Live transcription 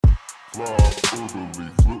Fly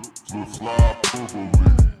orderly, flip, flip, fly orderly.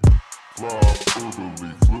 Fly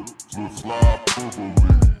orderly, flip, flip, fly orderly.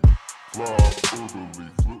 Fly orderly,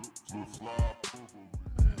 flip, flip, fly orderly.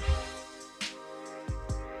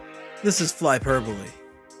 This is Flyperbole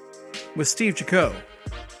with Steve Jaco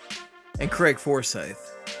and Craig Forsyth.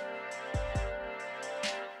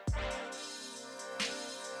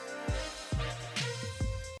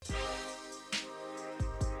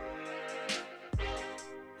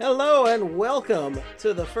 Hello and welcome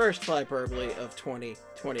to the first Flyperbole of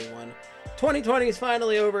 2021. 2020 is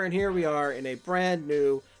finally over and here we are in a brand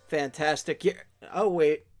new, fantastic year. Oh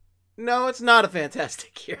wait, no, it's not a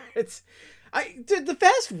fantastic year. The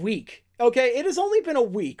past week, okay, it has only been a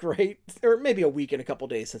week, right? Or maybe a week and a couple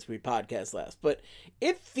days since we podcast last, but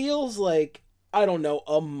it feels like, I don't know,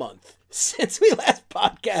 a month since we last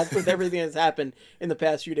podcast with everything that's happened in the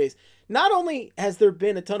past few days. Not only has there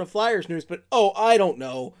been a ton of Flyers news, but, I don't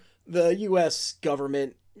know, the U.S.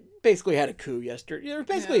 government basically had a coup yesterday. There was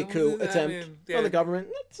basically a coup attempt on the government.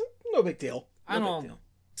 It's no big deal.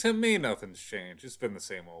 To me, nothing's changed. It's been the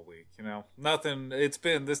same old week, Nothing.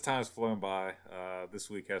 This time's flown by. This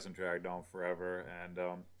week hasn't dragged on forever, and I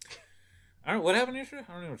don't know what happened yesterday.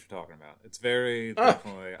 I don't know what you're talking about. It's very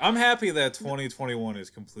definitely. I'm happy that 2021 is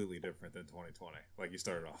completely different than 2020. Like you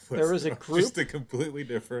started off with. There was a group, just a completely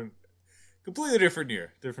different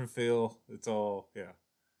year, different feel. It's all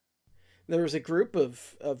There was a group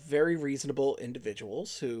of very reasonable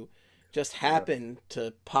individuals who just happened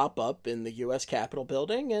to pop up in the U.S. Capitol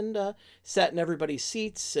building and sat in everybody's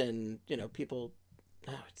seats, and people.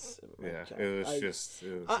 It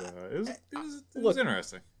was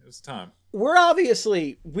interesting. It was time. We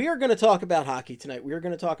are going to talk about hockey tonight. We are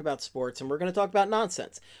going to talk about sports, and we're going to talk about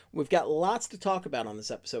nonsense. We've got lots to talk about on this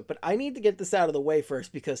episode, but I need to get this out of the way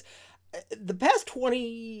first because the past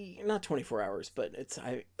not 24 hours, but it's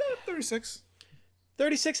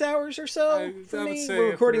 36 hours or so for me. We're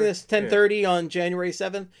recording this 10:30 on January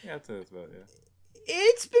 7th. Yeah, that's about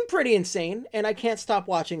It's been pretty insane, and I can't stop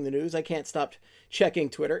watching the news. I can't stop checking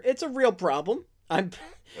Twitter. It's a real problem. I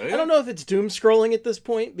don't know if it's doom scrolling at this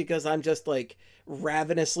point because I'm just like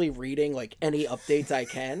ravenously reading like any updates I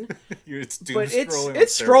can. It's doom but scrolling.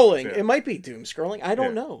 It's scrolling. Yeah. It might be doom scrolling. I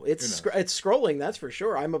don't know. It's scrolling, that's for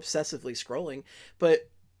sure. I'm obsessively scrolling. But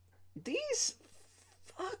these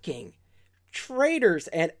fucking traitors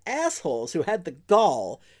and assholes who had the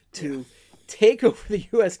gall to take over the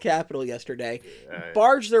U.S. Capitol yesterday,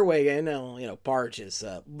 barge their way in. Barge is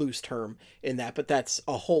a loose term in that, but that's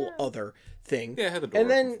a whole other thing. Yeah, had the door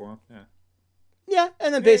open for them. Yeah,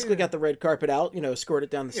 and then basically got the red carpet out, escorted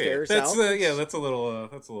down the stairs that's out. That's a little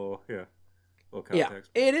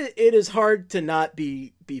context. It is hard to not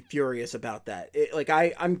be furious about that.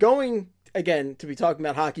 I'm going, again, to be talking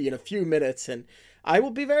about hockey in a few minutes, and I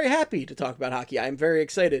will be very happy to talk about hockey. I'm very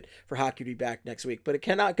excited for hockey to be back next week, but it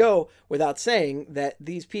cannot go without saying that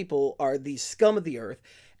these people are the scum of the earth,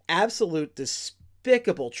 absolute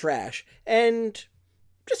despicable trash, and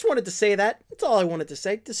just wanted to say that. That's all I wanted to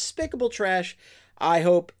say. Despicable trash. I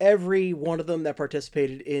hope every one of them that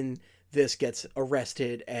participated in this gets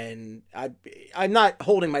arrested, and I'm not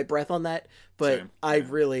holding my breath on that, but same. I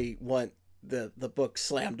really want the book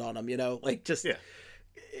slammed on them,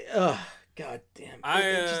 God damn.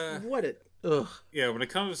 When it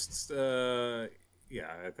comes to,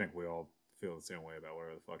 I think we all feel the same way about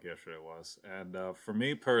whatever the fuck yesterday was. And for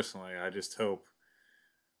me personally, I just hope,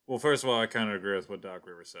 well, first of all, I kind of agree with what Doc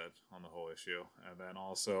Rivers said on the whole issue. And then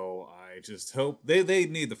also, I just hope they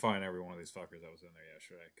need to find every one of these fuckers that was in there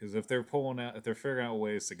yesterday. Because if they're figuring out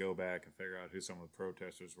ways to go back and figure out who some of the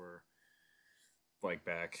protesters were, like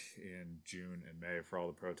back in June and May for all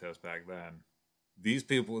the protests back then,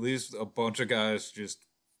 a bunch of guys just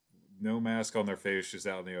no mask on their face, just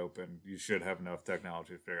out in the open. You should have enough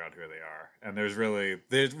technology to figure out who they are. And it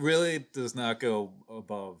really does not go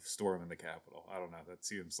above storming the Capitol. I don't know. That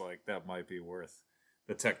seems like that might be worth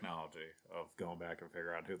the technology of going back and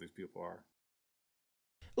figure out who these people are.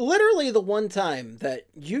 Literally the one time that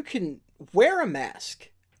you can wear a mask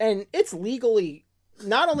and it's legally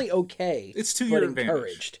not only okay, it's to but your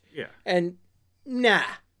encouraged. Advantage. Yeah. And not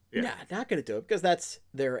going to do it because that's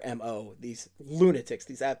their MO, these lunatics,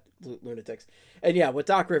 these absolute lunatics. And what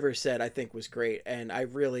Doc Rivers said I think was great, and I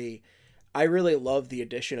really love the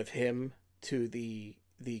addition of him to the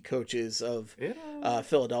the coaches of Yeah.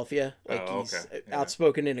 Philadelphia. Like Oh, he's okay. Yeah.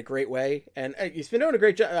 outspoken in a great way, and he's been doing a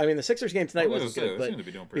great job. I mean, the Sixers game tonight wasn't good,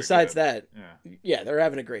 but besides that, yeah, they're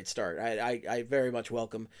having a great start. I very much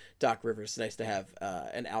welcome Doc Rivers. It's nice to have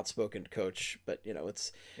an outspoken coach, but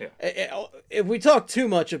it's if we talk too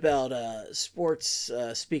much about sports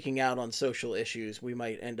speaking out on social issues, we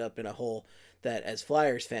might end up in a hole that as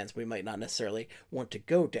Flyers fans we might not necessarily want to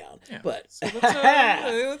go down. Yeah. But So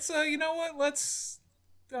let's you know what?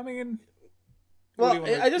 I mean, well,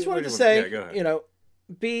 I just wanted to say,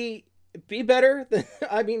 be better than.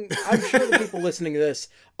 I mean, I'm sure the people listening to this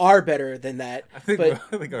are better than that. I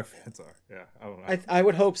think our fans are. Yeah, I don't know. I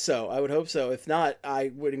would hope so. If not,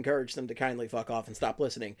 I would encourage them to kindly fuck off and stop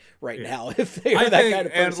listening right now if they are that kind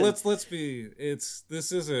of person. And let's be. This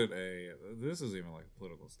isn't even like a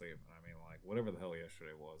political statement. I mean, like whatever the hell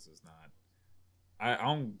yesterday was is not. I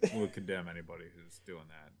would condemn anybody who's doing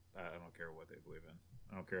that. I don't care what they believe in.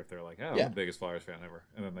 I don't care if they're like, I'm the biggest Flyers fan ever,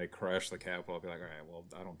 and then they crash the Capitol. I'll be like, all right, well,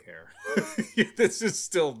 I don't care. This is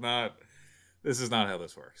not how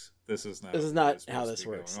this works. This is not how this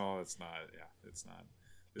works. Oh, it's not. Yeah, it's not.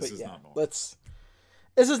 This is not normal.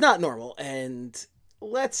 This is not normal, and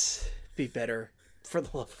let's be better. For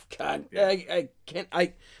the love of God, I can't.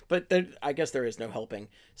 But I guess there is no helping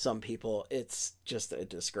some people. It's just a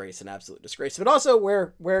disgrace, an absolute disgrace. But also,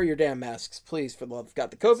 wear your damn masks, please, for the love of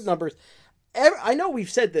God. The COVID numbers. I know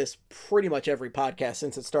we've said this pretty much every podcast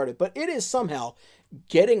since it started, but it is somehow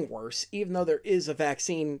getting worse, even though there is a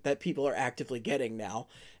vaccine that people are actively getting now,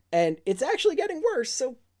 and it's actually getting worse.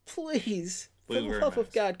 So please for the love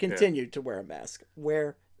of God, continue to wear a mask.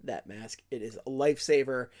 Wear that mask. It is a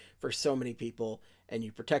lifesaver for so many people, and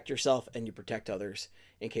you protect yourself and you protect others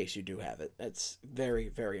in case you do have it. That's very,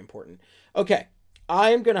 very important. Okay, I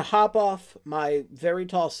am going to hop off my very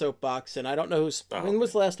tall soapbox, and I don't know when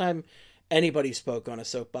was the last time anybody spoke on a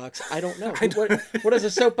soapbox. I don't know. What does a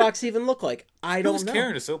soapbox even look like? I don't know. Who's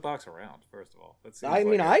carrying a soapbox around, first of all?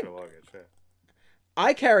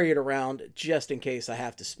 I carry it around just in case I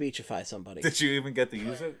have to speechify somebody. Did you even get to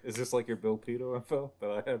use it? Is this like your Bill Pito info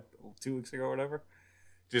that I had 2 weeks ago or whatever?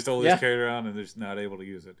 Just always carry it around and just not able to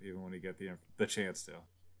use it, even when you get the chance to.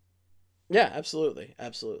 Yeah, absolutely.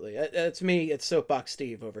 Absolutely. It's me. It's Soapbox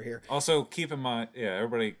Steve over here. Also, keep in mind,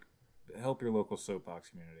 everybody help your local soapbox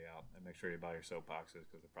community out and make sure you buy your soapboxes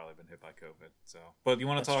because they've probably been hit by COVID. So, but you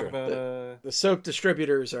want to talk about the soap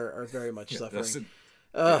distributors are very much suffering.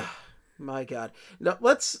 My God. No,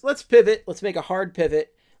 let's pivot. Let's make a hard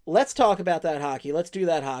pivot. Let's talk about that hockey. Let's do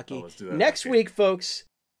that hockey. Let's do that next hockey. Week, folks.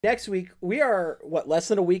 Next week, we are, less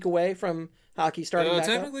than a week away from hockey starting back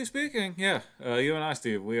technically up? Speaking, yeah. You and I,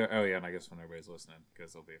 Steve, we are, and I guess when everybody's listening,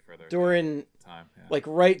 because they'll be further during time. Yeah. Like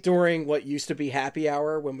right during what used to be happy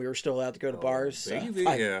hour when we were still allowed to go to bars. Baby,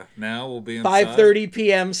 now we'll be 5:30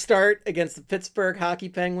 p.m. start against the Pittsburgh Hockey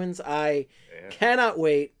Penguins. I cannot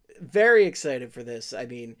wait. Very excited for this. I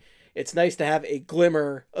mean, it's nice to have a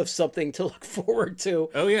glimmer of something to look forward to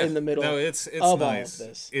in the middle it's of nice. all of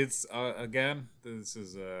this. It's, again, these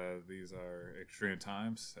are extreme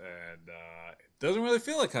times, and it doesn't really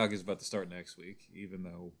feel like hockey's about to start next week, even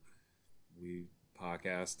though we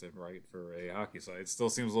podcast and write for a hockey site. It still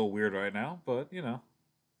seems a little weird right now, but,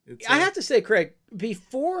 it's... I have to say, Craig,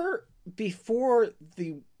 before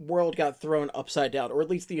the world got thrown upside down, or at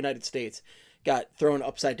least the United States got thrown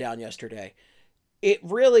upside down yesterday,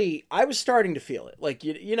 I was starting to feel it. Like,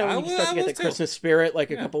 when you start to get the Christmas spirit,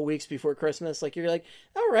 like a couple weeks before Christmas, like you're like,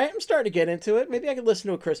 all right, I'm starting to get into it. Maybe I could listen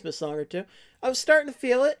to a Christmas song or two. I was starting to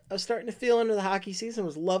feel it. I was starting to feel into the hockey season. I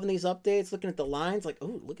was loving these updates, looking at the lines, like,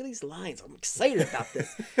 oh, look at these lines. I'm excited about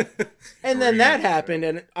this. And then that happened,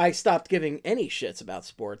 and I stopped giving any shits about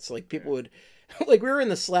sports. Like, people would, like, we were in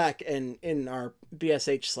the Slack, and in our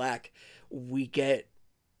BSH Slack, we get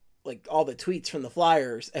like all the tweets from the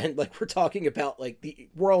Flyers, and like we're talking about like the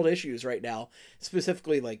world issues right now,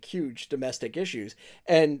 specifically like huge domestic issues,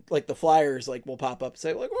 and like the Flyers like will pop up and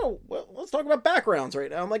say like, well, let's talk about backgrounds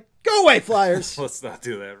right now. I'm like, go away, Flyers. Let's not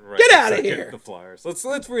do that. Right. Get out of here. The Flyers.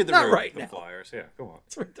 Let's read the not room. Right the now. Flyers. Yeah, come on.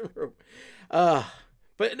 Let's read the room.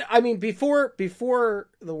 But I mean, before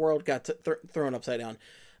the world got thrown upside down,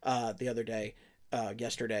 the other day,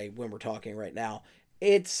 yesterday when we're talking right now,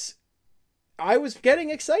 I was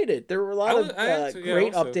getting excited. There were a lot of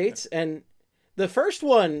great updates, and the first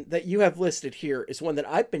one that you have listed here is one that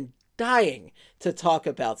I've been dying to talk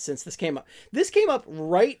about since this came up. This came up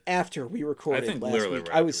right after we recorded last week.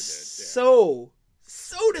 I was so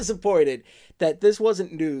disappointed that this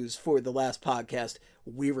wasn't news for the last podcast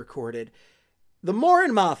we recorded. The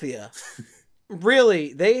Morin Mafia,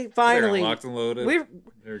 really, they finally locked and loaded.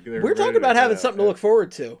 We're talking about having something to look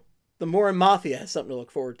forward to. the Morin Mafia has something to look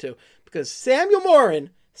forward to, because Samuel Morin,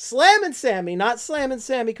 Slammin' Sammy, not Slammin'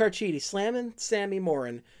 Sammy Carchidi, Slammin' Sammy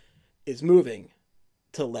Morin, is moving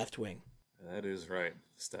to left wing. That is right,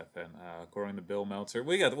 Stefan. According to Bill Meltzer,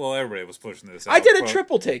 everybody was pushing this out. I did a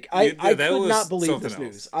triple take. I could not believe this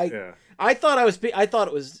news. I thought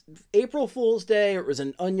it was April Fool's Day, or it was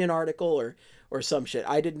an Onion article, or some shit.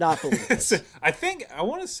 I did not believe this. I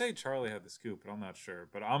want to say Charlie had the scoop, but I'm not sure.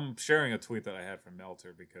 But I'm sharing a tweet that I had from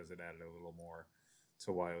Meltzer because it added a little more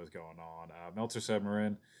to why it was going on. Meltzer said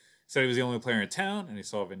Marin said he was the only player in town, and he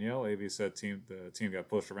saw Vigneault. AV said the team got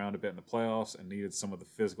pushed around a bit in the playoffs and needed some of the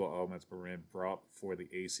physical elements Marin brought for the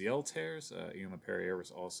ACL tears. Ian LaPerriere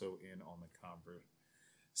was also in on the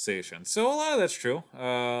conversation. So a lot of that's true.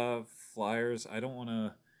 Flyers, I don't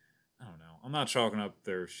know. I'm not chalking up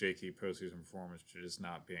their shaky postseason performance to just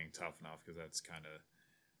not being tough enough, because that's kind of,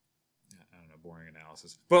 boring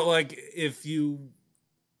analysis. But,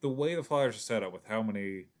 the way the Flyers are set up with how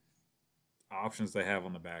many options they have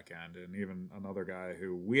on the back end, and even another guy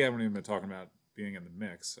who we haven't even been talking about being in the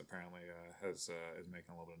mix, apparently is making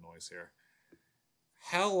a little bit of noise here.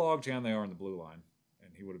 How logjam they are in the blue line,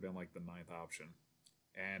 and he would have been like the 9th option.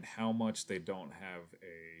 And how much they don't have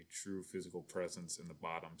a true physical presence in the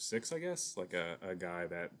bottom 6, I guess. Like a guy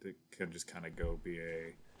that can just kind of go be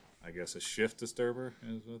a shift disturber,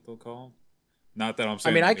 is what they'll call him. Not that I'm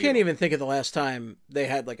saying... I can't even think of the last time they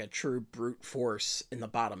had like a true brute force in the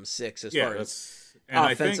bottom 6 as far as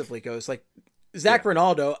offensively goes. Like, Zach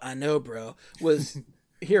Ronaldo, I know, bro, was...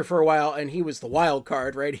 here for a while, and he was the wild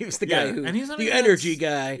card, right? He was the guy who... And he's the energy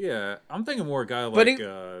guy. Yeah, I'm thinking more a guy like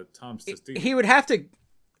Tom Sestito. He would have to...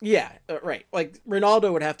 Yeah, right. Like,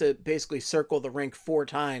 Ronaldo would have to basically circle the rink 4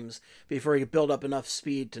 times before he could build up enough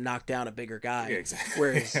speed to knock down a bigger guy. Yeah, exactly.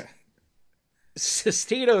 Whereas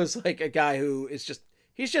Sestito's like a guy who is just...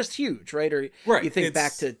 He's just huge, right? Or you think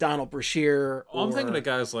back to Donald Brashear. I'm thinking of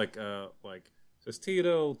guys like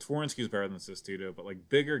Sestito. Twarynski's better than Sestito, but like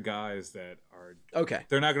bigger guys that are... Okay.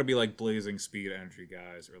 They're not going to be like blazing speed energy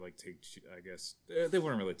guys, or like take... I guess they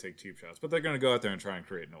wouldn't really take cheap shots, but they're going to go out there and try and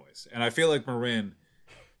create noise. And I feel like Marin...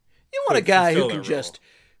 You want a guy who can just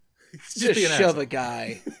shove a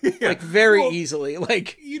guy very easily.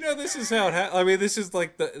 Like, this is how it this is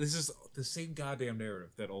the same goddamn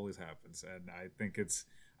narrative that always happens, and I think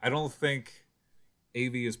I don't think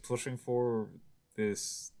AV is pushing for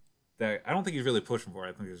this. I don't think he's really pushing for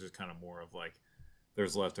it. I think it's just kind of more of like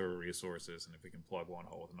there's leftover resources, and if we can plug one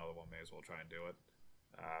hole with another one, may as well try and do it.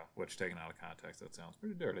 Which, taken out of context, that sounds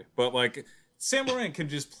pretty dirty. But like, Sam Morin can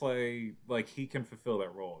just play, like, he can fulfill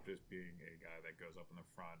that role of just being a guy that goes up in the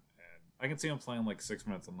front. And I can see him playing like 6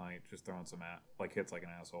 minutes a night, just throwing some hits like an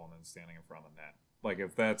asshole, and then standing in front of the net. Like,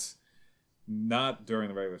 if that's not during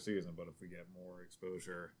the regular season, but if we get more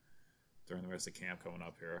exposure during the rest of camp coming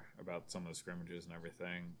up here about some of the scrimmages and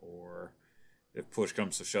everything, or if push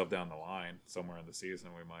comes to shove down the line somewhere in the season,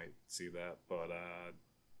 we might see that. But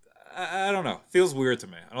I don't know. Feels weird to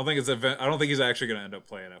me. I don't think he's actually going to end up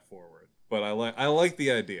playing at forward. But I like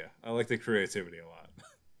the idea. I like the creativity a lot.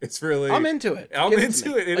 It's really... I'm into it. I'm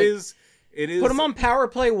into it. It is. Put him on power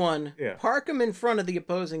play 1. Yeah. Park him in front of the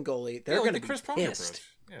opposing goalie. They're going to be Chris pissed.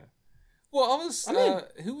 Approach. Yeah. Well,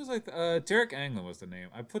 who was like... Derek Anglin was the name.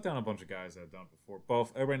 I put down a bunch of guys that have done it before.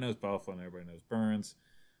 Everybody knows Buffalo, and everybody knows Burns.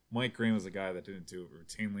 Mike Green was a guy that didn't do it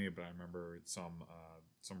routinely, but I remember some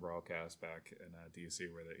broadcasts back in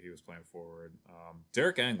DC where he was playing forward.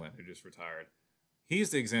 Derek Anglin, who just retired, he's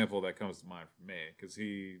the example that comes to mind for me, because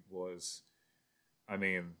he wasn't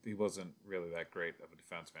really that great of a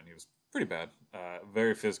defenseman. He was pretty bad,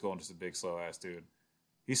 very physical, and just a big, slow-ass dude.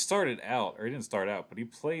 He started out, or he didn't start out, but he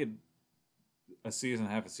played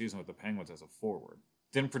half a season with the Penguins as a forward.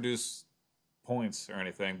 Didn't produce points or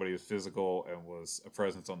anything, but he was physical and was a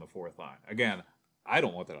presence on the 4th line. Again, I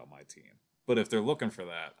don't want that on my team. But if they're looking for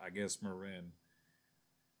that, I guess Marin,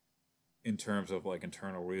 in terms of like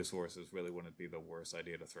internal resources, really wouldn't be the worst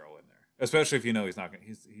idea to throw in there. Especially if he's not going.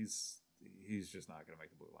 He's just not going to make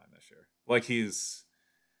the blue line this year. Like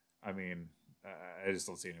I just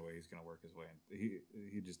don't see any way he's going to work his way in.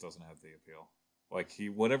 He just doesn't have the appeal. Like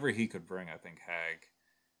whatever he could bring, I think Hag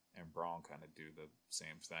and Braun kind of do the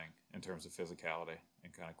same thing in terms of physicality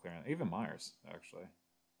and kind of clearing. Even Myers actually,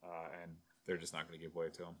 and they're just not going to give way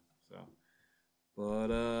to him. So. But,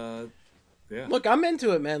 yeah. Look, I'm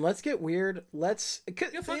into it, man. Let's get weird.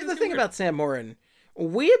 The thing about Sam Morin,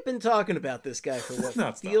 we have been talking about this guy for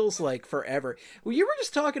what feels like forever. Well, you were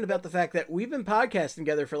just talking about the fact that we've been podcasting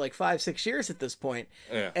together for like 5-6 years at this point.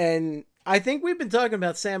 Yeah. And I think we've been talking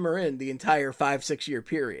about Sam Morin the entire 5-6 year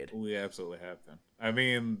period. We absolutely have been. I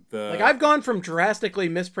mean, Like, I've gone from drastically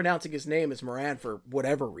mispronouncing his name as Moran for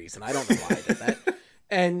whatever reason. I don't know why I did that.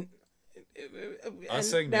 And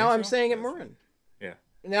now I'm saying it Morin. Yeah.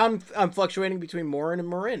 Now I'm fluctuating between Morin and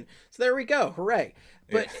Morin. So there we go. Hooray.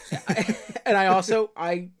 But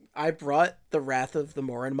Yeah. I brought the wrath of the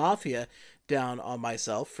Morin Mafia down on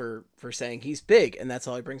myself for saying he's big, and that's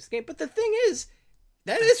all he brings to the game. But the thing is,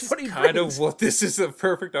 that's what he kind brings. of what this is a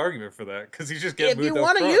perfect argument for that, because he's just getting If you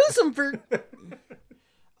want to use him for...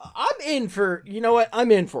 I'm in for... You know what?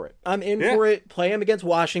 I'm in for it. I'm in for it. Play him against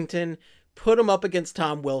Washington. Put him up against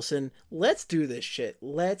Tom Wilson. Let's do this shit.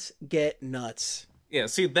 Let's get nuts. Yeah,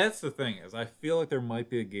 see, that's the thing, is I feel like there might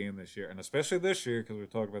be a game this year, and especially this year, because we're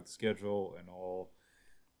talking about the schedule and all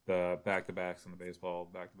the back-to-backs and the baseball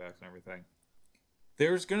back-to-backs and everything.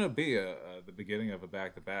 There's going to be the beginning of a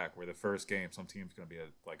back-to-back where the first game, some team's going to be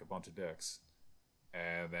a bunch of dicks.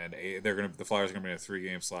 And then the Flyers are going to be in a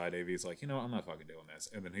 3-game slide. AV's like, you know what, I'm not fucking doing this.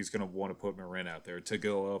 And then he's going to want to put Marin out there to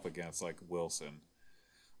go up against, like, Wilson.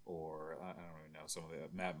 Or, I don't even know, some of the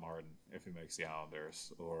Matt Martin, if he makes the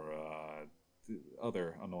Islanders. Or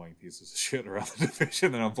other annoying pieces of shit around the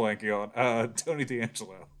division that I'm blanking on. Tony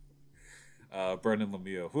D'Angelo. Brendan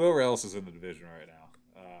Lemieux. Whoever else is in the division right now.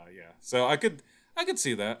 Yeah. So I could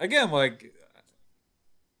see that. Again, like,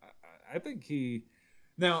 I think he...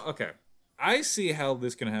 Now, okay. I see how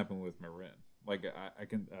this can happen with Marin. Like, I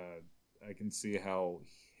can see how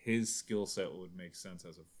his skill set would make sense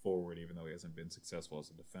as a forward, even though he hasn't been successful as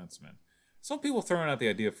a defenseman. Some people throwing out the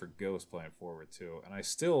idea for Ghost playing forward, too. And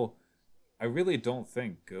I really don't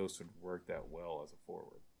think Ghost would work that well as a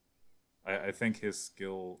forward. I think his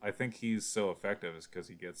skill... I think he's so effective is because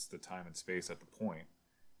he gets the time and space at the point.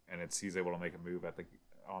 And he's able to make a move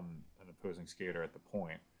on an opposing skater at the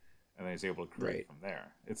point, and then he's able to create from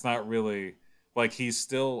there. It's not really like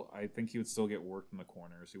I think he would still get worked in the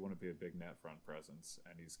corners. He wouldn't be a big net front presence,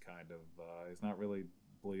 and he's kind of he's not really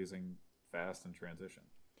blazing fast in transition.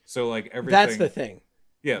 So like everything. That's the thing.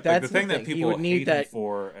 Yeah, like the thing that people hate him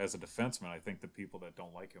for as a defenseman, I think the people that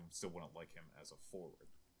don't like him still wouldn't like him as a forward.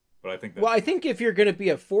 But I think I think if you're going to be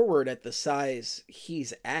a forward at the size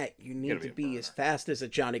he's at, you need to be as fast as a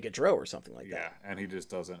Johnny Gaudreau or something like that. Yeah, and he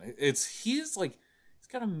just doesn't. He's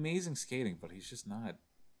got amazing skating, but he's just not.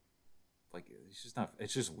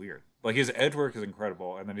 It's just weird. Like, his edge work is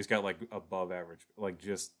incredible, and then he's got, like, above average, like,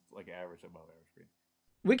 just, like, average above average speed.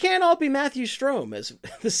 We can't all be Matthew Strome as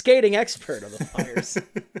the skating expert of the Flyers.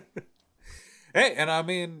 Hey, and I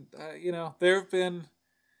mean, there have been...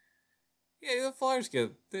 Yeah, the Flyers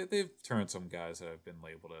they've turned some guys that have been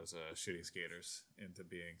labeled as shitty skaters into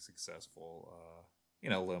being successful.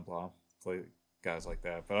 Lindblom, guys like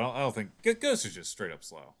that. But I don't think Ghost is just straight up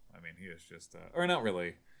slow. I mean, he is just, or not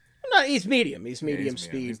really. No, he's medium. He's medium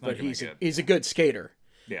speed, but he's a good skater.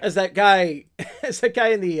 Yeah. As that guy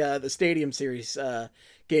in the Stadium Series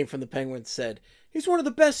game from the Penguins said, he's one of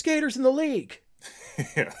the best skaters in the league.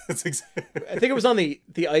 Yeah, that's exactly. I think it was on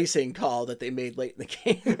the icing call that they made late in the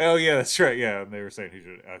game. Oh yeah, that's right. Yeah, and they were saying he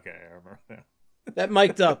should. Okay, I remember that. That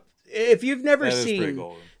mic'd up. If you've never seen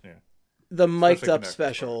the mic'd up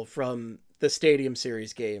special from the Stadium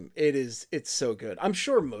Series game, it's so good. I'm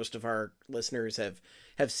sure most of our listeners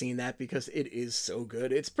have seen that because it is so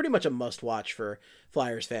good. It's pretty much a must watch for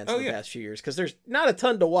Flyers fans in the past few years because there's not a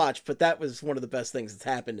ton to watch, but that was one of the best things that's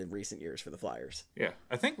happened in recent years for the Flyers. Yeah,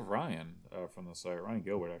 I think Ryan from the site, Ryan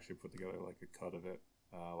Gilbert, actually put together like a cut of it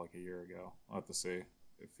like a year ago. I'll have to see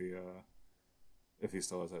if he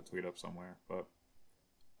still has that tweet up somewhere. But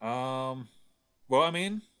well, I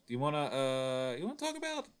mean, do you want to talk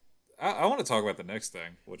about? I want to talk about the next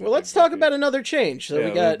thing. Well, let's talk about another change. So we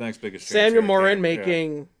got the next biggest Samuel Morin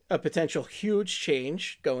making a potential huge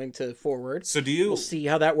change going to forward. So we'll see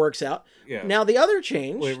how that works out. Yeah. Now, the other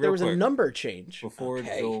change, there was a number change. Before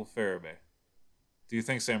Joel Farabee, do you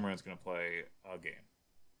think Sam Morin's going to play a game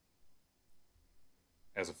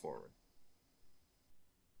as a forward?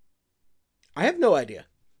 I have no idea.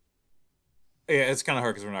 Yeah, it's kind of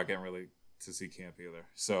hard because we're not getting really to see camp either.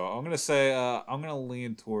 So I'm going to say I'm going to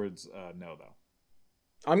lean towards no, though.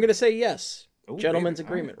 I'm going to say yes. Ooh, Gentleman's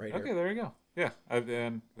agreement right here. Okay, there you go. Yeah.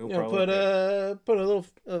 And put a little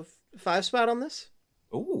 5 spot on this?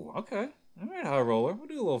 Ooh, okay. All right, high roller. We'll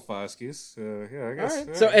do a little 5 skis. Yeah, I guess. All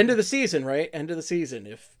right. So end of the season, right? End of the season.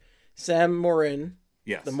 If Sam Morin,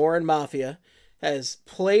 the Morin Mafia, has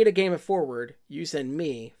played a game of forward, you send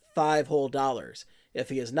me $5 whole. If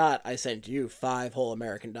he has not, I send you $5 whole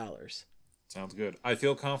American dollars. Sounds good. I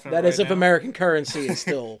feel confident. That is if American currency is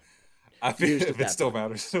still. I feel if it still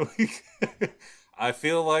matters. I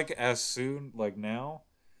feel like as soon, like now,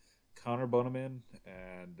 Connor Bunnaman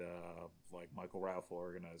and like Michael Raffle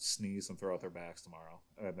are gonna sneeze and throw out their backs tomorrow,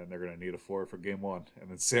 and then they're gonna need a forward for game one, and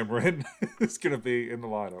then Sam Written is gonna be in the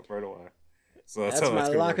lineup right away. So that's my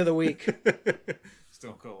lock of the week.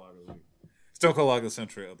 Stone Cold lock of the week. Stone Cold lock of the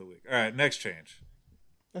century of the week. All right, next change.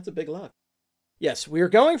 That's a big lock. Yes, we are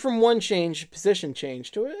going from one position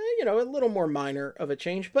change, to a little more minor of a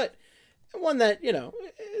change, but one that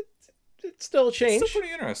it's still a change. Still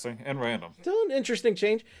pretty interesting and random. Still an interesting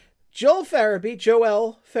change. Joel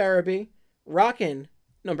Farabee, rocking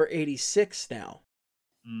number 86 now.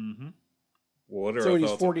 Mm-hmm. What are so he's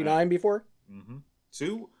 49 before? Mm-hmm.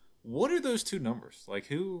 What are those two numbers? Like,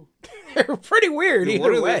 who? They're pretty weird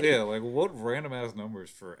either way. Yeah, like, what random ass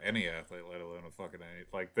numbers for any athlete, let alone a fucking eight?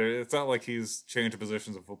 Like, it's not like he's changed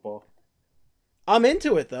positions in football. I'm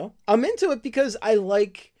into it, though. I'm into it because I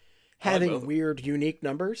like having weird, unique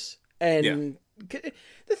numbers. And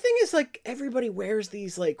the thing is, like, everybody wears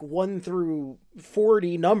these, like, 1 through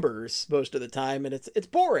 40 numbers most of the time, and it's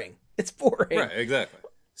boring. It's boring. Right, exactly.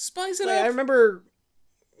 Spice it up. I remember,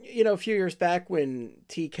 a few years back when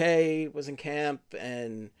TK was in camp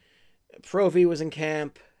and Pro V was in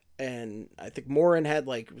camp, and I think Morin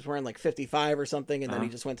was wearing, 55 or something, and then he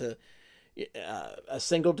just went to a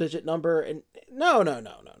single-digit number. And no.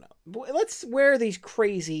 Let's wear these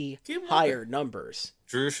crazy higher numbers.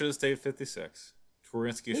 Drew should have stayed 56.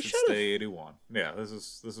 Tworinsky should stay 81. Yeah, this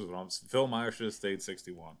is what I'm. Phil Meyer should have stayed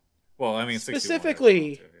 61. Well, I mean,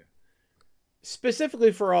 specifically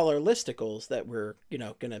for all our listicles that we're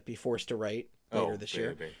going to be forced to write later this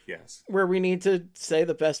year. Yes, where we need to say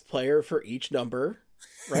the best player for each number,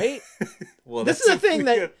 right? Well, this is a thing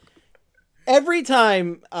that every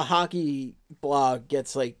time a hockey blog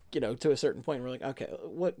gets to a certain point, we're like, okay,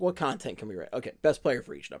 what content can we write? Okay, best player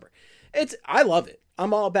for each number. I love it.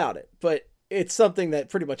 I'm all about it, but it's something that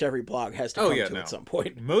pretty much every blog has to come to at some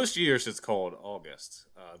point. Most years it's called August.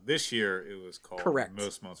 This year it was called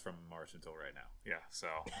most months from March until right now. Yeah, so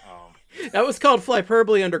that was called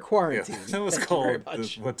Flyperbole under quarantine. Yeah, that was called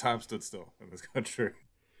What Time Stood Still in this country.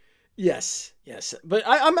 Yes, but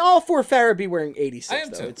I'm all for Farabee wearing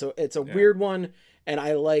 86. Though. It's a weird one, and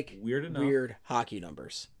I like weird hockey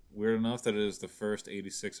numbers. Weird enough that it is the first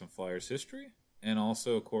 86 in Flyers history. And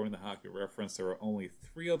also, according to Hockey Reference, there were only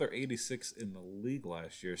 3 other 86 in the league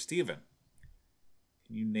last year. Steven,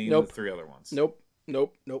 can you name the 3 other ones? Nope.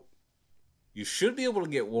 You should be able to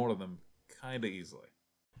get one of them kind of easily.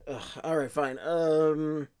 All right, fine.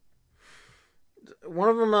 One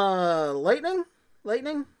of them,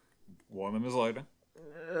 Lightning? One of them is Lightning.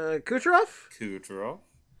 Kucherov?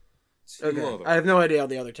 Okay, others. I have no idea on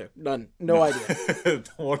the other 2. None. No idea.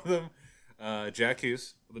 One of them, Jack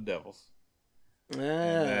Hughes of the Devils.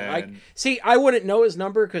 I wouldn't know his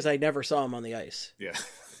number because I never saw him on the ice. Yeah.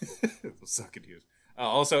 Sucking Hughes.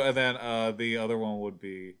 Also, and then the other one would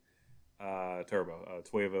be Teuvo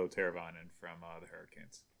Teravainen from the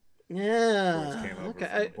Hurricanes. Yeah.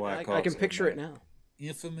 Okay. I can picture it now.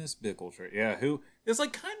 Infamous Bickle trade. Yeah, who is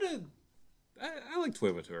like kind of... I like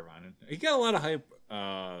Teuvo Teravainen. He got a lot of hype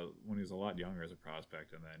when he was a lot younger as a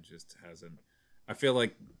prospect, and then just hasn't... I feel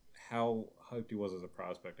like how hyped he was as a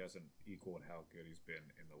prospect hasn't equaled how good he's been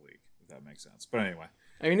in the league, if that makes sense. But anyway.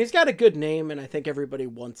 I mean, he's got a good name, and I think everybody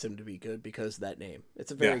wants him to be good because of that name.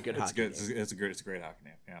 It's a very good hockey name. It's a great hockey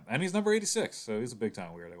name. Yeah. And he's number 86, so he's a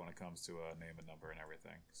big-time weirdo when it comes to name and number and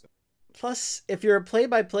everything. So. Plus, if you're a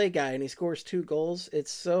play-by-play guy and he scores 2 goals,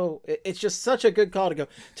 it's just such a good call to go,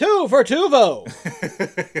 2 for Teuvo!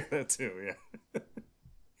 That too, yeah.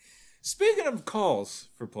 Speaking of calls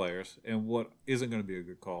for players and what isn't going to be a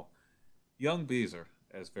good call, Young Beezer,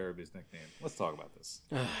 as Farabee's nickname. Let's talk about this.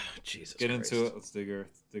 Oh, Jesus Get Christ. into it. Let's dig our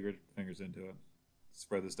fingers into it.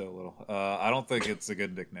 Spread this dough a little. I don't think it's a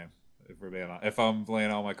good nickname. If I'm laying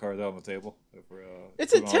all my cards out on the table.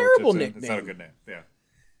 It's a terrible nickname. It's not a good name. Yeah.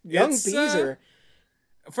 Young Beezer.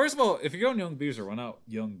 First of all, if you're going Young Beezer, why not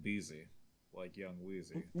Young Beezy? Like Young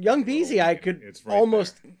Wheezy. Young Beezy, I could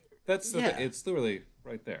almost... There. That's the thing. It's literally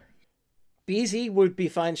right there. Beezy would be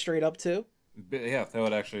fine straight up too. Yeah, that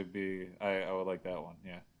would actually be. I would like that one.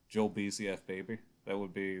 Yeah, Joel Beezy F Baby. That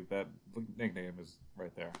nickname is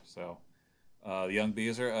right there. So, Young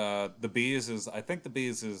Beezer. The Bees is. I think the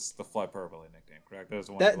Bees is the Flyperbole nickname. Correct.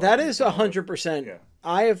 That is 100%. Yeah.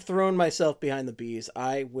 I have thrown myself behind the Bees.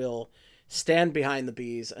 I will stand behind the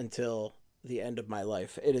Bees until the end of my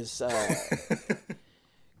life. It is.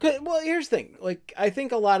 Well, here's the thing. Like, I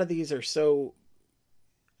think a lot of these are so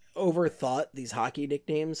overthought, these hockey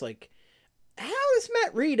nicknames. Like, how does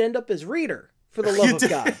Matt Reed end up as Reader, for the love of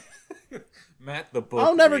God? Matt the Book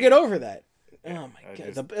I'll never Reed. get over that. Oh my I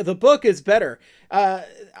god, just- the book is better.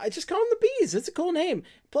 I just call them the Bees. It's a cool name.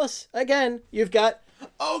 Plus, again, you've got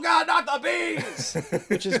oh god, not the Bees,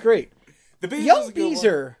 which is great. the Bees is Young a good one.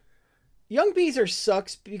 Beezer, Young Beezer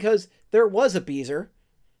sucks because there was a Beezer,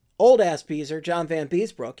 old ass Beezer, John Van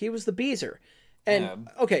Beesbrook. He was the Beezer, and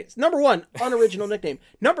okay, number one, unoriginal nickname.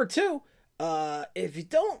 Number two, if you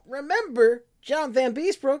don't remember, John Van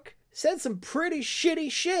Beesbrook said some pretty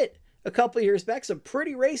shitty shit a couple years back, some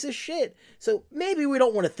pretty racist shit. So maybe we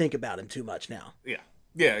don't want to think about him too much now.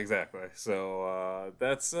 Yeah, exactly. So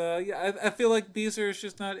that's I feel like Beezer is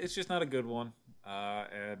just not a good one,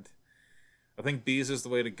 and I think Bees is the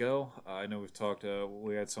way to go. I know we've talked.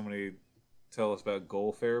 We had somebody tell us about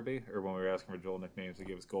Goal Farabee, or when we were asking for Joel nicknames, to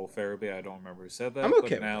give us Goal Farabee. I don't remember who said that. I'm okay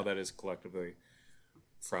but with now that. that is collectively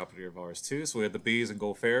property of ours too. So we had the Bees and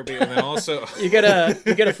Goal Farabee, and then also You get a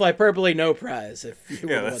Flyperbole no prize if you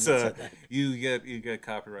were yeah, the one that that's said that. you get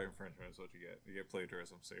copyright infringement is what you get. You get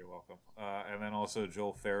plagiarism, so you're welcome. And then also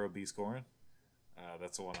Joel Farabee scoring.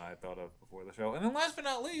 That's the one I thought of before the show. And then last but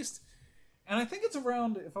not least, and I think it's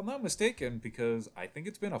around, if I'm not mistaken, because I think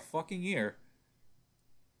it's been a fucking year.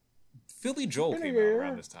 Philly Joel Been a came year. out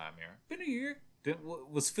around this time here. Been a year.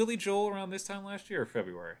 Was Philly Joel around this time last year or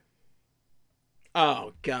February?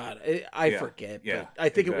 Oh God, I Yeah, forget. yeah, But I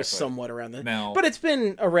think it was exactly. somewhat around that. Now- But it's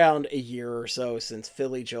been around a year or so since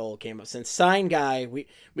Philly Joel came up. Since Sign Guy, we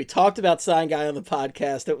talked about Sign Guy on the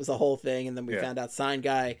podcast. It was the whole thing, and then we Yeah. found out Sign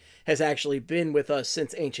Guy has actually been with us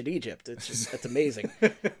since ancient Egypt. It's amazing.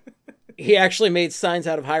 He actually made signs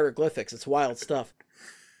out of hieroglyphics. It's wild stuff.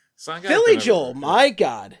 Sign Guy's Philly been Joel, everywhere. my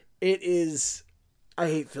God, it is. I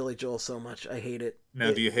hate Philly Joel so much. I hate it.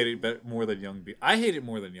 Now, do you hate it more than Young Beezer? I hate it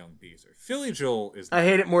more than Young Beezer. Philly Joel is. I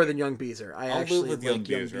hate it more than Young Beezer. I I'll actually live with like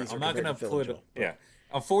Young Beezer. I'm not compared gonna to Philly put. Joel. Yeah,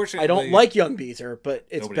 unfortunately, I don't like Young Beezer, but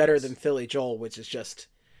it's Nobody better does. than Philly Joel, which is just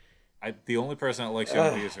the only person that likes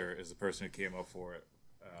Young Beezer is the person who came up for it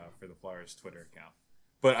for the Flyers Twitter account.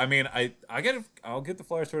 But I mean, I'll get the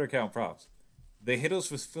Flyers Twitter account props. They hit us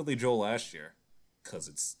with Philly Joel last year because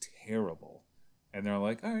it's terrible, and they're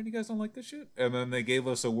like, "All right, you guys don't like this shit," and then they gave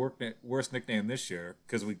us a worse nickname this year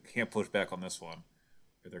because we can't push back on this one.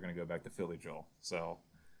 Or they're gonna go back to Philly Joel. So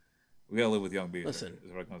we gotta live with Young Beezer. Listen.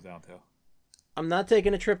 Is what it comes down to. I'm not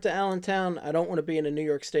taking a trip to Allentown. I don't want to be in a New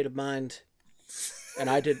York state of mind. And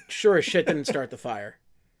I did sure as shit didn't start the fire.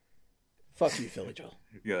 Fuck you, Philly Joel.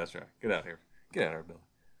 Yeah, that's right. Get out of here. Get out of here, Bill.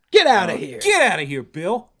 Get out of here. Get out of here,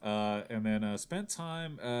 Bill. And then spent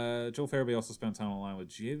time. Joel Farabee also spent time online with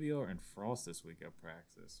JVR and Frost this week at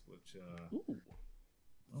practice, which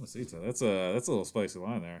that's a little spicy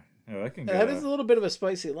line there. Yeah, that can go. That is a little bit of a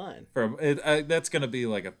spicy line. That's gonna be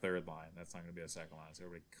like a third line. That's not gonna be a second line. So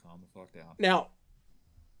everybody, calm the fuck down. Now,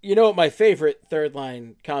 you know what my favorite third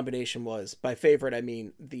line combination was? By favorite, I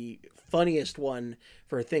mean the funniest one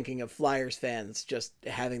for thinking of Flyers fans just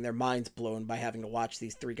having their minds blown by having to watch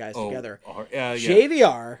these three guys together. Yeah.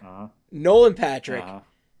 JVR, Uh-huh. Nolan Patrick, Uh-huh.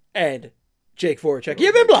 and Jake Voracek.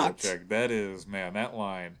 You've been blocked. Check. That is, man, that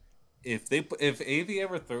line. If AV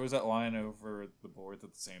ever throws that line over the boards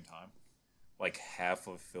at the same time, like half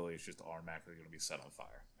of Philly is just automatically going to be set on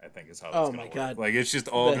fire. I think is how that's Oh going to my work. God. Like it's just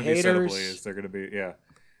all The going to be set haters- ablaze. They're going to be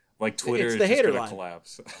like Twitter It's is the just hater going to line.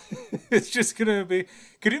 collapse. It's just going to be.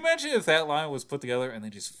 Could you imagine if that line was put together and they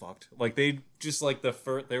just fucked? Like they just like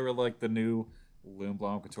they were like the new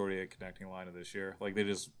Lindblom Couturier connecting line of this year. Like they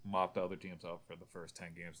just mopped other teams up for the first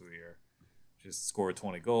 10 games of the year. Just scored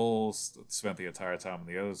 20 goals, spent the entire time in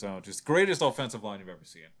the ozone. Just greatest offensive line you've ever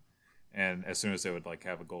seen. And as soon as they would like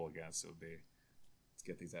have a goal against, it would be, let's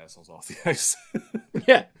get these assholes off the ice.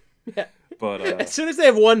 Yeah. But As soon as they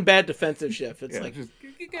have one bad defensive shift, it's like, just,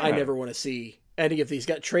 I never want to see any of these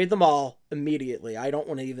guys. Trade them all immediately. I don't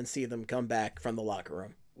want to even see them come back from the locker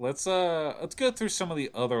room. Let's go through some of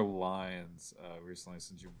the other lines recently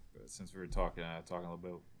since we were talking a little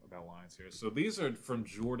bit about lines here. So these are from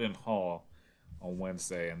Jordan Hall on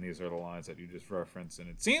Wednesday, and these are the lines that you just referenced. And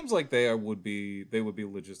it seems like they would be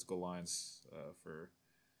logistical lines for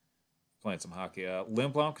playing some hockey.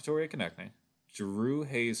 Lindblom, Couturier, Konechny, Giroux,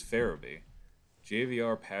 Hayes, Farabee,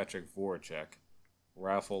 JVR, Patrick, Voracek,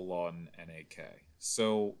 Raffle, Lawton, and AK.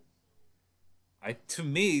 So, to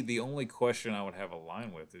me, the only question I would have a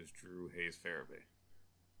line with is Giroux, Hayes, Farabee.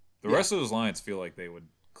 The rest of those lines feel like they would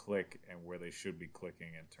click and where they should be clicking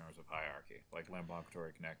in terms of hierarchy. Like Lindblom,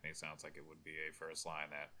 Couturier, Konechny sounds like it would be a first line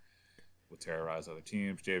that would terrorize other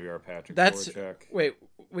teams. JVR, Patrick, Voracek. Wait,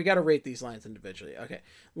 we got to rate these lines individually. Okay.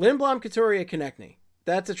 Lindblom, Couturier, Konechny.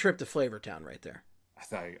 That's a trip to Flavortown right there.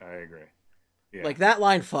 I agree. Yeah. Like that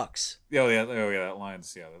line fucks. That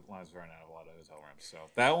line's running out of a lot of hotel rooms. So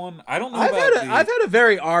that one, I don't know I've had a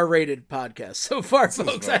very R-rated podcast so far,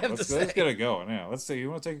 folks. I have to say. Let's get it going. Yeah, let's see. You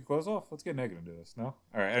want to take your clothes off? Let's get naked and do this. No.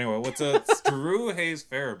 All right. Anyway, what's Drew Hayes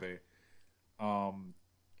Farabee?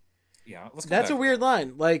 Yeah, that's a weird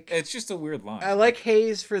line. Like it's just a weird line. I like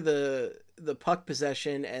Hayes for the puck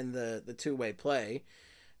possession and the two-way play.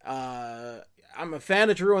 I'm a fan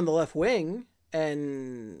of Drew on the left wing,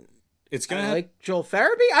 and it's gonna like Joel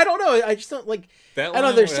Farabee. I don't know. I just don't like. That I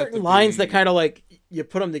know there's certain lines that kind of like you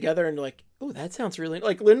put them together and you're like, oh, that sounds really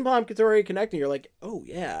like Lindblom Couturier connecting. You're like, oh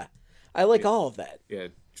yeah, I like all of that. Yeah,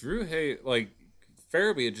 Drew Hayes like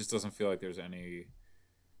Farabee. It just doesn't feel like there's any.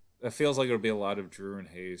 It feels like it'll be a lot of Drew and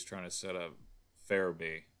Hayes trying to set up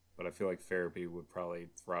Farabee, but I feel like Farabee would probably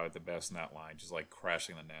thrive the best in that line, just like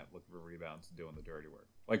crashing the net, looking for rebounds, and doing the dirty work.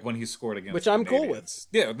 Like when he scored against, which I'm cool with.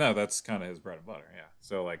 Yeah, no, that's kind of his bread and butter. Yeah,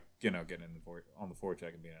 so like getting on the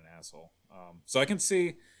forecheck and being an asshole. So I can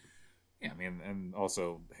see. Yeah, I mean, and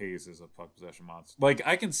also Hayes is a puck possession monster. Like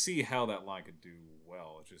I can see how that line could do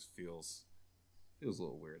well. It just feels a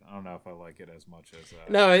little weird. I don't know if I like it as much as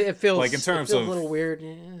no. It feels like in terms of a little weird.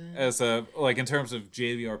 Yeah. As like in terms of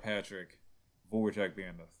JVR Patrick, Voracek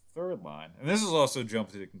being the third line, and this is also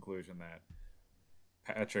jumped to the conclusion that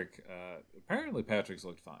Patrick apparently Patrick's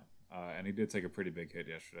looked fine, and he did take a pretty big hit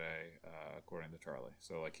yesterday, according to Charlie.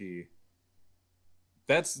 So like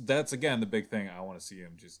that's again the big thing I want to see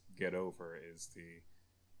him just get over is the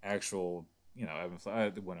actual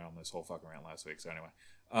I went on this whole fucking rant last week. So anyway.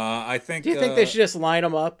 I think. Do you think they should just line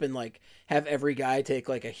them up and like have every guy take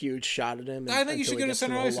like a huge shot at him? I think you should go to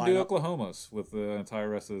center ice and do Oklahoma's with the entire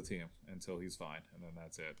rest of the team until he's fine, and then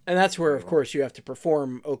that's it. And that's where, of course, you have to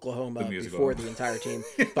perform Oklahoma before the entire team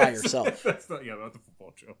by yourself. That's not the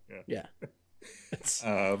football show. Yeah.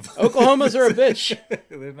 Oklahomas are a bitch.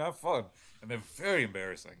 They're not fun, and they're very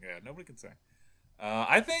embarrassing. Yeah, nobody can say.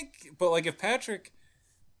 I think, but like if Patrick,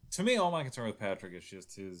 to me, all my concern with Patrick is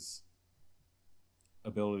just his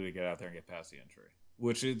ability to get out there and get past the injury,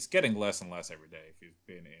 which it's getting less and less every day if he's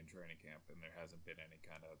been in training camp and there hasn't been any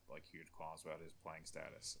kind of like huge qualms about his playing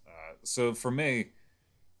status. So for me,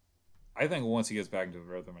 I think once he gets back into the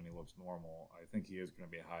rhythm and he looks normal, I think he is going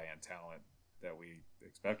to be a high-end talent that we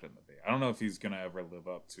expect him to be. I don't know if he's going to ever live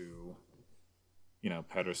up to,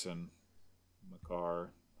 Pedersen, Makar,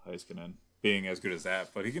 Heiskanen being as good as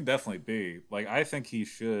that, but he can definitely be. Like, I think he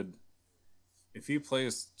should. If he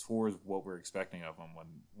plays towards what we're expecting of him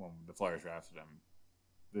when the Flyers drafted him,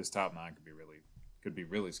 this top nine could be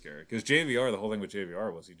really scary. Because JVR, the whole thing with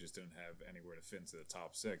JVR was he just didn't have anywhere to fit into the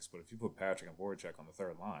top six. But if you put Patrick and Voracek on the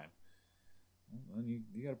third line, then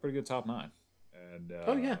you got a pretty good top nine. And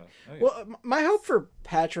oh yeah. Well, my hope for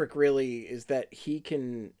Patrick really is that he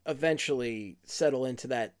can eventually settle into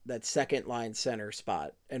that second line center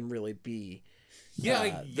spot and really be.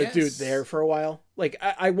 The dude there for a while. Like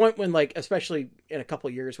I want when like especially in a couple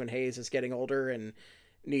years when Hayes is getting older and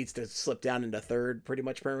needs to slip down into third pretty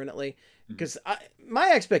much permanently. Because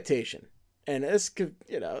my expectation, and this could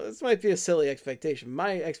this might be a silly expectation.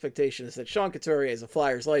 My expectation is that Sean Couturier is a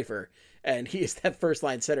Flyers lifer and he is that first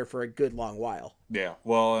line center for a good long while. Yeah,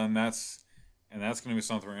 well, and that's going to be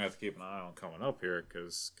something we're going to have to keep an eye on coming up here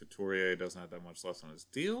because Couturier doesn't have that much left on his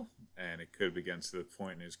deal, and it could be getting to the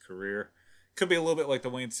point in his career. Could be a little bit like the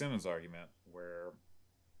Wayne Simmons argument, where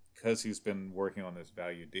because he's been working on this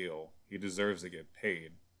value deal, he deserves to get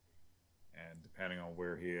paid. And depending on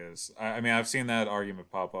where he is, I mean, I've seen that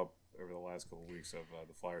argument pop up over the last couple of weeks of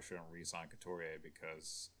the Flyers shouldn't re-sign Couturier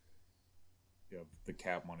because the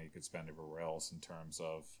cap money you could spend everywhere else in terms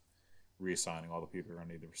of re-signing all the people who are going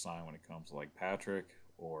to need to resign when it comes to like Patrick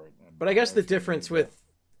or. But I guess the difference with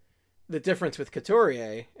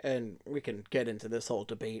Couturier, and we can get into this whole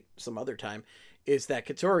debate some other time, is that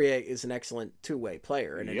Couturier is an excellent two-way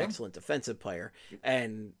player and an excellent defensive player.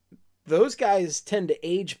 And those guys tend to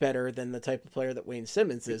age better than the type of player that Wayne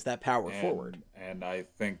Simmons is, that power forward. And I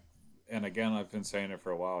think, and again, I've been saying it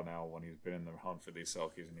for a while now when he's been in the hunt for these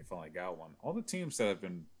Selkies and he finally got one. All the teams that have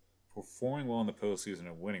been performing well in the postseason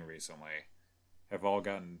and winning recently have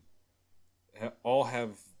all have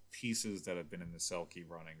pieces that have been in the Selke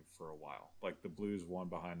running for a while. Like the Blues won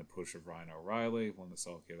behind the push of Ryan O'Reilly, won the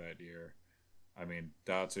Selke that year. I mean,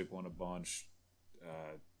 Datsuk won a bunch.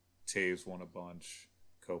 Taves won a bunch.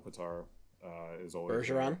 Kopitar is always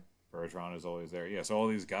Bergeron. There. Bergeron is always there. Yeah, so all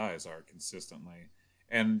these guys are consistently.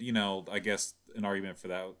 And, I guess an argument for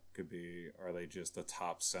that could be, are they just the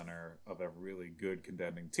top center of a really good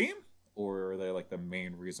contending team? Or are they like the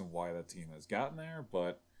main reason why that team has gotten there?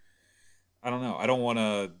 But I don't know. I don't want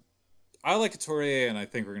to I like Couturier, and I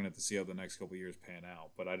think we're gonna have to see how the next couple of years pan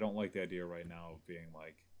out. But I don't like the idea right now of being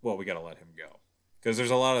like, well, we got to let him go, because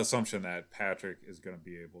there's a lot of assumption that Patrick is gonna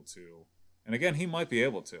be able to, and again, he might be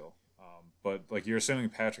able to. But like you're assuming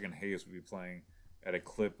Patrick and Hayes would be playing at a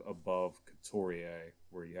clip above Couturier,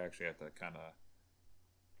 where you actually have to kind of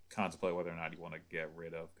contemplate whether or not you want to get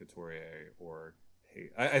rid of Couturier or Hayes.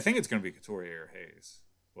 I think it's going to be Couturier or Hayes,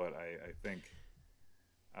 but I think,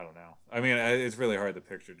 I don't know. I mean, it's really hard to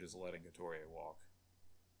picture just letting Couturier walk.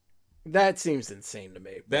 That seems insane to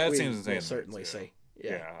me. That seems insane. We'll certainly see.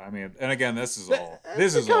 Yeah, I mean, and again, this is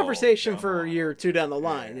a conversation for a year or two down the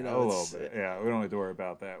line. Yeah, a little bit. Yeah, we don't need to worry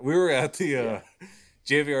about that. We were at the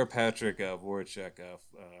JVR Patrick Voracek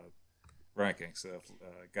rankings,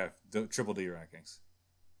 Triple D rankings.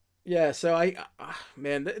 Yeah, so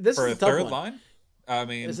man, this for is a third line. I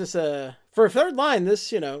mean, is this for a third line?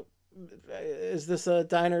 This, is this a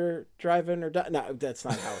diner drive-in or no? That's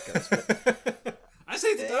not how it goes. But I say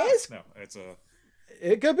it's a dive. No, it's a.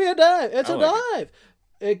 It could be a dive. It's a dive.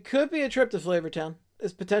 It could be a trip to Flavortown.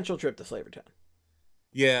 It's potential trip to Flavortown.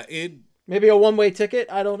 Yeah, maybe a one-way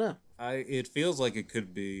ticket. I don't know. It feels like it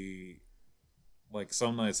could be, like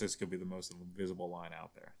some nights this could be the most invisible line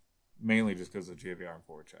out there, mainly just because of JVR and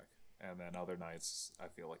Voracek, and then other nights I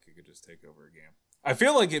feel like it could just take over a game. I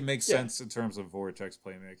feel like it makes sense in terms of Voracek's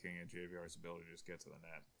playmaking and JVR's ability to just get to the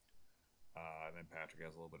net, and then Patrick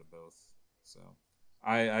has a little bit of both. So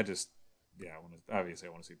I just. Yeah, I want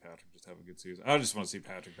to see Patrick just have a good season. I just want to see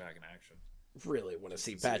Patrick back in action. Really want to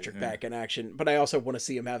see Patrick back in action, but I also want to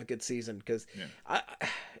see him have a good season because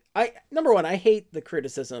I number one, I hate the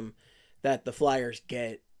criticism that the Flyers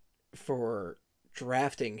get for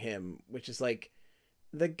drafting him, which is like,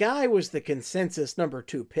 the guy was the consensus number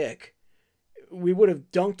 2 pick. We would have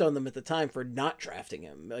dunked on them at the time for not drafting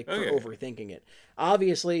him, for overthinking it.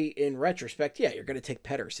 Obviously, in retrospect, you're going to take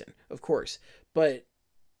Pettersson, of course, but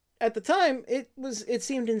at the time, it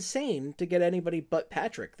seemed insane to get anybody but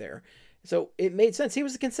Patrick there, so it made sense. He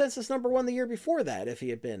was the consensus number 1 the year before that, if he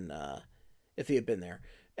had been there,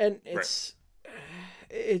 and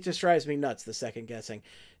it just drives me nuts, the second guessing.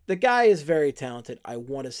 The guy is very talented. I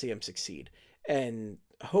want to see him succeed, and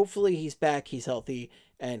hopefully he's back, he's healthy,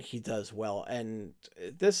 and he does well. And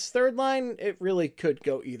this third line, it really could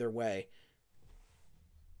go either way.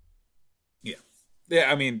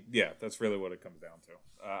 Yeah, I mean, that's really what it comes down to.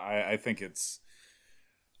 I think it's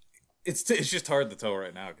just hard to tell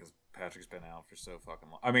right now because Patrick's been out for so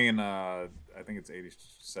fucking long. I mean, I think it's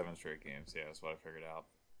 87 straight games. Yeah, that's what I figured out.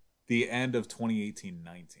 The end of 2018-19.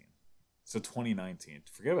 So 2019.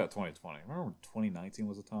 Forget about 2020. Remember when 2019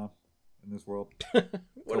 was a time in this world?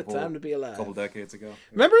 What a time to be alive. A couple decades ago.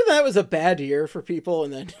 Remember that was a bad year for people,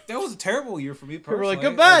 and then that was a terrible year for me personally.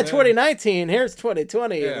 People were like, goodbye, 2019. Here's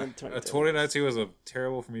 2020. Yeah, and then 2019 was a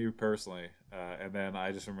terrible for me personally. And then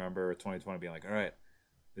I just remember 2020 being like, all right,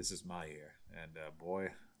 this is my year. And boy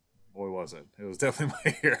was it. It was definitely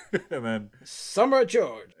my year. And then Summer of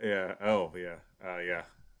George. Yeah. Oh, yeah. Yeah.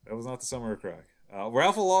 That was not the summer of crack.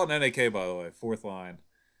 Ralph Lawton, NAK, by the way, fourth line.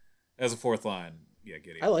 As a fourth line,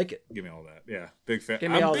 Giddy. I like it. Give me all that. Yeah, big fan.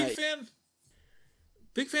 I'm a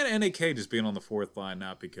big fan of NAK just being on the fourth line,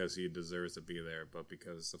 not because he deserves to be there, but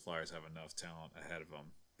because the Flyers have enough talent ahead of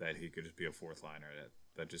him that he could just be a fourth liner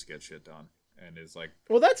that just gets shit done. And is like,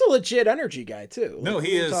 well, that's a legit energy guy too. No,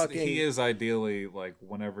 he is. He is ideally, like,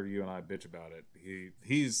 whenever you and I bitch about it,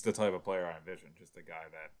 he's the type of player I envision. Just the guy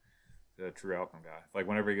the true outcome guy. Like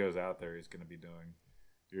whenever he goes out there, you're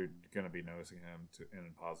going to be noticing him in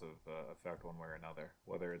a positive effect one way or another.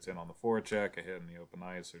 Whether it's in on the forecheck, a hit in the open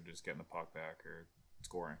ice, or just getting the puck back or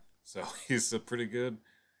scoring. So he's a pretty good.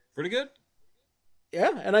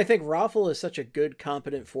 Yeah, and I think Raffl is such a good,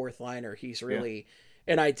 competent fourth liner. He's really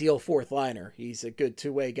an ideal fourth liner. He's a good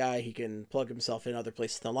two-way guy. He can plug himself in other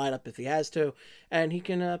places in the lineup if he has to, and he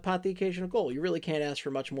can pot the occasional goal. You really can't ask for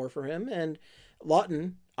much more from him. And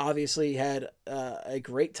Lawton obviously had a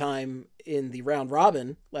great time in the round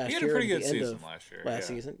robin last year. He had a pretty good season last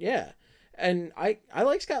season. Yeah, and I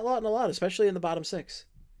like Scott Lawton a lot, especially in the bottom six.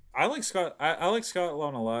 I like Scott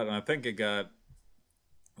Lawton a lot, and I think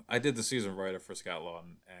I did the season writer for Scott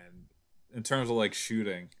Lawton, and in terms of like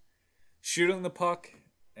shooting the puck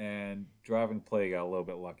and driving play, got a little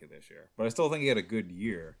bit lucky this year. But I still think he had a good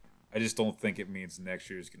year. I just don't think it means next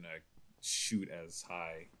year is going to shoot as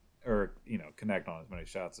high or, connect on as many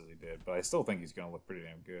shots as he did. But I still think he's going to look pretty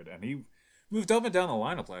damn good. And he moved up and down the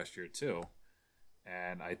lineup last year too.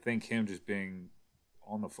 And I think him just being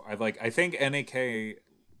on I think NAK,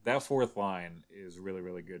 that fourth line is really,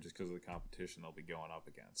 really good just because of the competition they'll be going up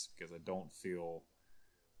against. Because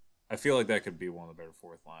I feel like that could be one of the better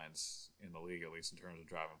fourth lines in the league, at least in terms of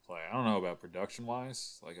drive and play. I don't know about production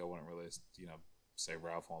wise. Like I wouldn't really, say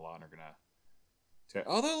Ralph and Lawton are gonna.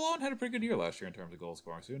 Although Lawton had a pretty good year last year in terms of goal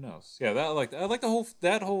scoring, so who knows? Yeah, I like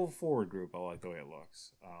that whole forward group. I like the way it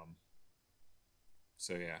looks.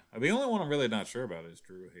 So yeah, the only one I'm really not sure about is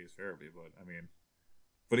Drew Hayes Farabee,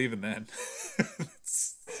 but even then,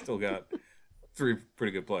 it's still got 3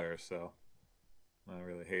 pretty good players, so I'm not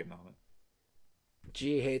really hating on it.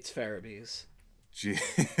 G hates Farabees.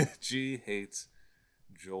 G hates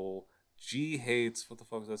Joel. G hates what the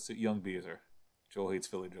fuck is that? Young Beezer. Joel hates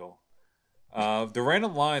Philly Joel. The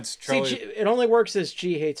random lines. Charlie... See, it only works as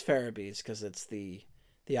G hates Farabees because it's the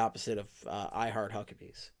opposite of I Heart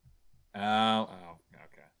Huckabees.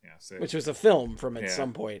 Okay, yeah. So... Which was a film from at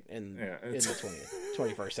some point in the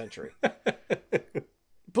 21st century.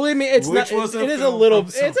 Believe me, it's not. It is a little.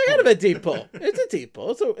 It's a kind of a deep pull. It's a deep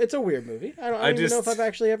pull. It's a weird movie. I don't even know if I've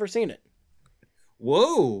actually ever seen it.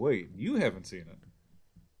 Whoa! Wait, you haven't seen it?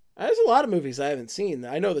 There's a lot of movies I haven't seen.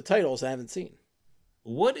 I know the titles I haven't seen.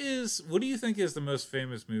 What do you think is the most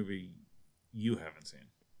famous movie you haven't seen?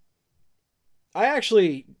 I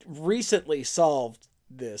actually recently solved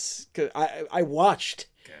this because I watched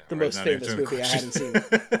the most famous movie I hadn't seen.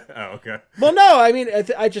 Oh, okay. Well, no, I mean,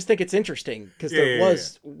 I just think it's interesting because there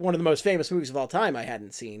was one of the most famous movies of all time I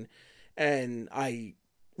hadn't seen, and I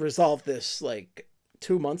resolved this like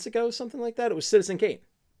 2 months ago, something like that. It was Citizen Kane.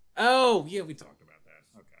 Oh, yeah, we talked about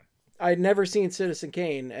that. Okay. I'd never seen Citizen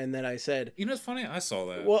Kane, and then I said... You know, it's funny, I saw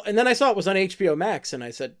that. Well, and then I saw it was on HBO Max, and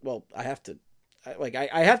I said, well, I have to...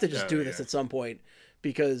 I have to just do this at some point,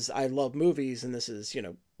 because I love movies, and this is,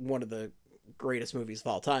 one of the greatest movies of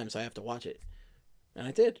all time, so I have to watch it. And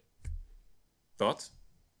I did. Thoughts?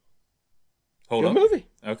 Good movie.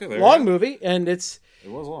 Okay, long movie, and it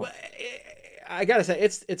was long. I gotta say,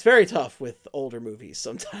 it's very tough with older movies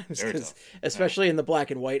sometimes, especially in the black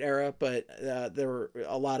and white era. But there were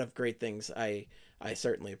a lot of great things. I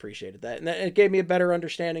certainly appreciated that, and it gave me a better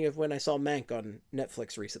understanding of when I saw Mank on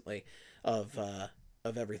Netflix recently, of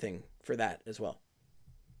everything for that as well.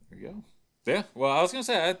 There you go. Yeah. Well, I was gonna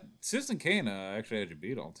say, Citizen Kane actually had you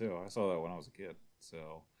beat on too. I saw that when I was a kid.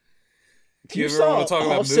 So. You saw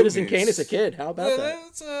all Citizen Kane as a kid. How about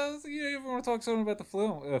that? You ever want to talk something about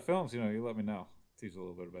the films? You let me know. Teach a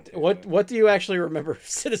little bit about that. What do you actually remember of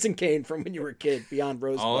Citizen Kane from when you were a kid beyond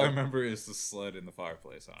Rosebud? All I remember is the sled in the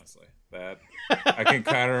fireplace, honestly. That I can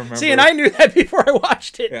kind of remember. See, and I knew that before I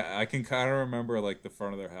watched it. Yeah, I can kind of remember like the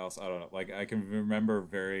front of their house. I don't know. Like I can remember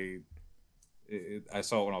I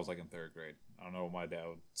saw it when I was like in 3rd grade. I don't know. My dad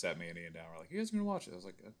sat me and Ian down. We're like, "You guys gonna watch it?" I was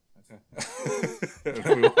like, "Okay." And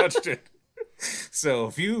then we watched it. So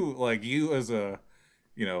if you as a,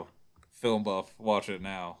 film buff, watch it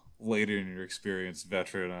now, later in your experienced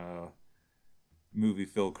veteran movie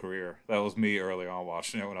filled career. That was me early on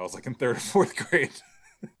watching it when I was like in 3rd or 4th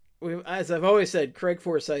grade. As I've always said, Craig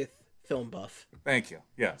Forsyth, film buff. Thank you.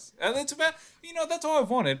 Yes. And that's about, that's all I've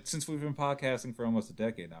wanted since we've been podcasting for almost a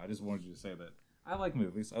decade now. I just wanted you to say that. I like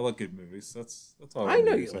movies. I like good movies. That's all I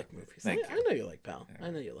know you like movies. Thank you. I know you like, pal. Yeah. I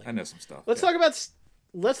know you like. I know some stuff. Let's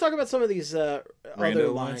talk about some of these other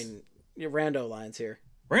rando lines here.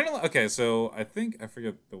 Okay, so I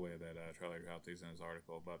forget the way that Charlie got these in his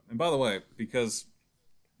article, and by the way, because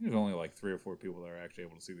there's only like 3 or 4 people that are actually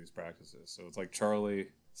able to see these practices, so it's like Charlie,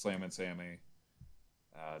 Slam and Sammy,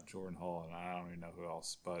 Jordan Hall, and I don't even know who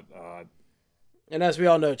else, but and as we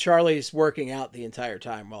all know, Charlie's working out the entire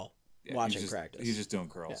time while watching practice. He's just doing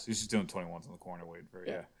curls. Yeah. He's just doing 21s in the corner waiting for it.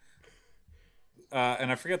 Yeah.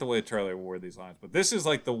 And I forget the way Charlie awarded these lines, but this is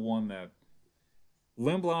like the one that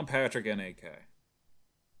Lindblom, Patrick, and AK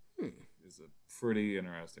is a pretty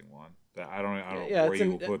interesting one. That I don't know where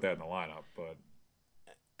you will put that in the lineup, but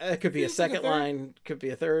it could be a second line, could be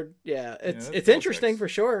a third. Yeah, it's interesting for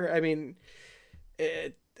sure. I mean,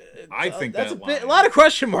 I think that's a lot of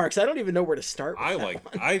question marks. I don't even know where to start.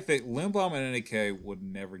 I think Lindblom and NAK would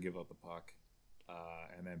never give up the puck,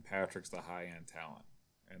 and then Patrick's the high end talent.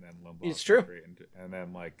 And then Lindblom. It's true. And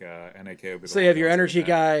then NAK would be so you have your energy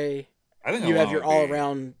guy. I think you have your all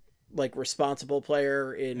around responsible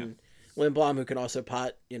player in Lindblom who can also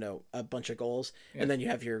pot a bunch of goals, and then you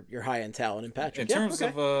have your high end talent in Patrick. In terms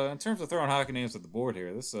of throwing hockey names at the board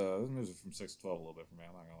here, this moves it from 6 to 12 a little bit for me.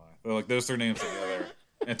 I'm not gonna lie. They're like those 3 names together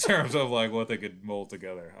in terms of what they could mold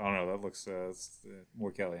together. I don't know. That looks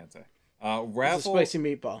more caliente. Raffle, it's a spicy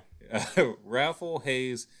meatball. Raffle,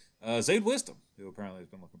 Hayes, Zayd Wisdom, who apparently has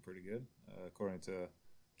been looking pretty good, according to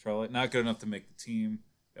Charlie. Not good enough to make the team.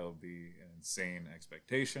 That would be an insane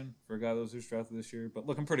expectation for a guy that was drafted this year, but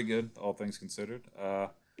looking pretty good, all things considered.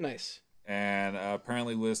 Nice. And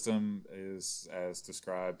apparently Wisdom is, as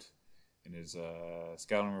described, in his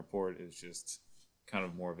scouting report is just kind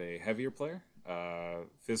of more of a heavier player.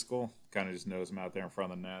 Physical, kind of just knows him out there in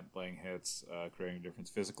front of the net, laying hits, creating a difference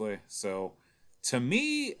physically. So, to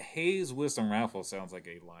me, Hayes, Wisdom, Raffles sounds like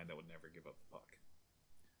a line that would never give up the puck.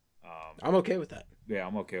 I'm okay with that. Yeah,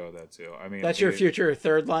 I'm okay with that too. I mean, that's your future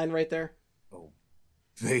third line right there. Oh,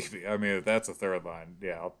 baby! I mean, if that's a third line,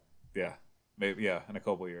 maybe, in a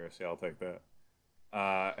couple of years, I'll take that.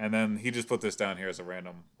 And then he just put this down here as a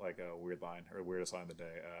random, like a weird line or weirdest line of the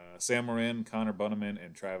day. Sam Morin, Connor Bunnaman,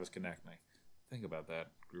 and Travis Konechny. Think about that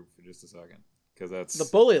group for just a second, because that's the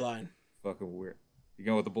bully line. Fucking weird. You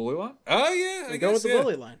going with the bully line? Oh yeah, I go with the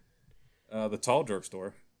bully line. The tall jerk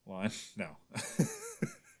store line. No.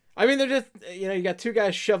 I mean, they're just, you got two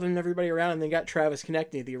guys shoving everybody around, and then you got Travis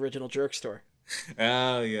Konechny, the original jerk store.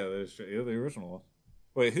 Oh yeah, that's true. Yeah, the original one.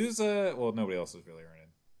 Wait, who's well, nobody else is really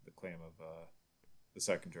earning the claim of the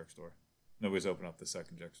second jerk store. Nobody's opened up the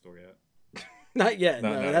second jerk store yet. Not yet.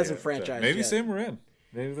 No, it hasn't franchised. Maybe yet. Sam Morin.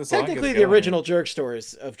 Maybe this technically the original jerk store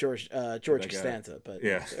is of George Costanza, but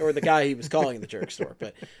or the guy he was calling the jerk store.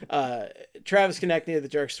 But Travis Konechny, the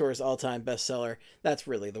jerk store's all-time bestseller. That's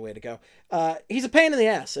really the way to go. He's a pain in the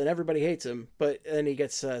ass, and everybody hates him. But then he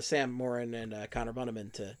gets Sam Morin and Connor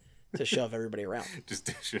Bunnaman to shove everybody around.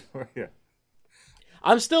 Just sure, yeah.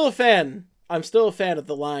 I'm still a fan. I'm still a fan of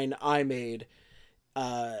the line I made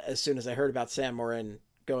as soon as I heard about Sam Morin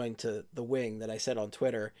going to the wing that I said on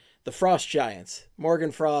Twitter. The Frost Giants,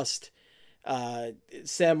 Morgan Frost,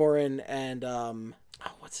 Sam Morin, and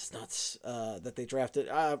what's his nuts that they drafted?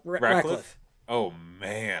 Ratcliffe. Oh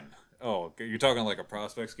man! Oh, you're talking like a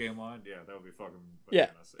prospects game line? Yeah, that would be fucking.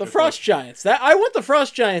 Bananas. Yeah, the Frost Giants. That I want the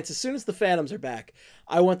Frost Giants as soon as the Phantoms are back.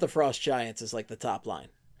 I want the Frost Giants as like the top line.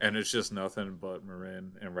 And it's just nothing but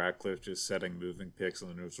Marin and Ratcliffe just setting moving picks in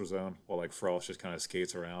the neutral zone while like Frost just kind of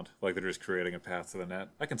skates around. Like they're just creating a path to the net.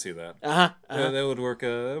 I can see that. Yeah, that would work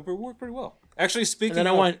pretty well. Actually, speaking and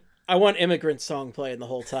then of... I want Immigrant Song playing the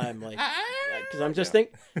whole time. Like, because I'm just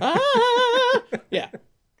thinking... yeah,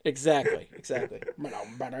 exactly.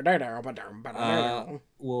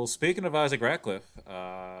 Well, speaking of Isaac Ratcliffe,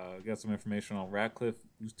 got some information on Ratcliffe,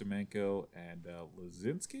 Ustimenko, and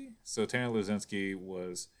Lazinski. So Tanner Lazinski,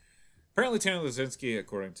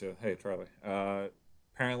 according to Charlie,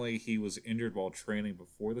 apparently he was injured while training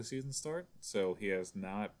before the season start, so he has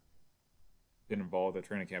not been involved at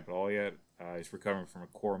training camp at all yet. He's recovering from a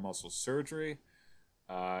core muscle surgery,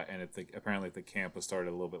 and apparently if the camp was started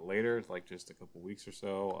a little bit later, like just a couple weeks or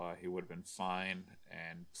so, he would have been fine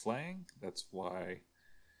and playing. That's why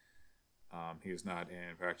he's not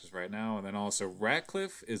in practice right now. And then also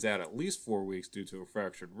Ratcliffe is out at least 4 weeks due to a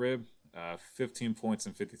fractured rib. 15 points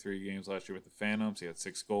in 53 games last year with the Phantoms. He had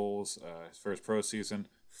 6 goals his first pro season.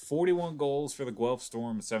 41 goals for the Guelph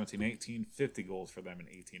Storm in 17-18. 50 goals for them in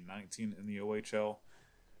 18-19 in the OHL.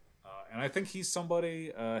 And I think he's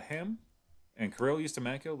somebody, him and Kirill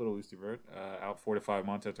Ustimenko, little Usti Vert, out 4 to 5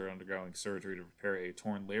 months after undergoing surgery to repair a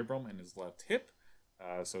torn labrum in his left hip.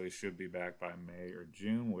 So he should be back by May or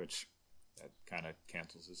June, which that kind of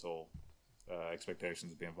cancels his whole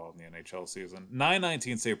expectations of being involved in the NHL season.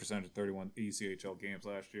 919 save percentage in 31 ECHL games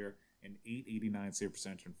last year, and 889 save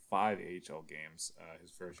percentage in 5 AHL games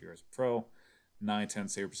his first year as a pro. 910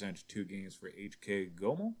 save percentage 2 games for HK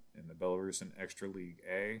Gomel in the Belarusian Extra League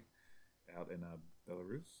A out in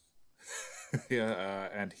Belarus.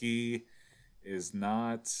 And he is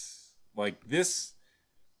not like this.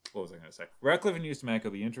 What was I going to say? Ratcliffe and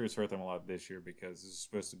Ustimenko, the injuries hurt them a lot this year because this is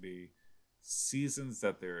supposed to be seasons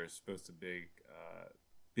that they're supposed to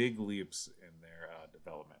big leaps in their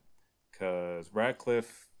development. Because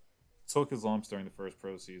Ratcliffe took his lumps during the first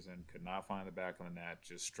pro season, could not find the back of the net,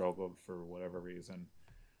 just struggled for whatever reason.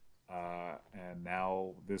 And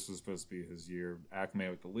now this was supposed to be his year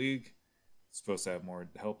acclimated with the league. Supposed to have more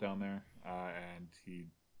help down there. And he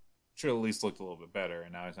should at least looked a little bit better.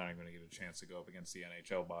 And now he's not even going to get a chance to go up against the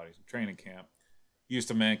NHL bodies in training camp.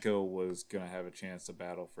 Ustimenko was going to have a chance to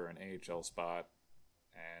battle for an AHL spot,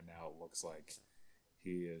 and now it looks like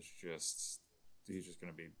he's just going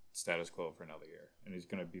to be status quo for another year, and he's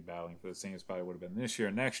going to be battling for the same spot he would have been this year,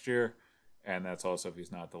 next year, and that's also if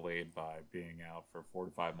he's not delayed by being out for 4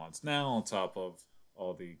 to 5 months now, on top of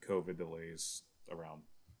all the COVID delays around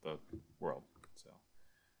the world.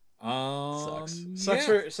 So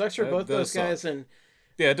sucks for both those guys, and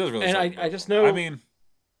yeah, it does really. And suck. I just know.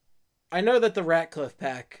 I know that the Ratcliffe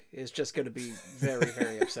pack is just going to be very,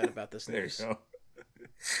 very upset about this news. There you go.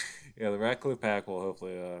 Yeah, the Ratcliffe pack will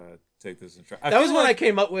hopefully take this in track. That was what I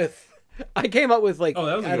came up with. I came up with I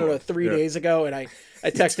don't know, 3 days ago, and I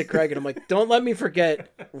texted Craig and I'm like, don't let me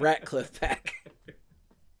forget Ratcliffe pack.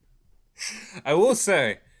 I will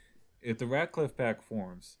say, if the Ratcliffe pack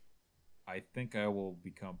forms, I think I will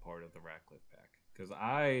become part of the Ratcliffe pack because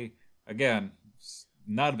again,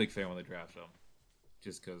 not a big fan when they draft him,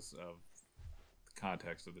 just because of the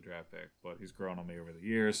context of the draft pick. But he's grown on me over the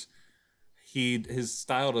years. His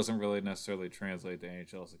style doesn't really necessarily translate to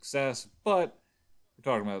NHL success, but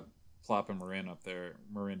we're talking about plopping Marin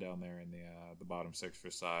down there in the bottom six for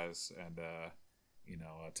size and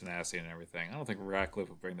tenacity and everything. I don't think Ratcliffe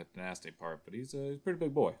would bring the tenacity part, but he's a pretty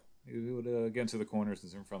big boy. He would get into the corners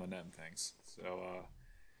and in front of the net and things. So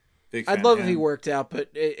big fan. I'd love if he worked out, but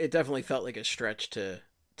it definitely felt like a stretch to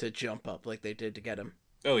jump up like they did to get him.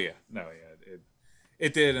 Oh yeah, no, yeah,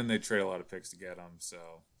 it did, and they trade a lot of picks to get him. So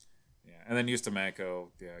yeah, and then Ustimenko,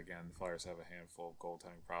 yeah, again, the Flyers have a handful of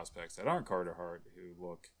goaltending prospects that aren't Carter Hart who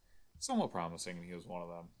look somewhat promising, and he was one of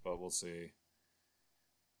them. But we'll see.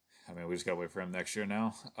 I mean, we just got to wait for him next year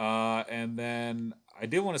now. And then I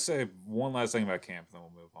did want to say one last thing about camp, and then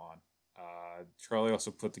we'll move on. Charlie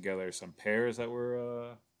also put together some pairs that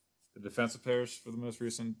were the defensive pairs for the most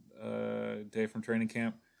recent day from training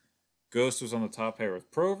camp. Ghost was on the top pair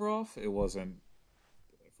with Provorov. It wasn't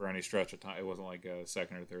for any stretch of time. It wasn't like a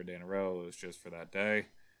second or third day in a row. It was just for that day.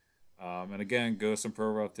 And again, Ghost and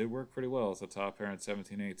Provorov did work pretty well as the top pair in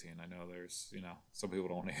 17-18. I know there's, some people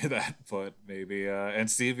don't want to hear that, but maybe. And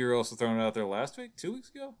Steve, you were also throwing it out there last week, 2 weeks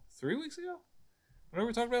ago, 3 weeks ago. Whenever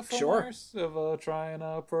we talked about Phil Myers of trying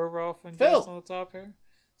Provorov and Ghost on the top pair.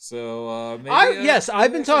 So maybe.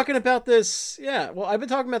 I've been talking about this. Yeah, well, I've been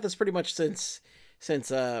talking about this pretty much since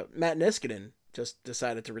Matt Niskanen just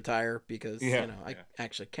decided to retire because I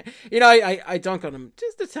actually can't. I dunk on him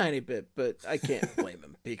just a tiny bit, but I can't blame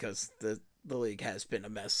him because the league has been a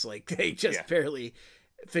mess. Like they just barely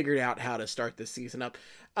figured out how to start this season up.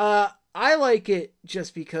 I like it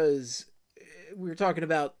just because we were talking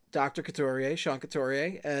about Dr. Couturier, Sean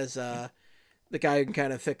Couturier, as the guy who can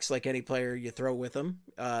kind of fix like any player you throw with him.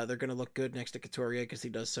 They're going to look good next to Couturier because he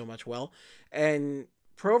does so much well. And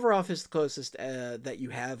Provorov is the closest that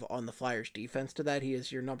you have on the Flyers defense to that. He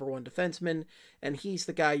is your number one defenseman, and he's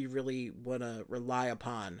the guy you really want to rely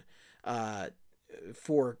upon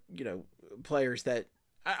for, players that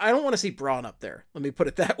I don't want to see Braun up there. Let me put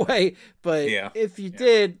it that way. But if you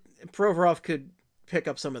did, Provorov could pick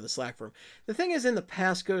up some of the slack for him. The thing is, in the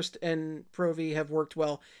past, Ghost and Provi have worked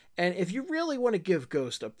well. And if you really want to give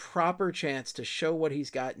Ghost a proper chance to show what he's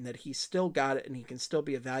got and that he's still got it and he can still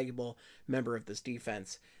be a valuable member of this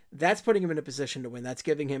defense, that's putting him in a position to win. That's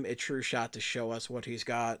giving him a true shot to show us what he's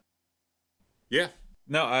got. Yeah.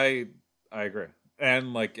 No, I agree.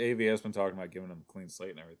 And like AV has been talking about giving him a clean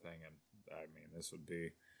slate and everything. And I mean, this would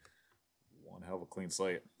be one hell of a clean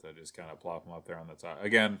slate to just kind of plop him up there on the top.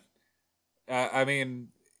 Again, I mean,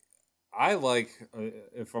 I like,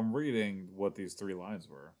 if I'm reading what these three lines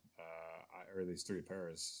were, or these three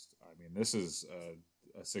pairs, I mean, this is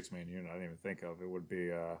a six-man unit I didn't even think of. It would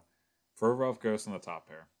be Provorov Ghost on the top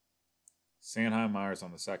pair, Sanheim Myers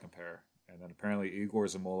on the second pair, and then apparently Igor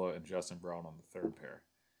Zamula and Justin Braun on the third pair.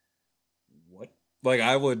 What? Like,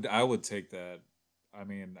 I would take that. I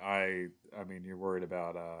mean, you're worried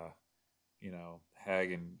about,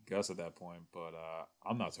 Hag and Gus at that point, but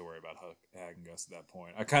I'm not so worried about Hag and Gus at that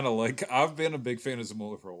point. I kind of I've been a big fan of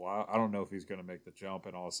Zamula for a while. I don't know if he's going to make the jump,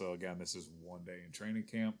 and also, again, this is 1 day in training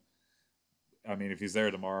camp. I mean, if he's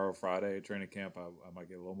there tomorrow, Friday at training camp, I might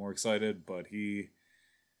get a little more excited, but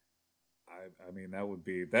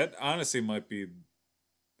that honestly might be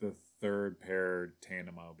the third pair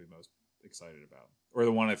tandem I would be most excited about, or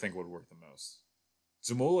the one I think would work the most.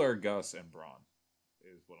 Zamula or Gus and Braun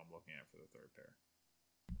is what I'm looking at for the third pair.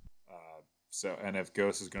 And if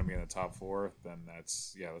Ghost is going to be in the top four, then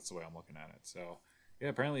that's the way I'm looking at it. So, yeah,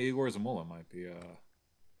 apparently Igor Zamula might be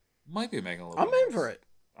making a little. I'm in for it.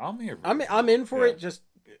 I'm in for it. Just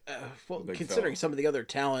considering some of the other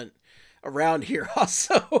talent around here,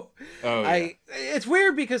 also. It's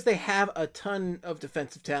weird because they have a ton of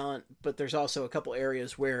defensive talent, but there's also a couple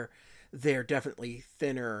areas where they're definitely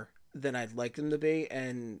thinner than I'd like them to be,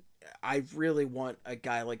 and I really want a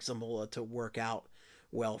guy like Zamula to work out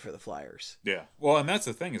well for the Flyers. Yeah. Well, and that's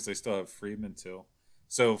the thing is they still have Friedman too.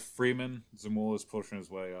 So Zamula is pushing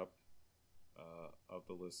his way up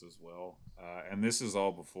the list as well. And this is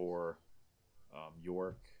all before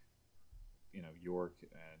York, York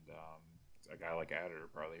and a guy like Adder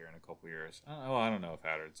probably here in a couple years. I don't know if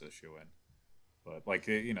Adder's a shoe-in. But,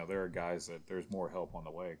 there are guys that there's more help on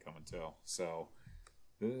the way coming too. So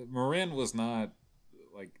Marin was not...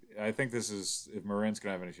 I think this is, if Marin's going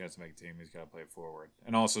to have any chance to make a team, he's got to play it forward.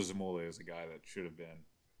 And also Zamula is a guy that should have been,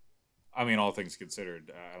 I mean, all things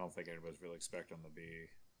considered, I don't think anybody's really expecting him to be,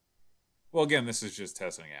 well, again, this is just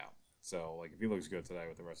testing out. So like if he looks good today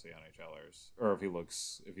with the rest of the NHLers, or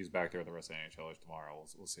if he's back there with the rest of the NHLers tomorrow,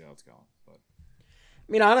 we'll see how it's going. But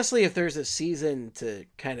I mean, honestly, if there's a season to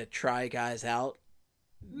kind of try guys out,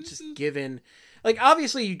 just given, like,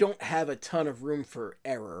 obviously you don't have a ton of room for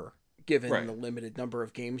error given Right. the limited number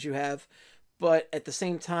of games you have. But at the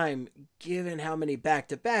same time, given how many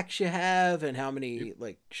back-to-backs you have and how many,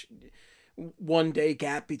 like, 1 day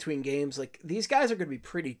gap between games, like, these guys are going to be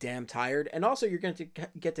pretty damn tired. And also you're going to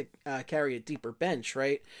get to carry a deeper bench,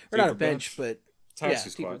 right? Or not a Deeper bench, but taxi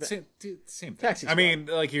yeah, squad, deeper same thing. Taxi I squad. mean,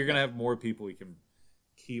 like you're gonna have more people you can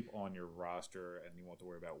keep on your roster, and you won't have to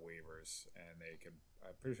worry about waivers. And they can,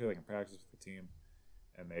 I'm pretty sure they can practice with the team,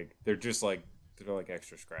 and they're just like they're like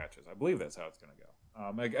extra scratches. I believe that's how it's gonna go.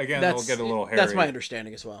 Again, they'll get a little hairy. That's my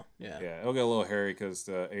understanding as well. Yeah. Yeah, it'll get a little hairy because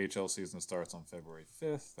the AHL season starts on February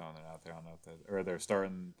 5th. I don't know if that, or they're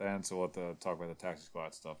starting then, so we'll have to talk about the taxi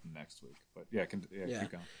squad stuff next week. But yeah, keep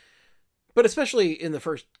going. But especially in the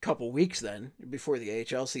first couple weeks then, before the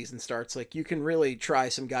AHL season starts, like, you can really try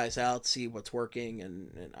some guys out, see what's working,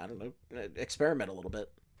 and I don't know, experiment a little bit.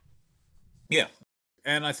 Yeah.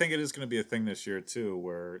 And I think it is going to be a thing this year, too,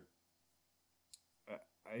 where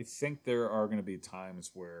I think there are going to be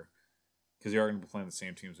times where, because you are going to be playing the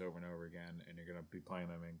same teams over and over again, and you're going to be playing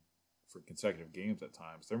them for consecutive games at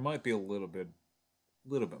times, there might be a little bit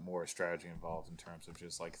more strategy involved in terms of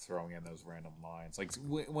just like throwing in those random lines. Like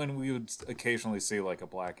when we would occasionally see like a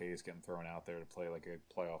Black Ace getting thrown out there to play like a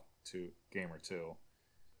playoff game or two,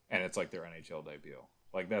 and it's like their NHL debut.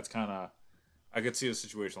 Like that's kind of, I could see a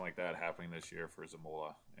situation like that happening this year for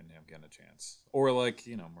Zamula and him getting a chance, or like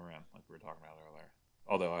Morin, like we were talking about earlier.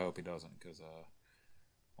 Although I hope he doesn't, because I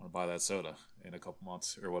want to buy that soda in a couple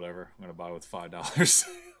months or whatever. I'm going to buy with $5.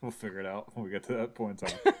 We'll figure it out when we get to that point in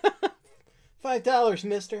time. $5,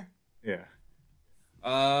 mister. Yeah.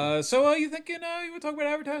 So you thinking you would talk about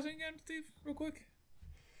advertising again, Steve, real quick?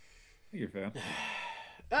 I think you're a fan.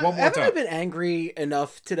 One more Haven't I time. been angry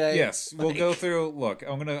enough today? Yes, we'll go through. Look,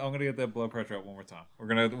 I'm gonna get that blood pressure up one more time.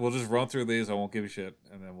 We'll just run through these. I won't give you shit,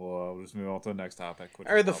 and then we'll just move on to the next topic.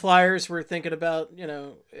 Or the Flyers were thinking about,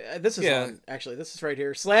 this is this is right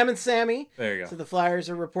here. Slam and Sammy. There you go. So the Flyers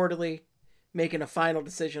are reportedly making a final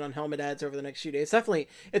decision on helmet ads over the next few days. Definitely,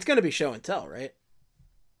 it's going to be show and tell, right?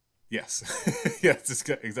 Yes. Yes, it's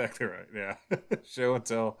exactly right. Yeah. Show and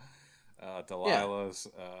tell. Delilah's,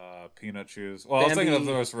 Peanut Shoes. Well, I was thinking of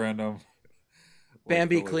the most random.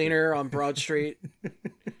 Bambi Cleaner on Broad Street,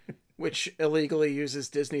 which illegally uses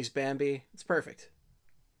Disney's Bambi. It's perfect.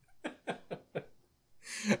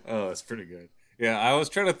 Oh, it's pretty good. Yeah, I was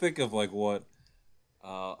trying to think of like what.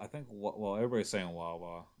 I think everybody's saying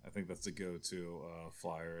Wawa. I think that's the go-to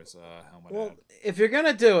Flyers helmet ad. If you're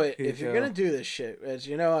gonna do it, if you're gonna do this shit, as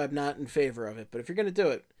you know, I'm not in favor of it. But if you're gonna do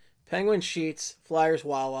it, Penguin Sheets, Flyers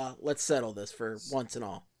Wawa. Let's settle this for once and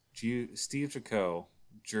all. Steve Jaco,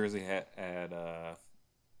 jersey ad,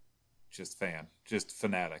 just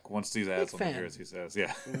fanatic. Wants these ads on the jersey, says,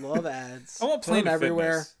 yeah. Love ads. I want Planet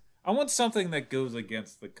everywhere. Fitness. I want something that goes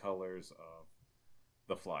against the colors of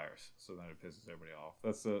the Flyers, so then it pisses everybody off.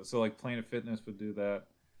 That's so like Planet Fitness would do that.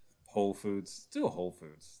 Whole Foods, do a Whole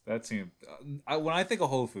Foods. That seemed. When I think of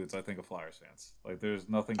Whole Foods, I think of Flyers fans. Like there's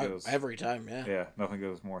nothing goes every time. Yeah, nothing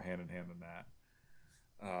goes more hand in hand than that.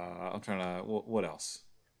 I'm trying to. What else?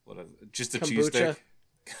 What is it? Just a cheesesteak.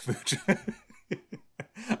 Kombucha.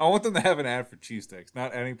 I want them to have an ad for cheesesteaks,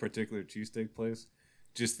 not any particular cheesesteak place.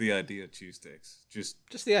 Just the idea of cheesesteaks. Just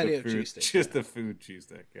the idea of cheesesteaks. Just the food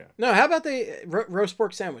cheesesteak. Yeah. No, how about the roast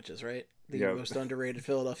pork sandwiches? Right, the most underrated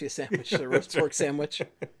Philadelphia sandwich, the roast pork sandwich.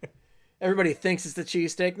 Everybody thinks it's the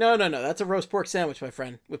cheesesteak. No. That's a roast pork sandwich, my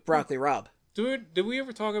friend, with broccoli rabe. Dude, did we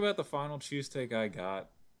ever talk about the final cheesesteak I got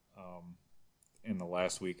in the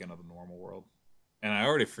last weekend of the normal world? And I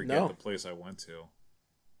already forget the place I went to.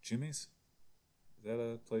 Jimmy's? Is that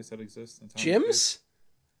a place that exists in town? Jim's?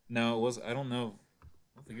 No, it was. I don't know.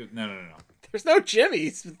 I don't think it, no. There's no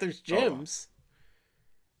Jimmy's, but there's Jim's.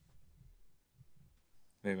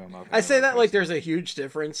 Maybe I'm not. I say that like there's a huge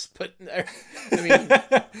difference, but I mean,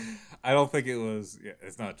 I don't think it was. Yeah,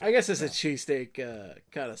 it's not. I guess it's a cheesesteak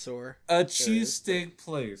connoisseur. A cheesesteak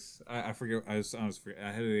place. I forget. I was honestly.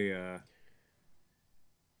 I had a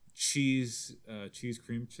cheese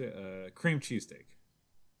cream cheesesteak.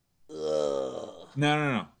 Ugh.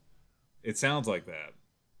 No. It sounds like that,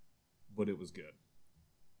 but it was good.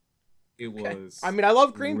 It was. I mean, I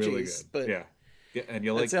love cream really cheese, good. but yeah, and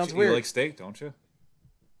you sounds weird. You like steak, don't you?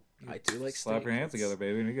 I do like steak. Slap your hands together,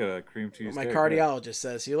 baby, and you get a cream cheese. My steak, cardiologist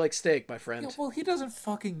says you like steak, my friend. Yeah, well, he doesn't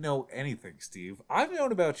fucking know anything, Steve. I've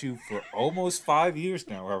known about you for almost 5 years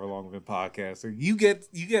now, however long we've been podcasting. You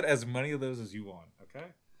get as many of those as you want, okay?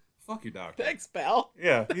 Fuck you, doctor. Thanks, pal.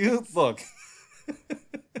 Yeah, you look.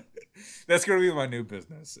 That's gonna be my new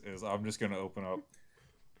business. Is I'm just gonna open up.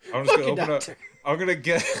 I'm just Fuck gonna you, open up. doctor. I'm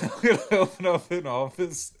gonna open up an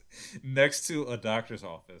office next to a doctor's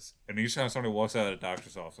office, and each time somebody walks out of the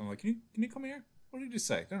doctor's office, I'm like, can you come here? What did you just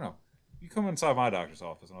say? No. You come inside my doctor's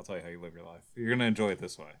office, and I'll tell you how you live your life. You're gonna enjoy it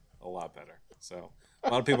this way a lot better. So a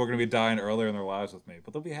lot of people are gonna be dying earlier in their lives with me,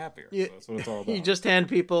 but they'll be happier. So that's what it's all about. You just hand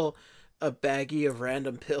people a baggie of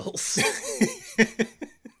random pills.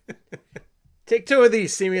 Take 2 of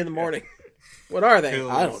these. See me in the morning. What are they?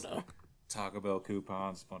 Pills. I don't know. Taco Bell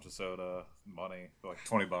coupons, bunch of soda, money, like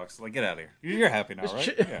 $20. Like, get out of here. You're happy now,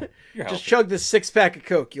 right? Yeah, you're Just healthy. chug this 6-pack of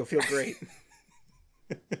Coke. You'll feel great.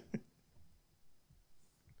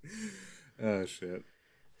 Oh shit.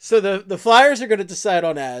 So the Flyers are going to decide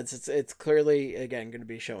on ads. It's clearly, again, going to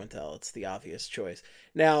be show and tell. It's the obvious choice.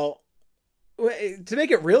 Now, to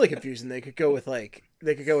make it really confusing, they could go with like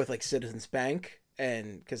Citizens Bank,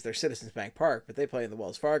 and because they're Citizens Bank Park, but they play in the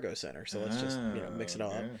Wells Fargo Center. So let's just mix it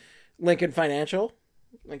all up. Lincoln Financial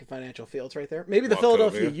Field's right there. Maybe the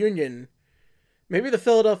Philadelphia Union. Maybe the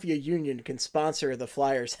Philadelphia Union can sponsor the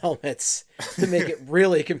Flyers helmets to make it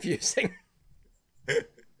really confusing.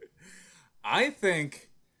 I think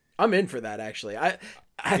I'm in for that, actually.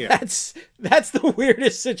 That's the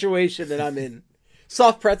weirdest situation that I'm in.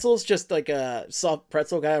 Soft pretzels, just like a soft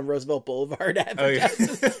pretzel guy on Roosevelt Boulevard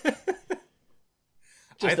advertises.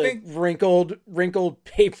 Just a wrinkled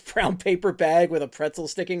brown paper bag with a pretzel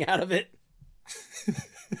sticking out of it.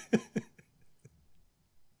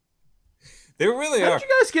 they really How are. did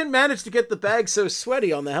you guys manage to get the bag so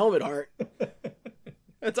sweaty on the helmet art?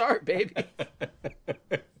 That's art, baby.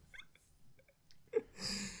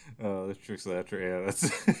 Oh, this tricks of that. Yeah,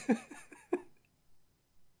 that's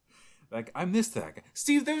like I miss that guy.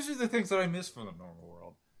 Steve, those are the things that I miss from the normal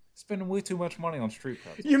world. Spending way too much money on street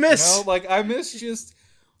pretzels. You miss, like I miss just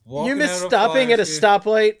walking you miss out of stopping at a Flyers,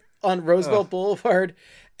 stoplight on Roosevelt Boulevard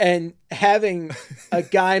and having a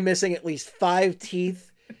guy missing at least 5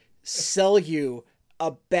 teeth sell you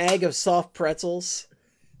a bag of soft pretzels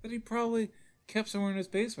that he probably kept somewhere in his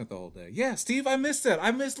basement the whole day. Yeah, Steve, I miss that. I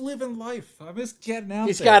miss living life. I miss getting out.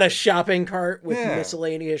 He's there. got a shopping cart with Yeah.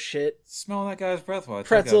 miscellaneous shit. Smelling that guy's breath while I take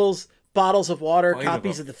Pretzels, bottles of water, bite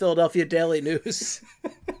copies of of the Philadelphia Daily News.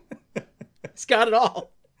 He's got it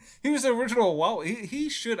all. He was the original Wawa. He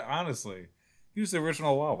should, honestly. He was the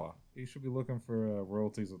original Wawa. He should be looking for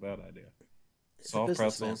royalties with that idea. Soft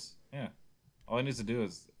pretzels. Yeah. All he needs to do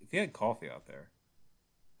is, if he had coffee out there,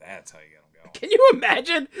 that's how you get him going. Can you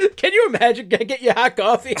imagine? Get you hot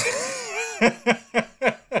coffee?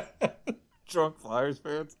 Drunk Flyers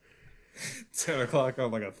fans. 10 o'clock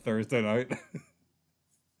on like a Thursday night.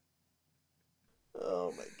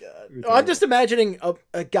 Oh my god! I'm just imagining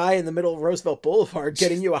a guy in the middle of Roosevelt Boulevard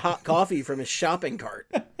getting you a hot coffee from his shopping cart.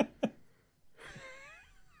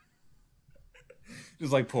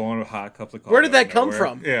 Just like pouring hot cups of coffee. Where did that come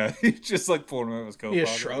from? Yeah, he's just like pouring them out of his coat He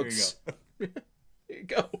pocket. just shrugs. There you Here you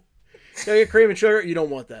go. Can I get cream and sugar? You don't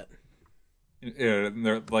want that. go. Yeah, and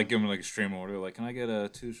they're like giving like a stream order. Like, can I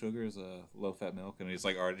get 2 sugars, low fat milk? And he's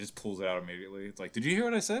like, all right, just pulls it out immediately. It's like, did you hear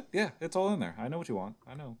what I said? Yeah, it's all in there. I know what you want.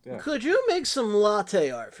 I know. Yeah. Could you make some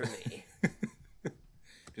latte art for me?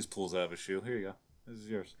 Just pulls it out of his shoe. Here you go. This is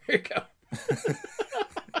yours. Here you go.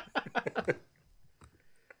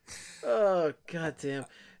 Oh goddamn!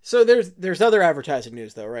 So there's other advertising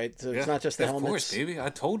news though, right? So it's not just the helmets. Of course, baby. I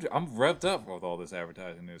told you, I'm revved up with all this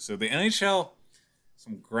advertising news. So the NHL,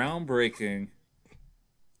 some groundbreaking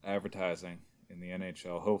advertising in the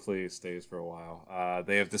NHL. Hopefully, it stays for a while.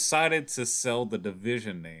 They have decided to sell the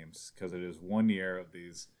division names because it is 1 year of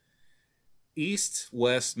these East,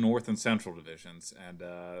 West, North, and Central divisions, and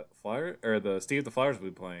the Flyers will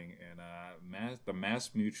be playing in the Mass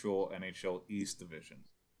Mutual NHL East division.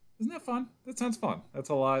 Isn't that fun? That sounds fun. That's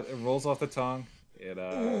a lot. It rolls off the tongue.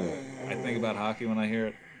 I think about hockey when I hear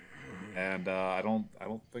it, and I don't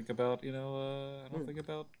think about I don't think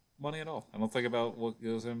about money at all. I don't think about what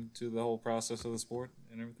goes into the whole process of the sport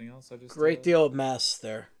and everything else. I just Great deal of mass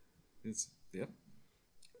there. That's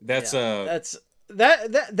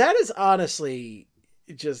that is honestly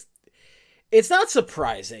just, it's not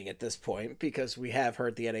surprising at this point because we have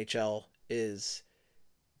heard the NHL is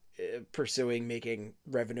pursuing making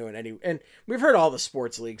revenue and we've heard all the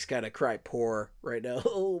sports leagues kind of cry poor right now.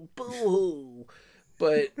 Oh, boo.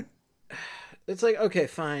 But it's like, okay,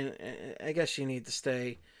 fine. I guess you need to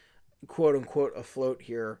stay quote unquote afloat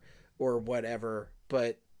here or whatever.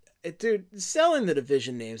 But dude, selling the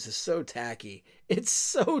division names is so tacky. It's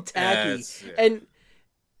so tacky. And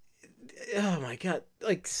oh my God,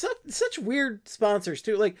 like such weird sponsors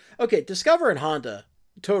too. Like, okay, Discover and Honda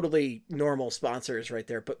totally normal sponsors right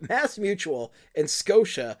there, but Mass Mutual and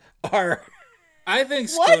Scotia are. I think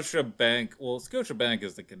What? Scotia Bank. Well, Scotia Bank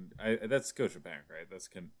is that's Scotia Bank, right? That's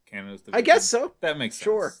Canada's division. I guess so. That makes sense.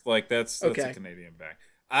 Sure. Like that's Okay. a Canadian bank.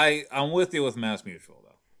 I'm with you with Mass Mutual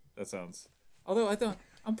though. That sounds. Although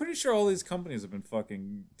I'm pretty sure all these companies have been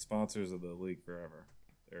fucking sponsors of the league forever.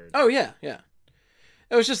 Oh yeah, yeah.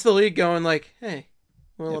 It was just the league going like, hey,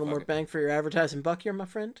 want a little more fuck it. bang for your advertising buck here, my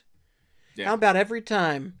friend? Yeah. How about every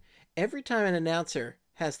time an announcer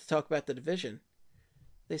has to talk about the division,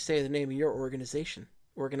 they say the name of your organization.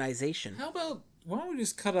 How about why don't we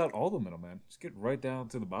just cut out all the middlemen? Just get right down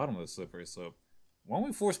to the bottom of the slippery slope. Why don't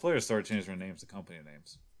we force players to start changing their names to company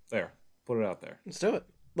names? There, put it out there. Let's do it.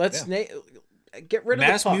 Let's get rid of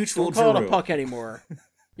Mass the puck. Mutual Don't call it a Giroux. puck anymore.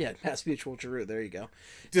 Yeah, Mass Mutual Giroux. There you go.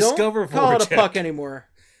 Discover Don't call it a Voracek. puck anymore.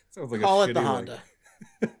 Sounds like Call a it the shitty, Honda.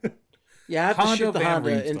 like- You have to Honda shoot the Van Honda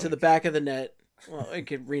Riemsdyk. into the back of the net. Well, you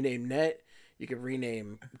could rename net. You could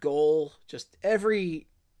rename goal. Just every,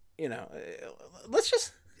 let's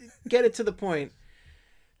just get it to the point.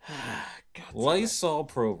 God, Lysol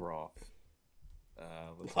Provorov.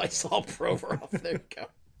 Lysol Provorov. There you go.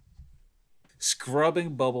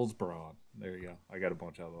 Scrubbing Bubbles Braun. There you go. I got a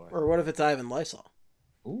bunch out of the way. Or what if it's Ivan Lysol?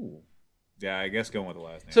 Ooh. Yeah, I guess going with the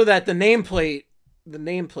last name. So that the nameplate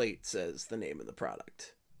says the name of the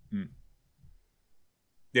product.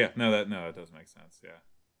 Yeah, no, that does make sense. Yeah.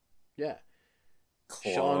 Yeah.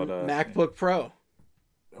 Claude, Sean MacBook Pro.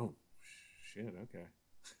 Oh, shit.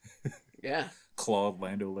 Okay. Yeah. Claude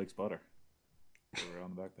Lando Lakes Butter. We're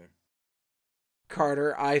on the back there.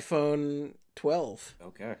 Carter iPhone 12.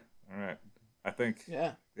 Okay. All right. I think.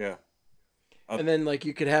 Yeah. Yeah. And then like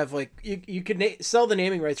you could have like you could sell the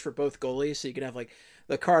naming rights for both goalies, so you could have like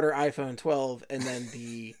the Carter iPhone 12, and then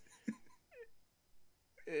the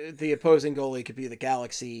opposing goalie could be the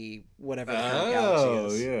Galaxy, whatever the current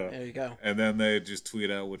Galaxy is. Yeah. There you go. And then they just tweet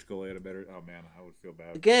out which goalie had a better. Oh man, I would feel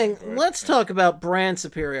bad. Gang, Go ahead. let's talk about brand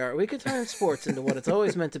superiority. We could turn sports into what it's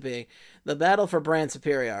always meant to be: the battle for brand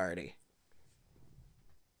superiority.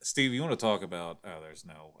 Steve, you want to talk about? Oh, there's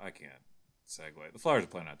no. I can't segue. The Flyers are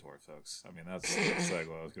playing on tour, folks. I mean, that's the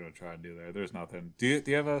segue I was going to try and do there. There's nothing. Do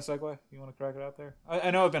you have a segue? You want to crack it out there? I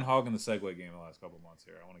know I've been hogging the segue game the last couple months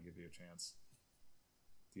here. I want to give you a chance.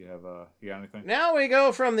 Do you have you got anything? Now we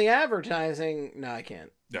go from the advertising. No, I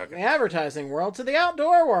can't. Okay. The advertising world to the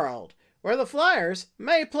outdoor world, where the Flyers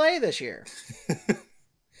may play this year.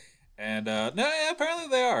 And no, yeah, apparently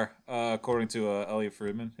they are, according to Elliot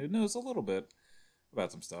Friedman, who knows a little bit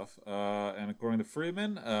about some stuff. And according to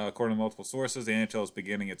Friedman, according to multiple sources, the NHL is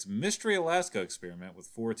beginning its Mystery Alaska experiment with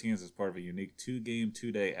 4 teams as part of a unique 2-game,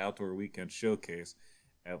 2-day outdoor weekend showcase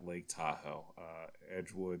at Lake Tahoe.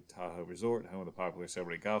 Edgewood Tahoe Resort, home of the popular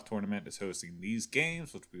Celebrity Golf Tournament, is hosting these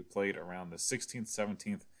games, which will be played around the 16th,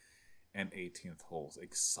 17th, and 18th holes.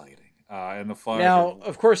 Exciting. And the Flyers Now,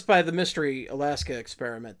 of course, by the Mystery Alaska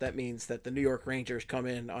experiment, that means that the New York Rangers come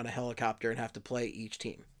in on a helicopter and have to play each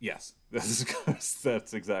team. Yes,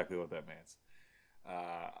 that's exactly what that means.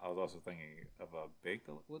 I was also thinking of a baked.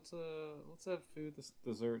 What's that food? This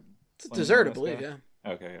dessert. It's a dessert, I believe. Yeah.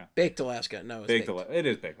 Okay, yeah. Baked Alaska. No, it's baked. It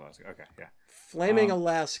is baked Alaska. Okay, yeah. Flaming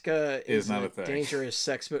Alaska is is not a a thing. dangerous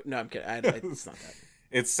sex movie. No, I'm kidding. It's not that.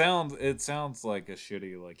 It sounds like a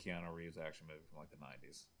shitty like Keanu Reeves action movie from like the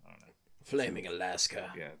 90s. I don't know. Flaming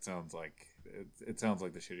Alaska. Yeah, it sounds like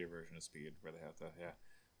the shittier version of Speed where they have to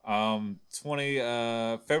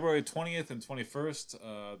February 20th and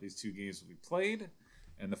 21st, these 2 games will be played,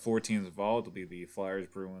 and the 4 teams involved will be the Flyers,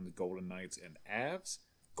 Bruins, Golden Knights, and Avs.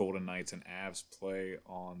 Golden Knights and Avs play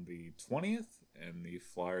on the 20th, and the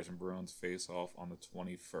Flyers and Bruins face off on the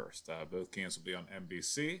 21st. Both games will be on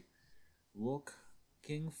NBC.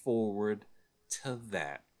 Looking forward to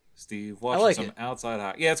that. Steve, watching like some it. outside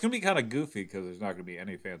hockey. Yeah, it's going to be kind of goofy because there's not going to be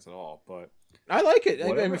any fans at all, but I like it. I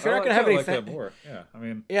mean, if you're not going to have any like that fans, more. Yeah, I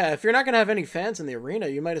mean, if you're not going to have any fans in the arena,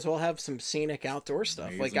 you might as well have some scenic outdoor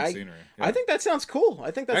stuff. Like amazing scenery. Yeah. I think that sounds cool.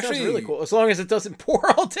 I think that sounds Actually- really cool. As long as it doesn't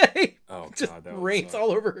pour all day. Oh Just god, that would rains suck.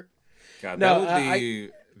 all over. God, No, that would be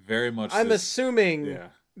very much. I'm just- assuming Yeah.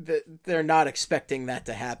 that they're not expecting that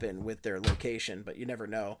to happen with their location, but you never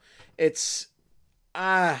know. It's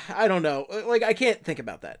I don't know. Like, I can't think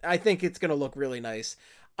about that. I think it's going to look really nice.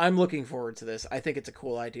 I'm looking forward to this. I think it's a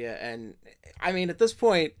cool idea. And I mean, at this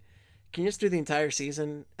point, can you just do the entire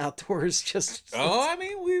season outdoors? Just Oh, I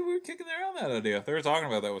mean, we were kicking around that idea. They were talking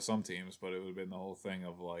about that with some teams, but it would have been the whole thing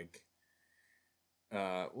of like,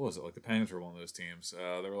 what was it? Like the Penguins were one of those teams.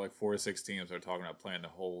 There were like 4 or 6 teams that were talking about playing the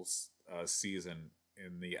whole season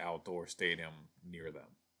in the outdoor stadium near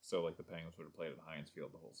them. So like the Penguins would have played at Heinz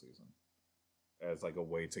Field the whole season. as like a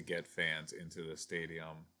way to get fans into the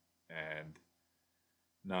stadium and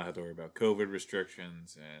not have to worry about COVID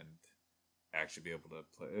restrictions and actually be able to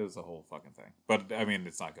play. It was a whole fucking thing. But I mean,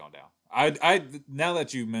 it's not going down. I now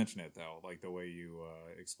that you mention it though, like the way you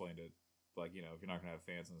explained it, like, you know, if you're not gonna have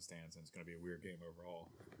fans in the stands and it's gonna be a weird game overall,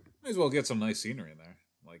 may as well get some nice scenery in there.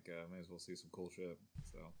 Like, may as well see some cool shit.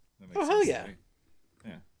 So that makes sense. Hell yeah. To me.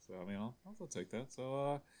 Yeah. So I mean, I'll take that.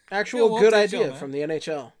 So actual we'll good take idea y'all, from the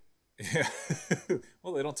NHL. yeah.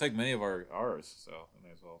 Well, they don't take many of ours, so I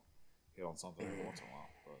may as well get on something every once in a while.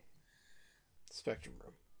 But Spectrum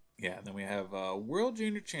Room. yeah, and then we have World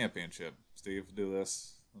Junior Championship. Steve, do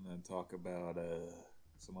this, and then talk about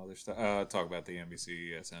some other stuff. Talk about the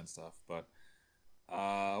NBC ESN stuff. But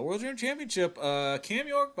World Junior Championship, Cam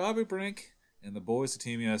York, Bobby Brink, and the boys of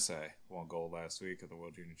Team USA won gold last week at the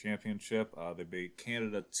World Junior Championship. They beat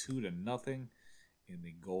Canada 2-0 in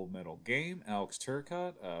the gold medal game. Alex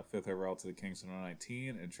Turcotte, 5th overall to the Kings in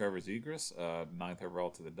 2019, and Trevor Zegras, 9th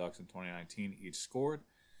overall to the Ducks in 2019, each scored.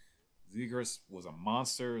 Zegras was a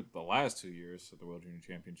monster the last 2 years at the World Junior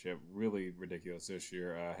Championship. Really ridiculous this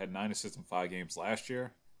year. Had 9 assists in 5 games last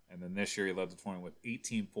year. And then this year he led the tournament with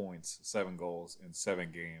 18 points, 7 goals in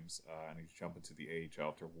 7 games. And he's jumping to the AHL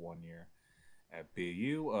after 1 year at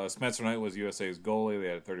BU. Spencer Knight was USA's goalie. They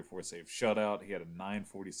had a 34 save shutout. He had a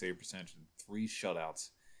 940 save percentage and 3 shutouts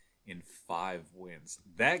in 5 wins.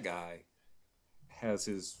 That guy has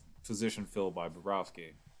his position filled by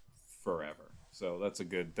Bobrovsky forever. So that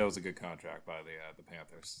was a good contract by the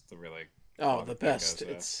Panthers to really. Oh, the best!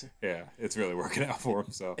 It's really working out for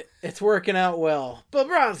him. So it's working out well.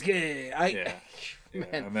 Bobrovsky,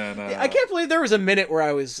 man, and then I can't believe there was a minute where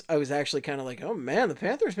I was actually kind of like, oh man, the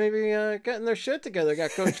Panthers maybe getting their shit together. They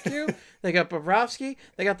got Coach Q, they got Bobrovsky,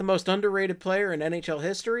 they got the most underrated player in NHL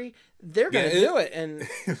history. They're gonna do it, and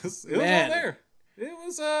it was all there. It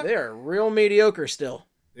was they're real mediocre still.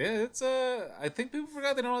 Yeah, it's I think people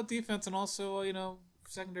forgot they don't have defense and also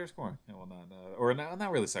secondary scoring and whatnot, or not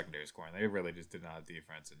really secondary scoring. They really just did not have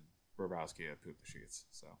defense, and Bobrovsky had pooped the sheets.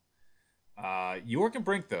 So York and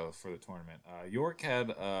Brink though for the tournament. York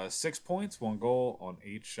had 6 points, 1 goal on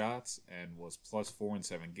 8 shots, and was +4 in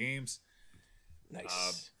 7 games.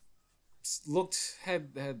 Nice.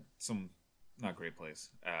 Had some not great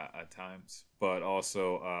plays at times, but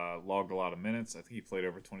also logged a lot of minutes. I think he played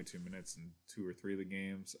over 22 minutes in 2 or 3 of the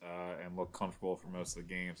games, and looked comfortable for most of the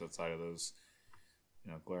games outside of those,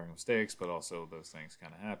 glaring mistakes. But also those things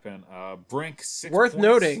kind of happen. Brink 6 worth points.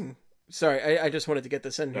 Noting. Sorry, I just wanted to get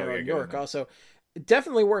this in here on York. Also,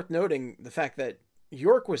 definitely worth noting the fact that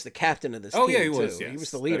York was the captain of this team. Yeah, he too. was. Yes, he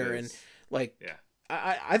was the leader, and yeah.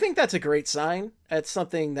 I think that's a great sign. That's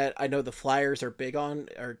something that I know the Flyers are big on,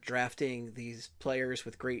 are drafting these players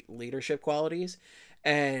with great leadership qualities,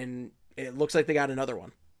 and it looks like they got another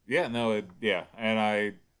one. Yeah, no,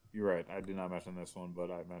 and you're right. I did not mention this one, but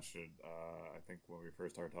I mentioned it, I think when we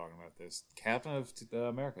first started talking about this, Captain of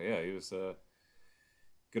America. Yeah, he was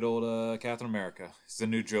good old Captain America. He's the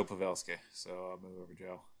new Joe Pavelski. So I'll move over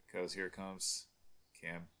Joe because here comes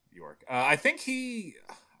Cam York. I think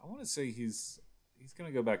I want to say he's going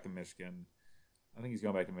to go back to Michigan. I think he's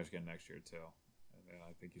going back to Michigan next year, too. And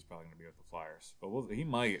I think he's probably going to be with the Flyers. But he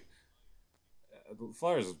might. The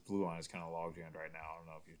Flyers' blue line is kind of log-jammed right now. I don't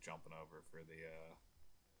know if he's jumping over for the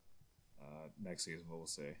next season, but we'll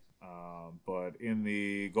see. But in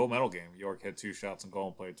the gold medal game, York had 2 shots on goal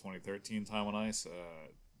and played 2013 time on ice.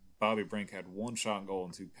 Bobby Brink had 1 shot on goal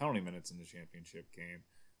and 2 penalty minutes in the championship game.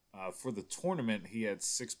 For the tournament, he had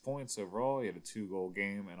 6 points overall. He had a 2-goal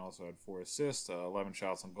game and also had 4 assists, 11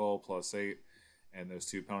 shots on goal +8, and those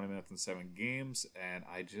 2 penalty minutes in 7 games. And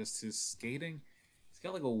his skating, he's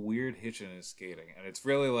got like a weird hitch in his skating, and it's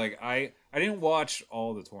really like I didn't watch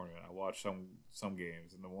all the tournament. I watched some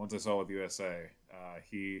games, and the ones I saw with USA,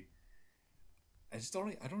 it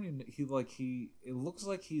looks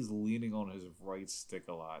like he's leaning on his right stick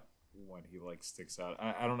a lot when he sticks out.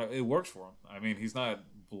 I don't know. It works for him. I mean, he's not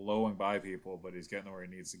blowing by people, but he's getting where he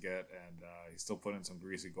needs to get, and he's still putting in some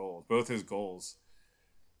greasy goals. Both his goals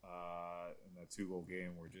in that 2-goal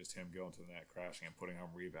game were just him going to the net, crashing, and putting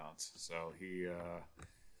on rebounds. So it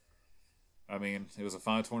was a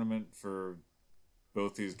fine tournament for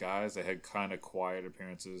both these guys. They had kind of quiet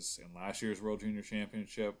appearances in last year's World Junior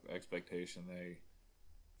Championship. Expectation they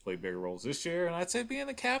played bigger roles this year, and I'd say being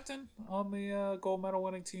the captain on the gold medal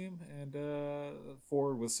winning team and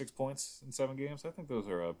forward with 6 points in 7 games, I think those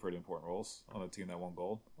are pretty important roles on a team that won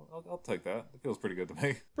gold. I'll take that. It feels pretty good to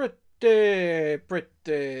me.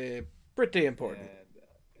 Pretty important.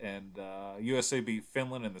 And USA beat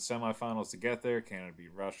Finland in the semifinals to get there. Canada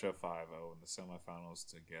beat Russia 5-0 in the semifinals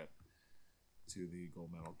to get to the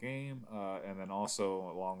gold medal game. And then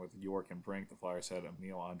also, along with York and Brink, the Flyers had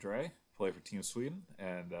Emil Andre play for Team Sweden,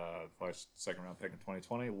 and the Flyers' second-round pick in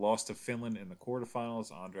 2020. Lost to Finland in the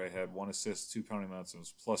quarterfinals. Andre had 1 assist, 2 penalty minutes, and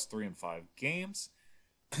was +3 in 5 games.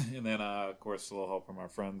 And then, of course, a little help from our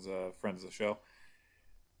friends of the show.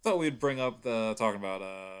 Thought we'd bring up talking about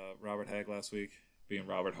Robert Hagg last week, being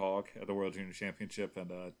Robert Hogg at the World Junior Championship,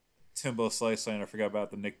 and Timbo Slice saying I forgot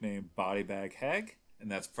about the nickname Body Bag Hag, and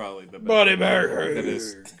that's probably the best Body Bag Hag.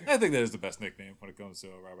 I think that is the best nickname when it comes to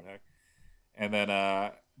Robert Hagg. And then,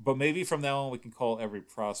 but maybe from now on we can call every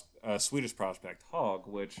Swedish prospect Hog,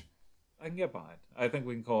 which I can get behind. I think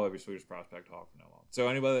we can call every Swedish prospect Hog from now on. So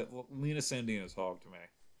anybody, Linus Sandin is Hog to me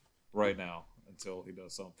right now until he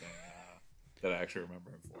does something that I actually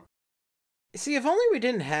remember him for. See, if only we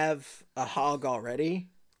didn't have a Hog already.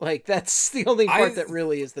 Like, that's the only part that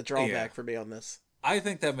really is the drawback for me on this. I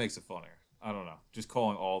think that makes it funnier. I don't know. Just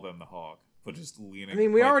calling all of them the Hog, but just leaning. I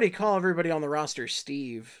mean, we already call everybody on the roster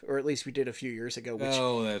Steve, or at least we did a few years ago, which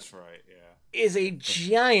that's right, yeah. Is a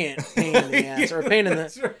giant pain in the ass, or a pain in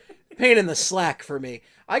the pain in the slack for me.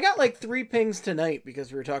 I got like 3 pings tonight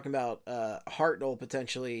because we were talking about Hartnell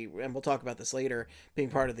potentially, and we'll talk about this later, being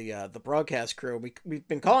part of the broadcast crew. We've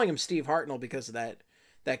been calling him Steve Hartnell because of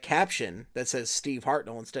that caption that says Steve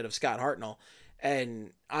Hartnell instead of Scott Hartnell,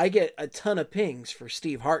 and I get a ton of pings for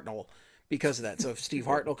Steve Hartnell because of that. So if Steve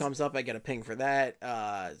Hartnell comes up, I get a ping for that.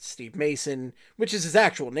 Steve Mason, which is his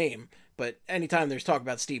actual name, but anytime there's talk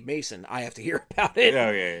about Steve Mason, I have to hear about it.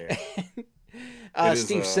 Oh, yeah.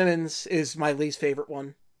 Steve Simmons is my least favorite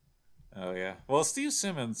one. Oh, yeah. Well, Steve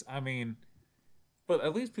Simmons, I mean, but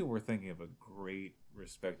at least people were thinking of a great,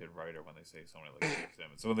 respected writer when they say somebody like Steve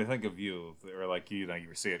Simmons. So when they think of you, or like you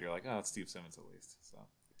see it, you're like, oh, it's Steve Simmons at least. So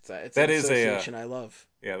it's an association I love.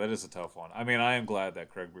 Yeah, that is a tough one. I mean, I am glad that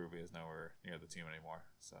Craig Berube is nowhere near the team anymore.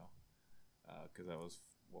 So, because that was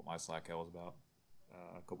what my Slack hell was about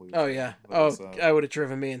a couple years ago. Oh, yeah. I would have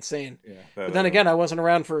driven me insane. Yeah. But then again, I wasn't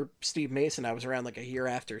around for Steve Mason. I was around like a year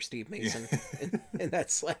after Steve Mason in that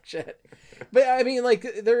Slack chat. But I mean,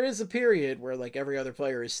 like, there is a period where like every other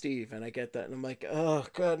player is Steve, and I get that, and I'm like, oh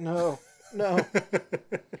God, no.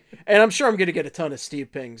 And I'm sure I'm going to get a ton of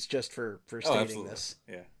Steve pings just for stating this.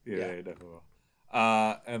 Yeah, definitely will.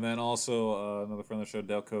 And then also another friend of the show,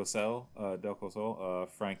 Delco Cell,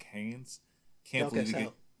 Frank Haynes. Can't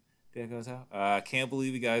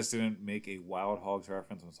believe you guys didn't make a Wild Hogs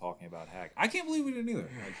reference when talking about Hag. I can't believe we didn't either.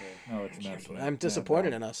 I'm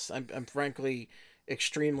disappointed in us. I'm frankly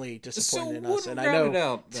extremely disappointed in us. And I rounded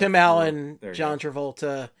know out Tim that Allen, four. John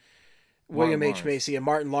Travolta, William H. Macy, and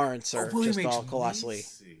Martin Lawrence are just all colossally.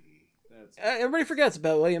 Everybody forgets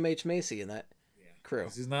about William H. Macy in that crew.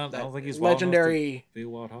 He's not. I don't think he's legendary. Wild enough to be a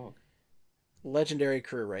Wild Hog. Legendary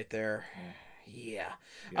crew right there. Yeah.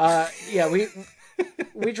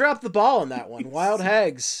 We dropped the ball on that one. Wild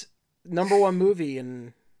Hags, #1 movie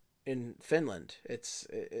in Finland.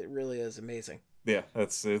 It really is amazing. Yeah,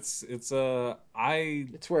 it's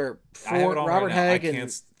where Robert Hagg and I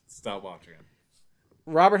can't stop watching it.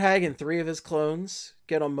 Robert Hagg and 3 of his clones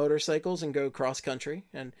get on motorcycles and go cross country,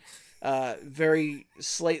 and very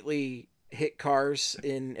slightly hit cars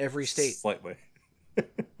in every state. Slightly.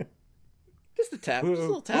 Just a tap, just a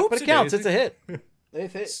little tap, but it counts. It's a hit.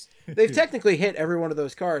 They've technically hit every one of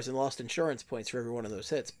those cars and lost insurance points for every one of those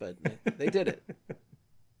hits, but they did it.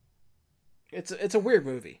 It's a weird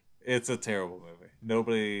movie. It's a terrible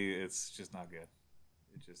movie. It's just not good.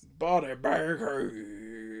 It just Body Bag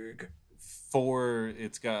Hag.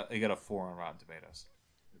 It got a 4 on Rotten Tomatoes.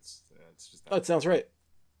 It's just. It sounds right.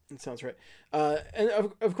 And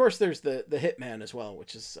of course there's the Hitman as well,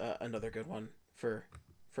 which is another good one for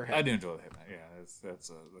him. I do enjoy the Hitman. Yeah, that's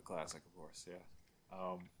the classic, of course. Yeah.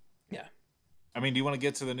 Yeah. I mean, do you want to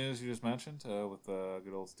get to the news you just mentioned with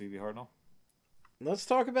good old Stevie Hartnell? Let's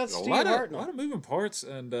talk about Steve Hartnell. A lot of moving parts,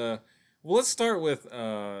 and let's start with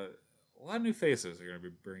a lot of new faces are going to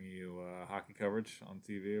be bringing you hockey coverage on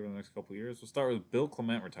TV over the next couple of years. We'll start with Bill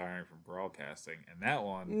Clement retiring from broadcasting, and that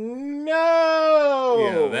one... No!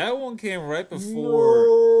 Yeah, that one came right before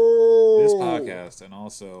this podcast, and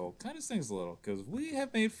also kind of stings a little, because we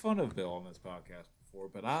have made fun of Bill on this podcast before,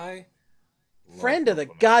 but I... Friend of the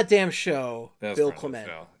goddamn show, Bill Clement.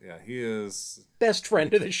 Yeah, he is... Best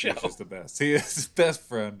friend of the show. He's just the best. He is his best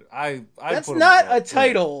friend. That's not a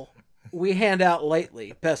title we hand out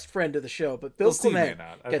lightly, best friend of the show, but Bill Clement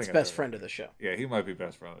gets best friend of the show. Yeah, he might be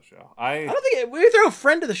best friend of the show. I don't think we throw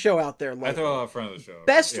friend of the show out there lightly. I throw out friend of the show.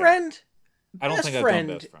 Best friend? I don't think I've done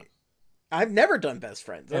best friend. I've never done best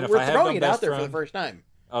friend. We're throwing it out there for the first time.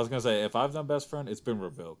 I was going to say, if I've done best friend, it's been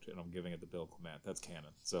revoked, and I'm giving it to Bill Clement. That's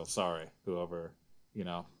canon. So, sorry, whoever,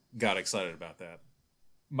 got excited about that.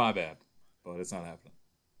 My bad, but it's not happening.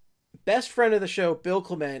 Best friend of the show, Bill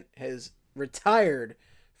Clement, has retired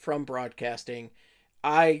from broadcasting.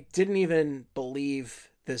 I didn't even believe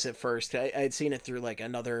this at first. I had seen it through like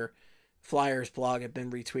another Flyers blog had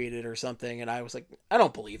been retweeted or something, and I was like, I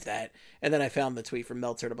don't believe that. And then I found the tweet from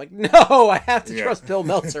Meltzer, and I'm like, no, I have to trust Bill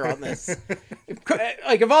Meltzer on this.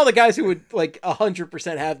 Like, of all the guys who would like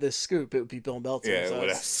 100% have this scoop, it would be Bill Meltzer.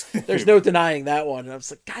 Yeah, so there's no denying that one. And I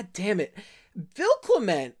was like, God damn it. Bill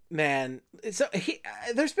Clement, man,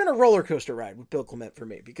 there's been a roller coaster ride with Bill Clement for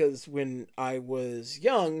me, because when I was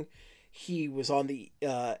young, he was on the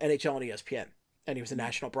NHL and ESPN, and he was a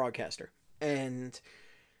national broadcaster. And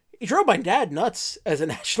he drove my dad nuts as a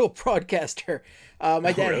national broadcaster.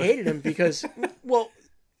 My dad hated him because, well,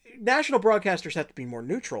 national broadcasters have to be more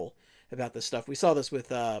neutral about this stuff. We saw this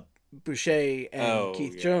with Boucher and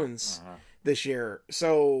Keith Jones this year.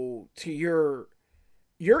 So to your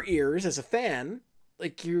ears as a fan,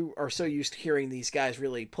 like, you are so used to hearing these guys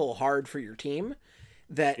really pull hard for your team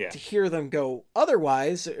that to hear them go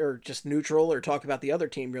otherwise, or just neutral, or talk about the other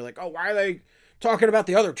team, you're like, oh, why are they talking about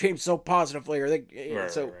the other team so positively? Or they,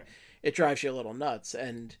 it drives you a little nuts.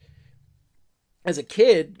 And as a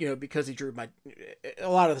kid, you know, because he drew a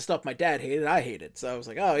lot of the stuff my dad hated, I hated. So I was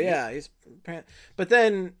like, oh yeah, he's. But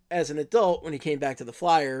then as an adult, when he came back to the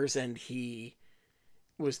Flyers and he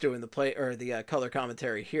was doing the play or the color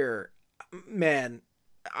commentary here, man,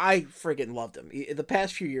 I friggin' loved him. The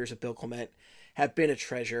past few years of Bill Clement have been a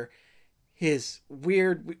treasure. His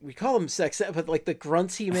weird, we call him sex, but like the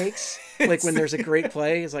grunts he makes, like when there's a great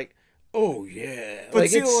play, is like, oh yeah,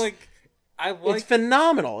 but like, it's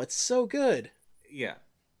phenomenal. It's so good. Yeah,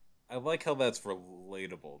 I like how that's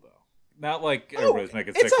relatable though. Not like everybody's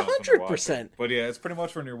making it's 100%. But yeah, it's pretty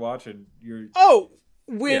much when you're watching.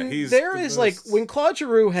 When there is like when Claude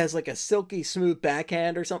Giroux has like a silky smooth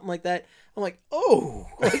backhand or something like that, I'm like, oh,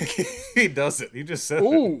 like, he does it. He just said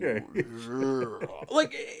it.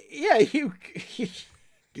 Like, yeah,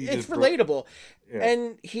 it's relatable. Yeah.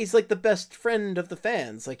 And he's like the best friend of the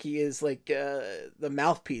fans. Like, he is like the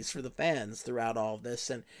mouthpiece for the fans throughout all of this.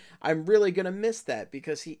 And I'm really going to miss that,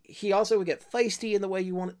 because he also would get feisty in the way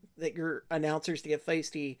you want that your announcers to get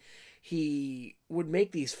feisty. He would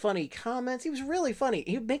make these funny comments. He was really funny.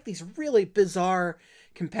 He would make these really bizarre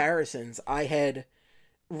comparisons. I had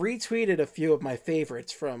retweeted a few of my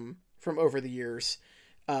favorites from over the years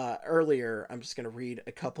earlier. I'm just going to read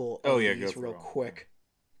a couple of these real quick.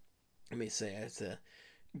 Let me see. I have to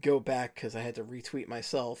go back because I had to retweet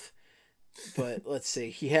myself. But let's see.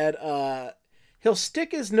 He had, he'll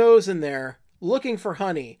stick his nose in there looking for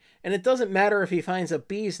honey, and it doesn't matter if he finds a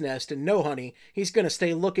bee's nest and no honey, he's going to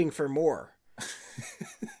stay looking for more.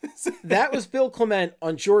 That was Bill Clement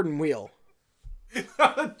on Jordan Wheel.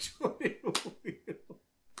 Jordan Wheel.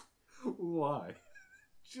 Why?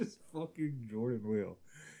 Just fucking Jordan Wheel.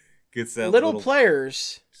 Gets that little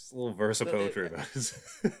players. Just a little verse of poetry.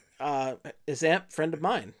 His aunt, friend of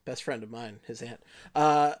mine, best friend of mine, his aunt.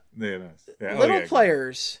 Nice. Yeah.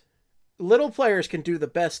 Little players can do the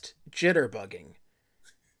best jitterbugging.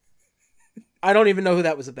 I don't even know who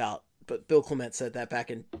that was about, but Bill Clement said that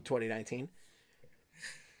back in 2019.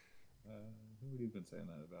 Who would he been saying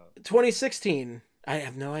that about? 2016. I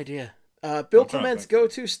have no idea. Bill Clement's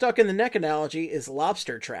go-to stuck in the neck analogy is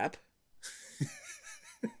lobster trap.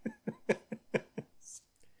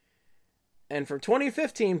 And from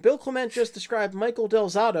 2015, Bill Clement just described Michael Del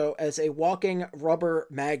Zotto as a walking rubber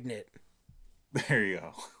magnet. There you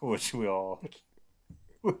go. Which we all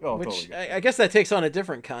totally I guess that takes on a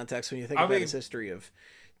different context when you think about his history of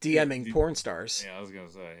DMing porn stars. Yeah, I was gonna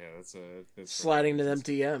say, that's sliding to them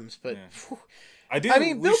DMs. But yeah. I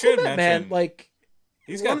mean, Bill Clement, man, like,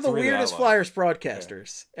 he's one of the weirdest Flyers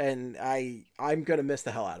broadcasters, and I'm gonna miss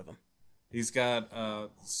the hell out of him. He's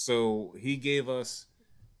got so he gave us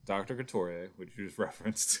Dr. Couturier, which you just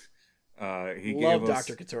referenced. He love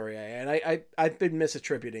Dr. Couturier, and I've been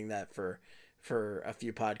misattributing that for a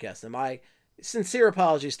few podcasts. And my sincere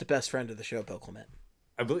apologies to best friend of the show, Bill Clement.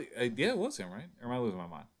 I believe, it was him, right? Or am I losing my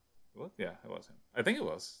mind? What? Yeah, it was him. I think it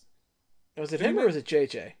was. Was it him or was it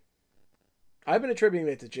JJ? I've been attributing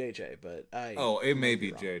it to JJ, but it may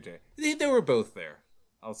be JJ. They were both there.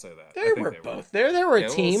 I'll say that. They were both there. They were a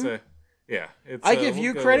team. I give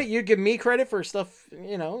you credit. You give me credit for stuff.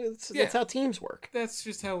 You know, that's how teams work. That's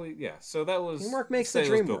just how we. Yeah. So that was teamwork makes the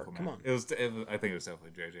dream work. Come on. I think it was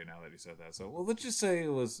definitely JJ. Now that you said that, so let's just say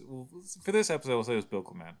it was for this episode. We'll say it was Bill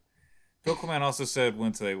Clement. Bill Clement also said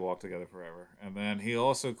when they walk together forever, and then he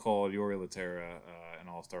also called Yori Laterra an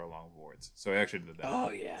all-star along boards. So he actually did that.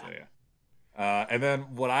 Oh yeah. So, yeah. And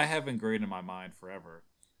then what I have engraved in my mind forever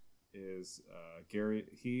is Gary.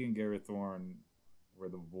 He and Gary Thorne were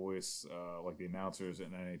the voice, like the announcers in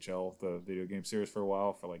NHL, the video game series, for a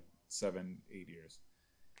while, for like 7-8 years.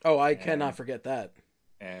 Oh, I cannot forget that.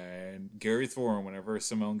 And Gary Thorne, whenever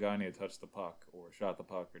Simone Gagne touched the puck or shot the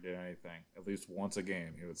puck or did anything, at least once a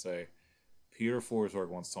game, he would say, "Peter Forsberg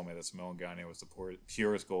once told me that Simone Gagne was the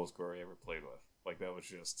purest goal scorer he ever played with." Like, that was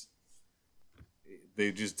just...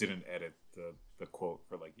 They just didn't edit the quote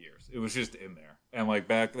for like years. It was just in there. And like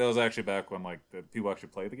that was actually back when like the people actually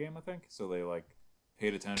played the game, I think. So they like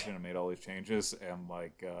paid attention and made all these changes and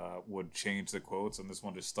like would change the quotes, and this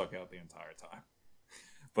one just stuck out the entire time.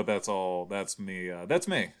 But that's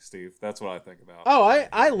me, Steve. That's what I think about. Oh,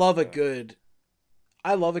 I love a good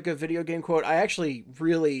video game quote. I actually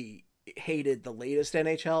really hated the latest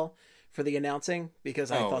NHL for the announcing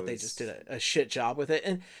because I thought they just did a shit job with it.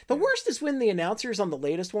 And the worst is when the announcers on the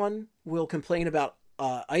latest one will complain about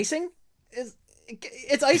icing.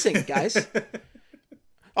 It's icing, guys.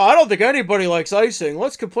 I don't think anybody likes icing.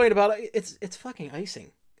 Let's complain about it. It's fucking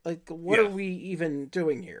icing. Like, what are we even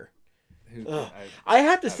doing here? I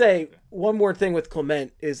have to say one more thing with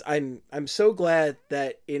Clement is I'm so glad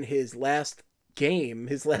that in his last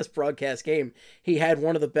broadcast game, he had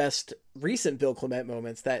one of the best recent Bill Clement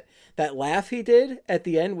moments. That laugh he did at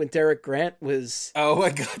the end when Derek Grant was... Oh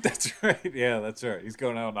my God, that's right. Yeah, that's right. He's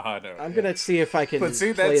going out on a high note. I'm going to see if I can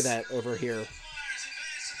play that over here.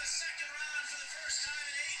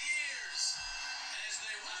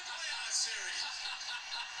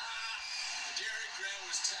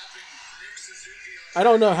 I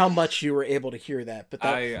don't know how much you were able to hear that, but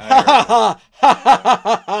that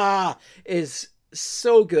is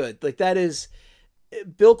so good. Like, that is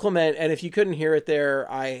Bill Clement. And if you couldn't hear it there,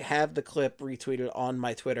 I have the clip retweeted on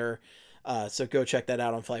my Twitter. So go check that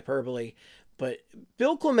out on Flyperbole. But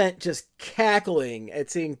Bill Clement just cackling at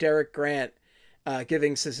seeing Derek Grant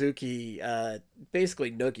giving Suzuki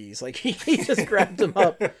basically noogies. Like, he just grabbed him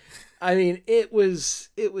up. I mean, it was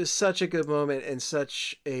such a good moment and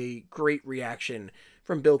such a great reaction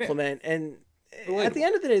from Bill Clement. And at the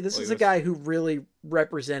end of the day, this is a guy who really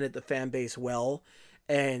represented the fan base well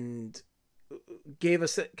and gave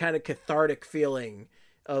us a kind of cathartic feeling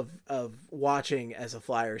of watching as a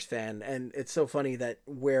Flyers fan. And it's so funny that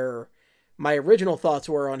where my original thoughts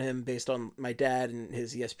were on him based on my dad and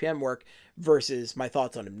his ESPN work versus my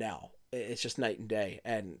thoughts on him now. It's just night and day.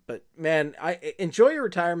 But man, I enjoy your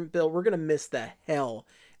retirement, Bill. We're going to miss the hell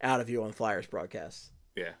out of you on Flyers broadcasts.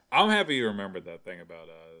 Yeah. I'm happy you remembered that thing about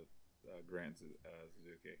Grant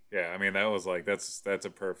Suzuki. Yeah. I mean, that was like, that's a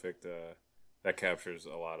perfect, that captures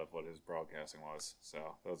a lot of what his broadcasting was. So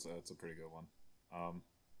that's a pretty good one.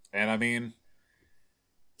 And I mean,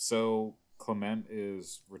 so Clement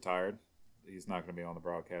is retired. He's not going to be on the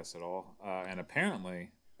broadcast at all. And apparently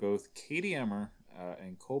both Katie Emmer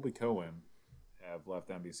and Colby Cohen have left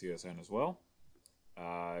NBCSN as well.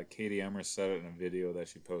 Katie Emmer said it in a video that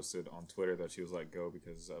she posted on Twitter that she was let go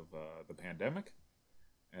because of the pandemic.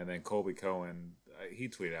 And then Colby Cohen, he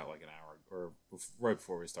tweeted out like an hour or right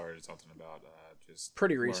before we started something about just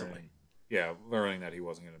pretty recently. Learning that he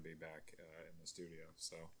wasn't going to be back in the studio.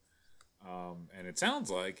 So, and it sounds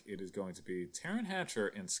like it is going to be Taryn Hatcher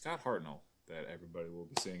and Scott Hartnell that everybody will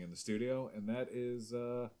be seeing in the studio, and that is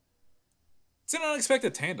it's an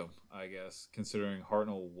unexpected tandem, I guess, considering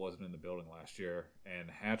Hartnell wasn't in the building last year, and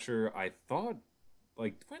Hatcher, I thought,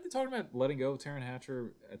 like, weren't they talking about letting go of Taryn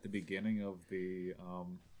Hatcher at the beginning of the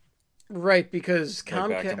right, because like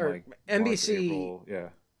Comcast or like NBC March,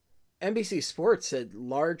 April, NBC Sports had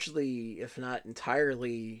largely, if not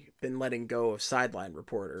entirely, been letting go of sideline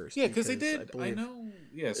reporters. Yeah, because they did. I know.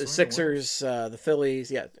 Yeah, the Sixers, the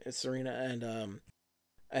Phillies, Serena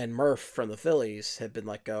and Murph from the Phillies had been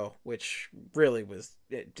let go, which really was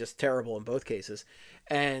just terrible in both cases.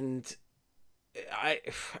 And I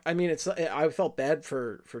mean, I felt bad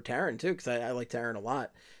for Taryn too, because I like Taryn a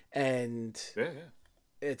lot, and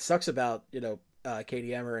it sucks about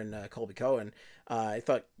Katie Emmer and Colby Cohen. I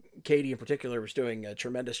thought Katie in particular was doing a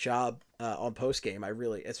tremendous job on post game. I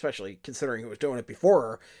really, especially considering who was doing it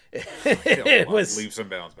before her, it was leaps and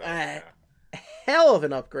bounds back. Hell of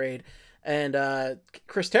an upgrade. And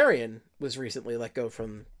Chris Therien was recently let go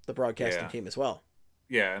from the broadcasting team as well.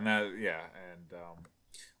 Yeah, and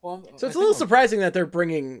so it's a little surprising that they're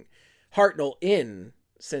bringing Hartnell in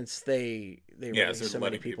since they released so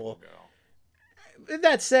many people go.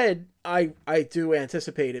 That said, I do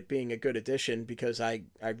anticipate it being a good addition because I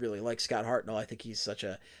really like Scott Hartnell. I think he's such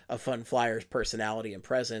a fun Flyers personality and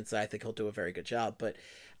presence. I think he'll do a very good job. But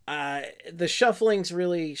the shuffling's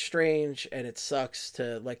really strange, and it sucks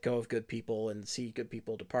to let go of good people and see good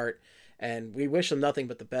people depart. And we wish them nothing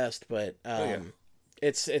but the best. But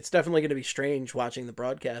It's definitely going to be strange watching the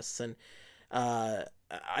broadcasts, and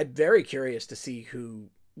I'm very curious to see who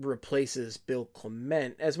replaces Bill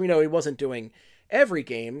Clement. As we know, he wasn't doing every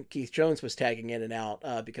game. Keith Jones was tagging in and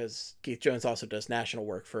out because Keith Jones also does national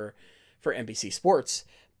work for NBC Sports.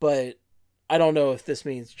 But I don't know if this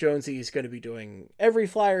means Jonesy is going to be doing every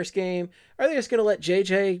Flyers game. Are they just going to let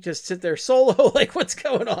JJ just sit there solo? Like, what's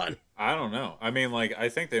going on? I don't know. I mean, like, I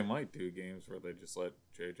think they might do games where they just let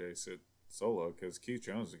JJ sit solo because Keith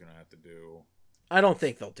Jones is going to have to do. I don't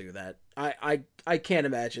think they'll do that. I can't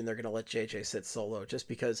imagine they're going to let JJ sit solo just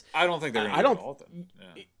because. I don't think they're going to do Dalton.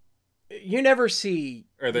 Yeah. You never see.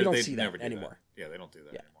 Or you don't they see never that anymore. That. Yeah, they don't do that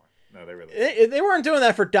anymore. No, they really. They weren't doing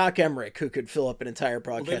that for Doc Emmerich, who could fill up an entire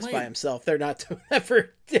broadcast by himself. They're not doing that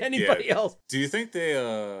for anybody else. Do you think they?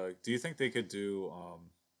 Do you think they could do?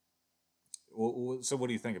 So, what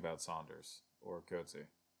do you think about Saunders or Coetzee?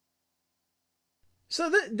 So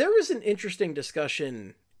there was an interesting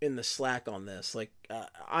discussion in the Slack on this. Like,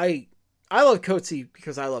 I love Coetzee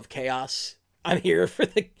because I love chaos. I'm here for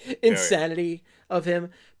the insanity of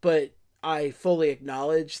him, but I fully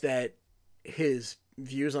acknowledge that his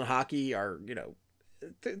views on hockey are,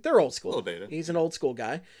 they're old school. He's an old school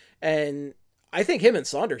guy, and I think him and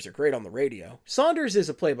Saunders are great on the radio. Saunders is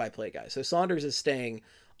a play-by-play guy, so Saunders is staying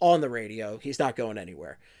on the radio. He's not going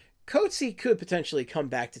anywhere. Coetzee could potentially come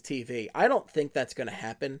back to TV. I don't think that's going to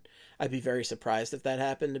happen. I'd be very surprised if that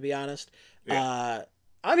happened, to be honest. Yeah.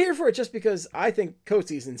 I'm here for it just because I think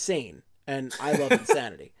Coetzee's insane, and I love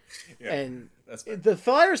insanity. And the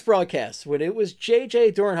Flyers broadcasts, when it was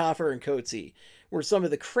JJ, Dornhofer, and Coetzee, were some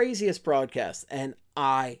of the craziest broadcasts, and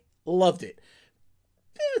I loved it.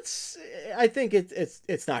 I think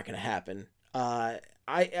it's not going to happen. I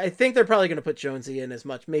think they're probably going to put Jonesy in as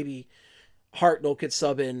much. Maybe Hartnell could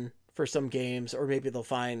sub in for some games, or maybe they'll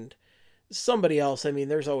find somebody else. I mean,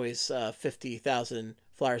 there's always 50,000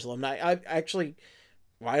 Flyers alumni.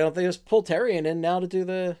 Why don't they just pull Therien in now to do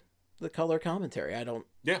the color commentary? I don't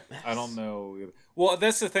know either. Well,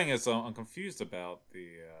 that's the thing is I'm confused about the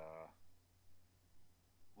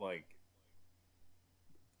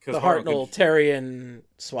the Hartnell Therien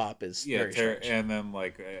swap is very strange. And then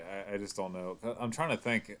I just don't know. I'm trying to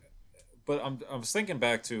think, but I was thinking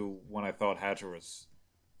back to when I thought Hatcher was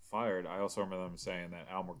fired. I also remember them saying that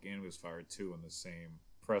Al Morganti was fired too in the same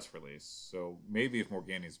press release. So maybe if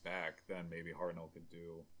Morganti's back, then maybe Hartnell could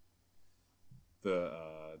do the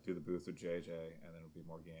booth with JJ, and then it'll be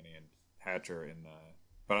Morganti and Hatcher in the.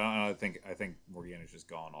 But I think Morganti's just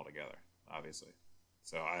gone altogether, obviously.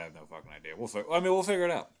 So I have no fucking idea. We'll figure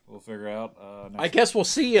it out. We'll figure it out. I guess we'll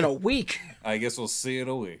see in a week. I guess we'll see in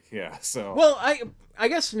a week. Yeah. So. Well, I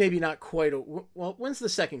guess maybe not quite. When's the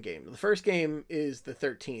second game? The first game is the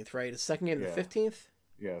 13th, right? The second game the 15th.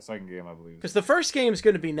 Yeah, second game I believe. Because the first game is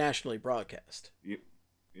going to be nationally broadcast.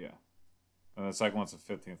 Yeah. And the second one's the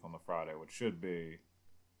 15th on the Friday, which should be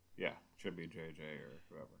JJ or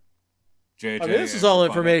whoever. JJ. This is all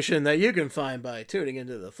information that you can find by tuning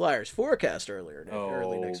into the Flyers forecast early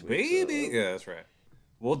next week. Baby. So. Yeah, that's right.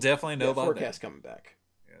 We'll definitely know about forecast that. coming back.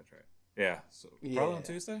 Yeah, that's right. Yeah, so probably on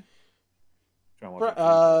Tuesday.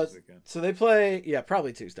 So they play,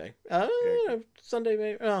 probably Tuesday. Sunday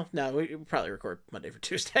maybe. Oh no, we probably record Monday for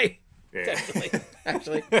Tuesday. Yeah. Definitely,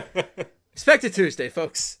 actually. Expected Tuesday,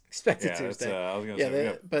 folks. Expected Tuesday. I was gonna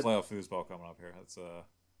say we got playoff foosball coming up here. That's I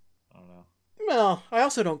don't know. Well, I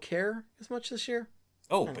also don't care as much this year.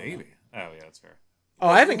 Oh, baby. Know. Oh, yeah, that's fair. Oh,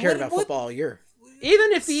 I haven't cared about football all year.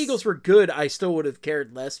 Even if the Eagles were good, I still would have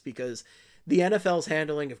cared less because the NFL's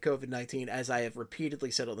handling of COVID-19, as I have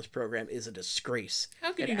repeatedly said on this program, is a disgrace.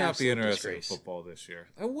 How can you not be interested in football this year?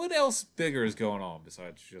 What else bigger is going on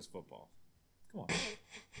besides just football? Come on.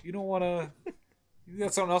 You don't want to... You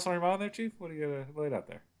got something else on your mind there, Chief? What are you going to lay it out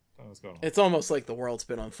there? Tell me what's going on. It's almost like the world's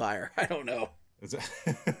been on fire. I don't know. Is it...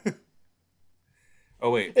 Oh,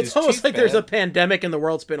 wait. It's almost Chief like bad? There's a pandemic and the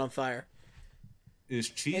world's been on fire. Is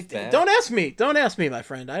Chief bad? Don't ask me. Don't ask me, my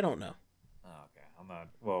friend. I don't know. Oh, okay. I'm not...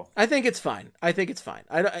 Well... I think it's fine. I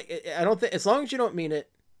don't think... As long as you don't mean it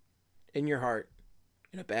in your heart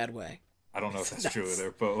in a bad way. I don't know if that's true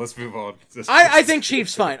either, but let's move on. I think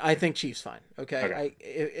Chief's fine. Okay?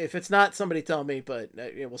 If it's not, somebody tell me, but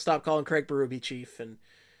we'll stop calling Craig Berube Chief and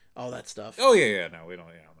all that stuff. Oh, yeah. No, we don't...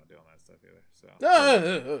 Yeah, I'm not doing that stuff either. So.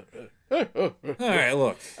 All right,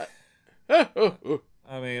 look.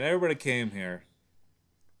 I mean, everybody came here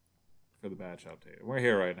for the batch update. We're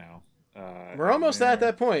here right now. We're almost at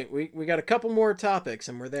that point. We got a couple more topics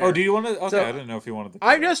and we're there. Oh, do you want to? Okay, so, I didn't know if you wanted to.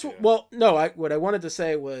 What I wanted to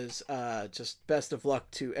say was just best of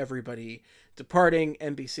luck to everybody departing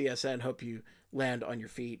NBCSN. Hope you land on your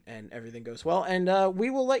feet and everything goes well. And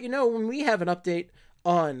we will let you know when we have an update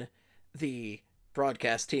on the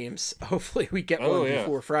broadcast teams. Hopefully we get Oh, one yeah.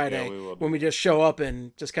 before Friday, Yeah, we will. when we just show up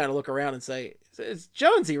and just kind of look around and say, it's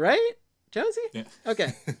Jonesy, right? Jonesy? Yeah.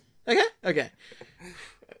 Okay. Okay.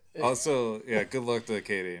 Also, yeah, good luck to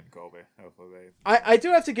Katie and Colby. Hopefully I do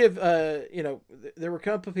have to give, there were a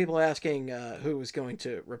couple of people asking who was going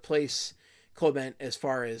to replace Clement as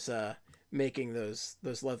far as making those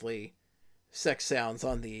lovely sex sounds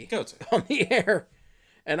on the Go to. on the air.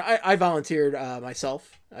 And I volunteered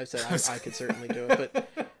myself. I said I could certainly do it.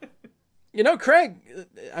 But, Craig,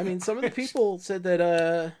 I mean, some of the people said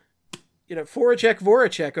that,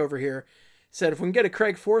 Voracek over here said if we can get a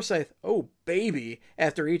Craig Forsyth, oh, baby,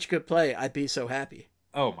 after each good play, I'd be so happy.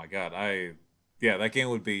 Oh, my God. That game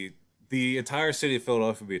would be... The entire city of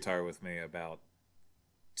Philadelphia would be tired with me about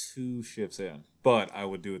 2 shifts in. But I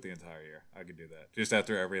would do it the entire year. I could do that. Just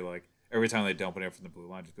after every time they dump it in from the blue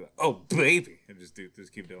line, just be like, oh, baby. And just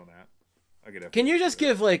keep doing that. Can you just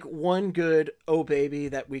give one good "oh baby"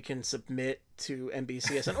 that we can submit to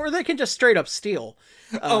NBCSN, or they can just straight up steal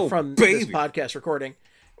from this podcast recording?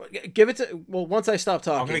 Give it to once I stop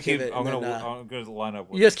talking. I'm gonna line up.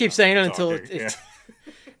 With you just keep saying it until talking. it's.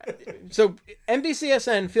 So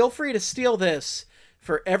NBCSN, feel free to steal this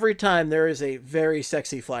for every time there is a very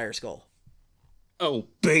sexy Flyers goal. Oh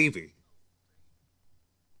baby!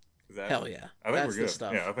 Hell yeah! I think that's we're good. The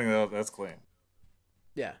stuff. Yeah, I think that's clean.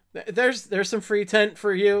 Yeah, there's some free tent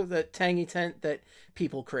for you, that tangy tent that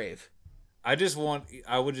people crave. I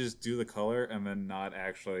would just do the color and then not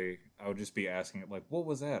actually. I would just be asking it like, what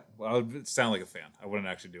was that? Well, I would sound like a fan. I wouldn't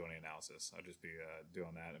actually do any analysis. I'd just be doing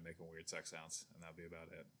that and making weird sex sounds, and that'd be about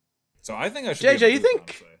it. So I think I should. JJ,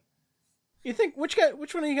 you think which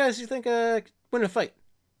one of you guys you think win a fight?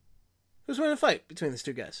 Who's winning a fight between these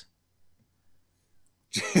two guys?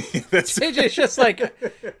 JJ's just like,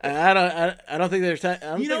 I don't think they're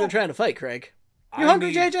they're trying to fight, Craig. You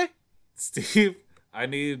hungry, JJ? Steve, I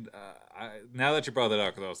need. Now that you brought that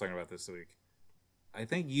up, because I was thinking about this week, I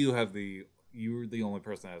think you're the only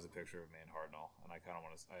person that has a picture of me and Hartnell, and I kind of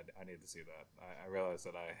want to. I need to see that. I realized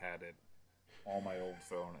that I had it on my old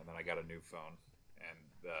phone, and then I got a new phone, and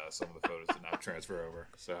some of the photos did not transfer over.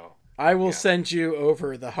 So I will send you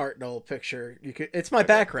over the Hartnell picture. It's my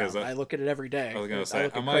background. I look at it every day. I was gonna say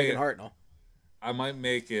Craig and Hartnell. I might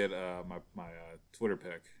make it my Twitter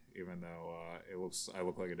pic, even though I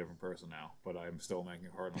look like a different person now. But I'm still making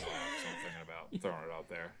Hartnell laugh, so I'm thinking about throwing it out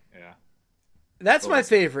there. Yeah, that's my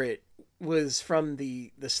favorite. Was from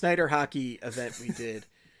the Snyder hockey event we did.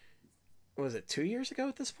 Was it 2 years ago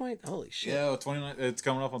at this point? Holy shit! Yeah, 29. It's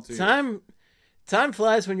coming up on 2 years. Time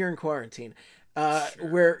flies when you're in quarantine. Sure.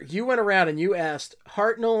 Where you went around and you asked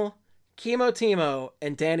Hartnell, Chemo Timo,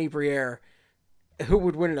 and Danny Briere who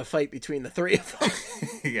would win in a fight between the three of them.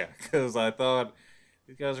 Yeah, because I thought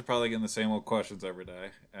these guys are probably getting the same old questions every day.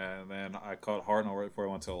 And then I caught Hartnell right before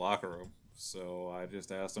I went to the locker room. So I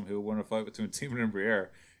just asked him who would win a fight between Timo and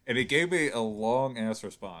Briere. And he gave me a long-ass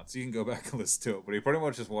response. You can go back and listen to it. But he pretty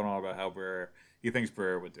much just went on about how he thinks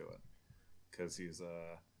Briere would do it. Because he's,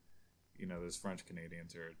 those French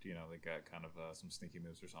Canadians are, they got kind of some sneaky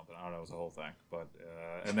moves or something. I don't know, it was a whole thing. But,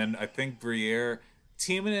 and then I think Briere,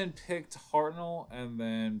 Timonen picked Hartnell, and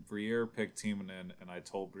then Briere picked Timonen, and I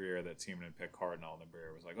told Briere that Timonen picked Hartnell, and then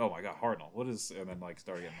Briere was like, "Oh my God, Hartnell, what is?" And then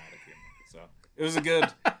started getting mad at Timonen. So it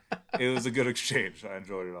was a good exchange. I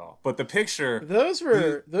enjoyed it all. But the picture, those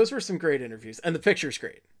were some great interviews, and the picture's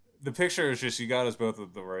great. The picture is just you got us both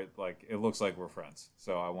at the right. It looks like we're friends.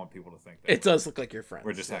 So I want people to think that it does look like you're friends.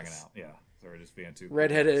 We're just hanging out. Yeah, so we're just being two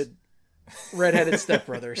redheaded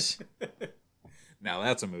stepbrothers. Now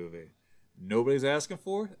that's a movie nobody's asking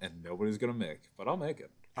for and nobody's gonna make, but I'll make it.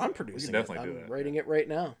 I'm producing definitely it. do I'm that. writing it right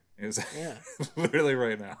now. Yeah, literally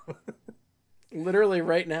right now. Literally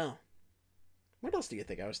right now. What else do you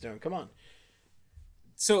think I was doing? Come on.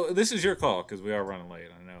 So this is your call because we are running late.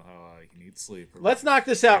 I know how you need sleep. Let's knock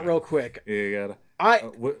this out real quick. Yeah, you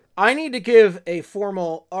gotta. I need to give a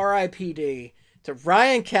formal RIPD to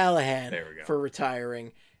Ryan Callahan for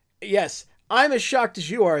retiring. Yes, I'm as shocked as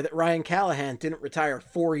you are that Ryan Callahan didn't retire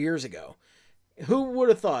 4 years ago. Who would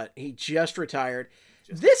have thought he just retired?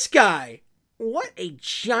 This guy, what a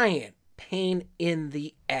giant pain in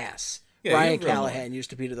the ass Ryan Callahan used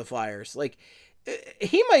to be to the Flyers.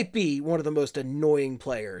 He might be one of the most annoying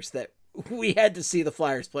players that we had to see the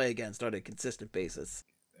Flyers play against on a consistent basis.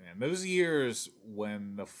 And those years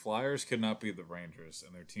when the Flyers could not beat the Rangers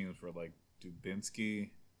and their teams were like Dubinsky,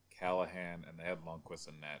 Callahan, and they had Lundqvist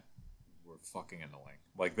and net were fucking annoying.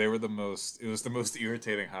 They were it was the most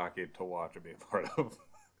irritating hockey to watch and be a part of.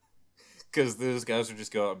 Because those guys would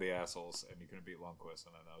just go out and be assholes and you couldn't beat Lundqvist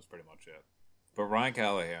and then that was pretty much it. But Ryan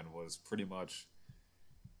Callahan was pretty much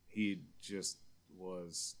he just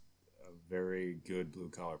was a very good blue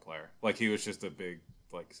collar player. Like he was just a big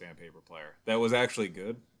like sandpaper player that was actually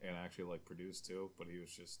good and actually like produced too, but he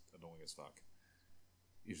was just annoying as fuck.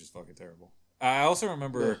 He was just fucking terrible. I also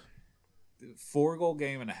remember 4-goal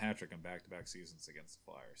game and a hat trick in back-to-back seasons against the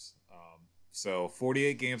Flyers. So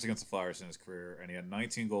 48 games against the Flyers in his career, and he had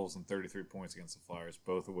 19 goals and 33 points against the Flyers,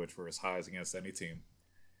 both of which were his highs against any team.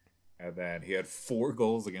 And then he had 4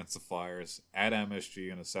 goals against the Flyers at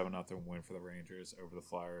MSG in a 7-0 win for the Rangers over the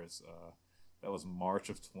Flyers. That was March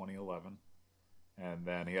of 2011. And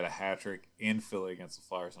then he had a hat trick in Philly against the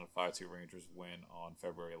Flyers in a 5-2 Rangers win on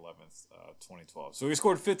February 11th, 2012. So he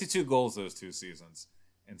scored 52 goals those 2 seasons,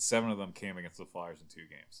 and 7 of them came against the Flyers in 2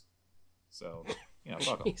 games. So, fuck him,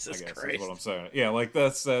 I guess, is what I'm saying. Yeah, like,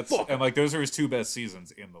 that's and, like, those are his 2 best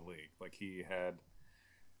seasons in the league. Like, he had,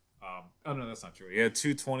 oh, no, that's not true. He had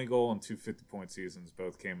 2 20-goal and 2 50-point seasons.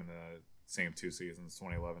 Both came in the same 2 seasons,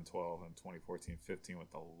 2011-12 and 2014-15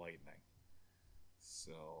 with the Lightning.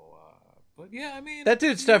 So, but yeah, I mean, that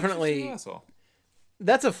dude's definitely,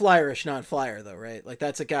 that's a Flyerish non-Flyer though, right? Like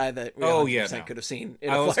that's a guy that we 100% could have seen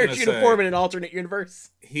in a Flyers uniform in an alternate universe.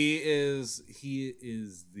 He is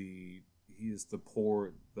the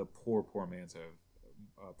poor man's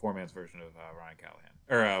version of Ryan Callahan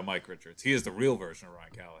or Mike Richards. He is the real version of Ryan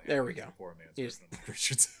Callahan. There we go. The poor man's version of Mike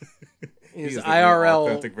Richards. He's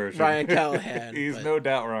IRL Ryan Callahan. He's no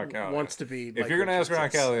doubt Ryan Callahan. Wants to be. If you're going to ask Ryan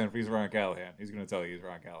Callahan if he's Ryan Callahan, he's going to tell you he's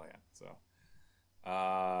Ryan Callahan. So,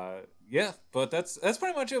 yeah, but that's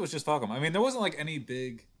pretty much it. It was just fuck him. I mean, there wasn't like any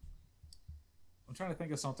big. I'm trying to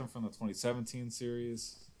think of something from the 2017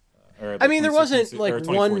 series. I mean, there wasn't like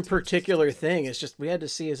one particular thing. It's just we had to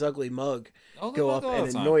see his ugly mug go up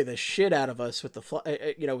and annoy the shit out of us with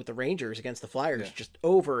with the Rangers against the Flyers just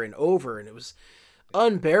over and over, and it was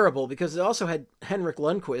unbearable because it also had Henrik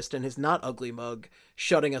Lundqvist and his not ugly mug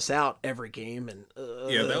shutting us out every game. And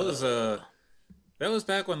that was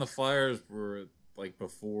back when the Flyers were like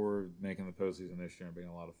before making the postseason this year and being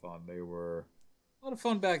a lot of fun. They were a lot of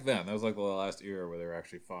fun back then. That was like the last era where they were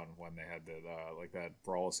actually fun when they had the like that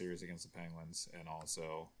brawl series against the Penguins and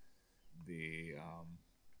also the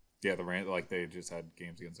like they just had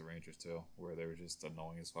games against the Rangers too where they were just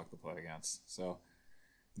annoying as fuck to play against. So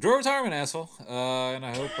draw retirement, asshole. And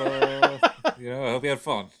I hope I hope you had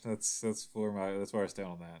fun. That's where I stand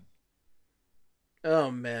on that.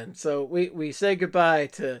 Oh man. So we say goodbye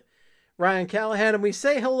to Ryan Callahan and we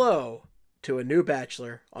say hello to a new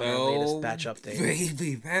Bachelor on our latest batch update.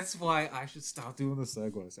 Baby, that's why I should stop doing the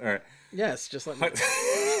segues. All right. Yes, just let me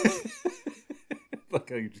Look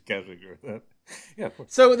how you just casually agree with that. Yeah.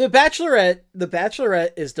 So the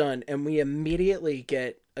Bachelorette is done, and we immediately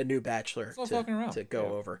get a new Bachelor to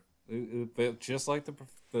go over. Just like the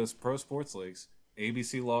pro sports leagues,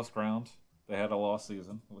 ABC lost ground. They had a lost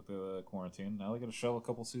season with the quarantine. Now they got to shove a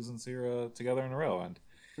couple seasons here together in a row, and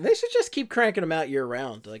they should just keep cranking them out year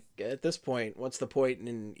round. Like at this point, what's the point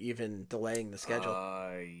in even delaying the schedule?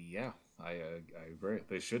 Yeah, I agree.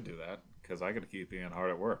 They should do that because I got to keep Ian hard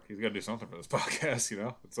at work. He's got to do something for this podcast.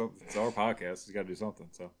 It's our podcast. He's got to do something.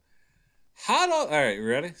 So, all right, you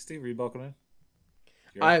ready, Steve? Are you buckled in?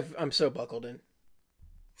 I'm so buckled in.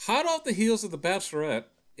 Hot off the heels of The Bachelorette,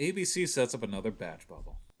 ABC sets up another batch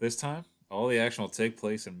bubble. This time, all the action will take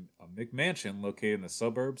place in a McMansion located in the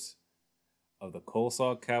suburbs of the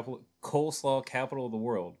coleslaw capital of the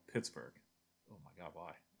world, Pittsburgh. Oh my God,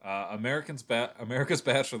 why? America's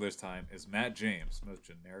Bachelor this time is Matt James, most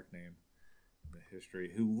generic name in the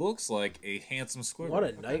history, who looks like a handsome Squidward. What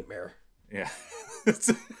a nightmare. Yeah.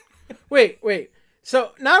 Wait.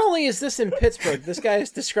 So not only is this in Pittsburgh, this guy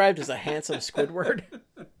is described as a handsome Squidward.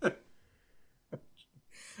 I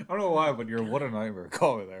don't know why, but you're what a nightmare.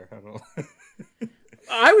 Call me there. I don't know.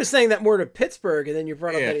 I was saying that more to Pittsburgh, and then you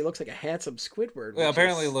brought up that he looks like a handsome Squidward. Well,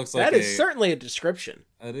 apparently it looks like that is certainly a description.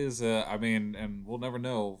 It is. I mean, and we'll never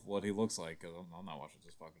know what he looks like because I'm not watching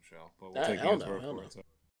this fucking show. But we'll take his word for it. So.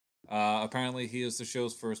 Apparently, he is the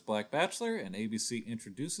show's first black bachelor, and ABC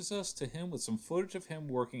introduces us to him with some footage of him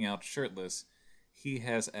working out shirtless. He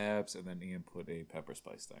has abs, and then Ian put a pepper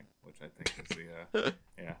spice thing, which I think is the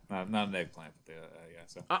not an eggplant, but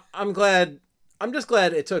So I'm just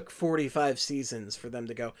glad it took 45 seasons for them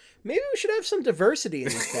to go, maybe we should have some diversity in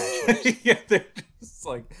these bachelors. Yeah, they're just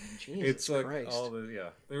like, Jesus it's like Christ.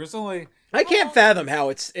 There was only. I can't fathom how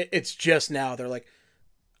it's just now. They're like,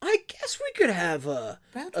 I guess we could have a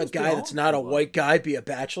guy that's not a white guy be a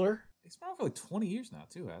bachelor. It's been on for like 20 years now,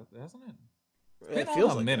 too, hasn't it? It's been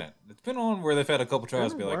on a minute. It's been on where they've had a couple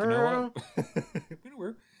tries to be like, you know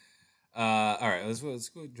what? All right, let's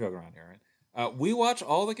go jog around here, right? We watch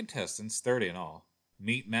all the contestants, 30 in all,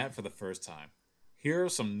 meet Matt for the first time. Here are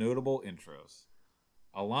some notable intros.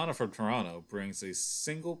 Alana from Toronto brings a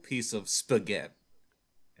single piece of spaghetti.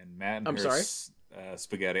 And Matt and I'm sorry?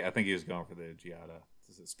 Spaghetti. I think he was going for the Giada.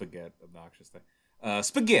 This is spaghetti, obnoxious thing.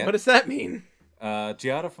 Spaghetti. What does that mean?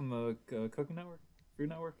 Giada from the Cooking Network, Food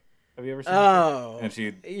Network. Have you ever seen? Oh, And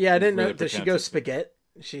she. yeah, I didn't really know. Does she go pretentious. spaghetti?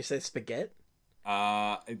 Does she say spaghetti?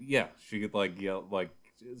 Yeah, she could like yell like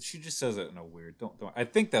she just says it in a weird. Don't. I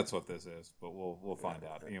think that's what this is, but we'll find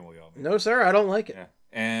out. Ian will yell. No, sir, I don't like it. Yeah.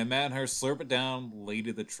 And Matt and her slurp it down,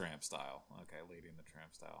 Lady the Tramp style. Okay, Lady in the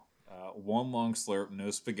Tramp style. One long slurp, no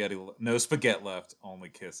spaghetti left, only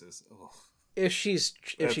kisses. Ugh. If she's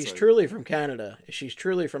Like- truly from Canada, if she's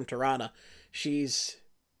truly from Toronto, she's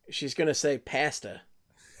gonna say pasta.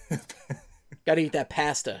 Gotta eat that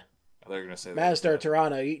pasta. They're gonna say Mazda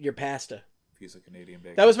Toronto, eat your pasta. piece of Canadian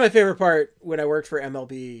bacon. That was my favorite part when I worked for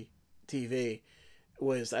MLB TV.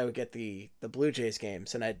 Was I would get the Blue Jays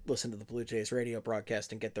games and I'd listen to the Blue Jays radio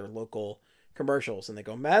broadcast and get their local commercials and they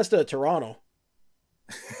go Mazda Toronto.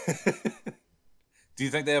 Do you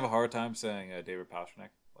think they have a hard time saying David Pastrnak,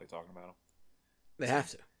 like talking about him? They have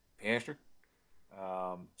to. Pastor?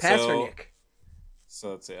 Pasternak.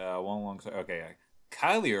 So let's see. One long. Okay, yeah.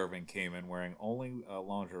 Kylie Irving came in wearing only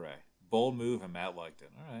lingerie. Bold move, and Matt liked it.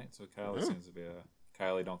 All right, so Kylie seems to be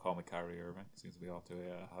Kylie, don't call me Kyrie Irving. Seems to be off to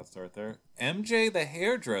a hot start there. MJ, the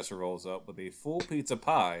hairdresser, rolls up with a full pizza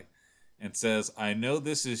pie and says, "I know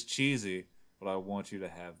this is cheesy, but I want you to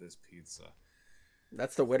have this pizza."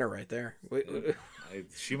 That's the winner right there.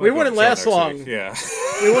 She might We go wouldn't on the show last next long. week. Yeah.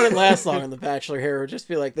 We wouldn't last long on The Bachelor here. It would just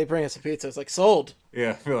be like, they bring us a pizza. It's like, sold.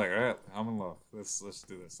 Yeah, I feel like, all right, I'm in love. Let's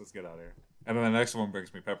do this. Let's get out of here. And then the next one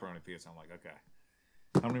brings me pepperoni pizza. I'm like, okay.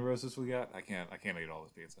 How many roses we got? I can't eat all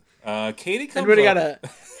this pizza. Katie comes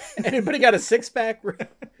Anybody got a 6-pack? We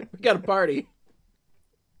got a party.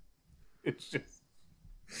 It's just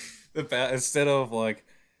instead of like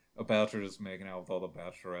a bachelor just making out with all the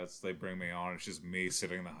bachelorettes, they bring me on. It's just me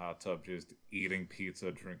sitting in the hot tub, just eating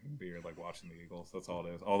pizza, drinking beer, like watching the Eagles. That's all it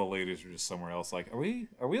is. All the ladies are just somewhere else. Like, are we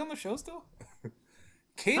on the show still?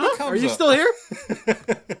 Katie comes up. Are you still here?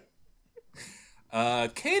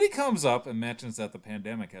 Katie comes up and mentions that the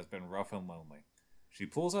pandemic has been rough and lonely. She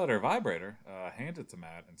pulls out her vibrator, hands it to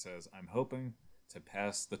Matt, and says, "I'm hoping to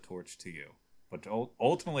pass the torch to you," but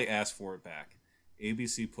ultimately asks for it back.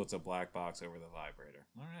 ABC puts a black box over the vibrator.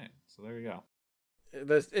 All right, so there you go.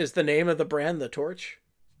 Is the name of the brand The Torch?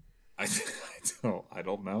 I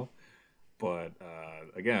don't know, but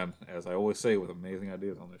again, as I always say with amazing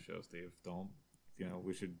ideas on this show, Steve,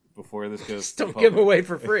 we should, before this goes, Just don't give away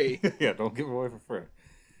for free. Yeah, don't give away for free.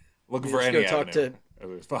 Looking You for just any go talk avenue to of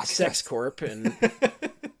this podcast. Sex Corp and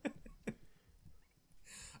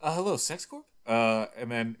Hello, Sex Corp.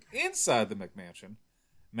 And then inside the McMansion,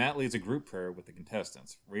 Matt leads a group prayer with the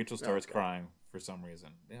contestants. Rachel starts crying for some reason.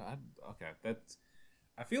 Yeah,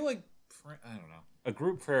 I feel like, I don't know, a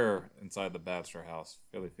group prayer inside the Bachelor house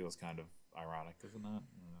really feels kind of ironic, doesn't it? I don't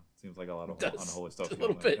know. Seems like a lot of unholy stuff. A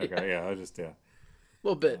little bit. Okay, yeah, A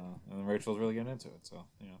little bit. and then Rachel's really getting into it, so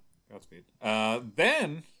Godspeed.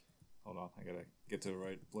 Then, hold on, I gotta get to the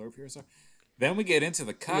right blurb here, sir. Then we get into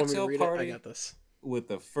the You want me to cocktail read it? party I got this. with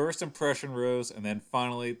the first impression rose, and then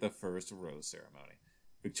finally the first rose ceremony.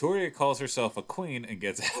 Victoria calls herself a queen and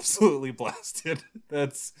gets absolutely blasted.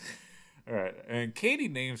 That's all right. And Katie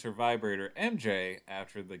names her vibrator MJ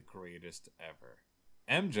after the greatest ever.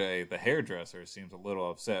 MJ, the hairdresser, seems a little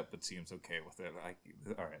upset, but seems okay with it.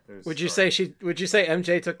 All right. Would you say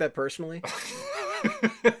MJ took that personally?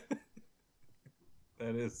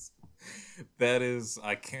 That is.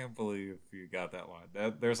 I can't believe you got that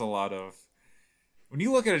line. There's a lot of. When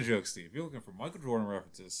you look at a joke, Steve, you're looking for Michael Jordan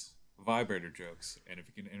references, vibrator jokes, and if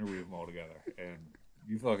you can interweave them all together, and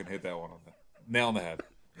you fucking hit that one on the nail on the head.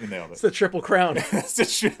 You nailed it. It's the Triple Crown.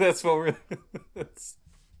 That's what we're.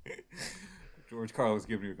 George Carlin's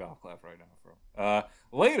giving you a golf clap right now, bro.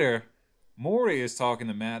 Later, Maury is talking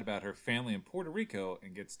to Matt about her family in Puerto Rico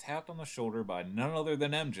and gets tapped on the shoulder by none other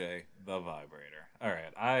than MJ, the vibrator. All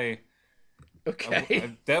right,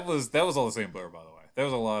 Okay. that was all the same blur, by the way. There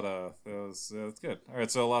was a lot of that's good. All right,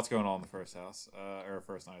 so a lot's going on in the first house, or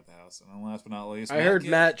first night at the house, and then last but not least, I heard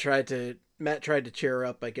Matt tried to cheer her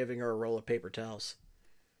up by giving her a roll of paper towels.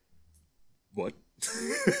 What?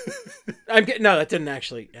 No, that didn't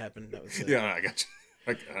actually happen. That was Yeah, I got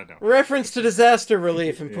you. I know. reference to disaster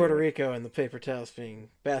relief in Puerto Rico and the paper towels being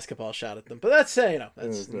basketball shot at them. But that's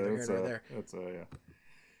that's neither here nor there. That's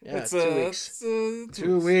Yeah, it's 2 weeks.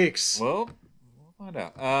 2 weeks. Well, we'll find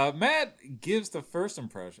out. Matt gives the first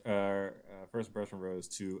impression rose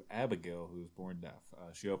to Abigail, who's born deaf.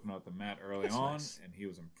 She opened up to Matt early That's on, nice. and he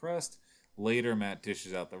was impressed. Later, Matt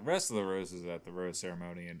dishes out the rest of the roses at the rose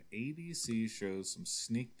ceremony, and ABC shows some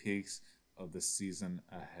sneak peeks of the season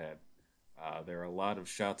ahead. There are a lot of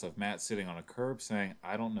shots of Matt sitting on a curb saying,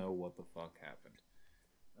 "I don't know what the fuck happened."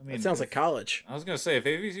 I mean, That sounds like college. I was gonna say, if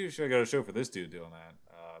ABC should have got a show for this dude doing that,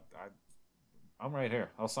 I'm right here.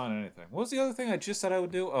 I'll sign anything. What was the other thing I just said I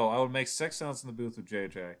would do? Oh, I would make sex sounds in the booth with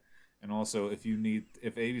JJ. And also, if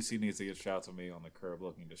ABC needs to get shots of me on the curb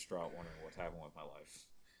looking distraught, wondering what's happening with my life,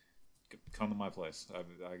 come to my place.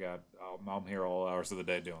 I'm here all hours of the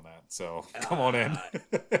day doing that. So come on in.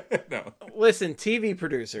 No. Listen, TV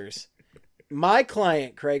producers, my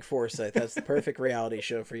client Craig Forsyth has the perfect reality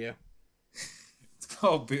show for you. It's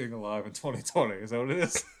called Being Alive in 2020. Is that what it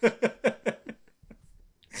is?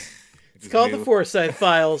 It's called The Forsyth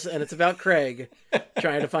Files, and it's about Craig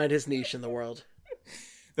trying to find his niche in the world.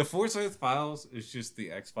 The Forsyth Files is just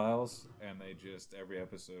the X-Files, and every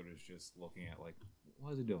episode is just looking at, like,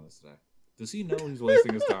 why is he doing this today? Does he know he's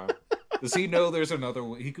wasting his time? Does he know there's another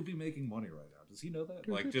way? He could be making money right now. Does he know that?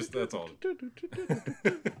 Like, just, that's all.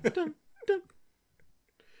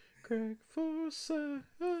 Craig Forsyth.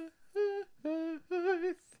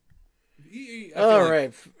 All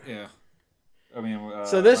right. Yeah. I mean,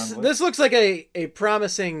 so this looks like a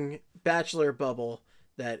promising bachelor bubble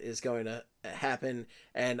that is going to happen,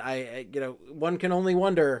 and I one can only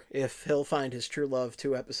wonder if he'll find his true love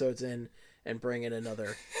 2 episodes in and bring in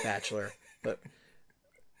another bachelor. But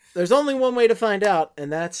there's only one way to find out,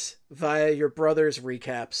 and that's via your brother's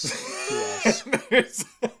recaps to us.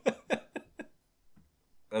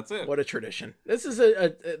 That's it. What a tradition! This is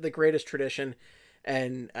the greatest tradition,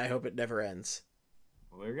 and I hope it never ends.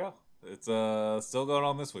 Well, there you go. It's still going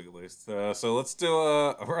on this week at least. So let's do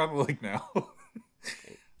around the league now.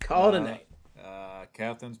 Call it a night.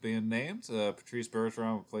 Captains being named. Patrice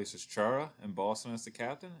Bergeron replaces Chara in Boston as the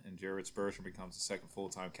captain, and Jared Spurgeon becomes the second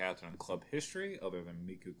full-time captain in club history, other than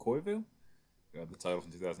Mikko Koivu, who had the title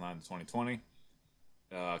from 2009 to 2020.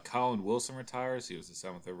 Colin Wilson retires. He was the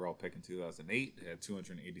 7th overall pick in 2008. He had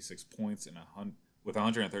 286 points with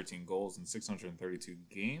 113 goals in 632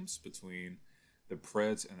 games between the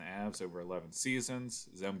Preds and the Avs over 11 seasons.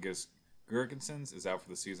 Zemgus Girgensons is out for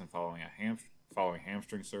the season following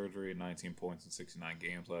hamstring surgery. 19 points in 69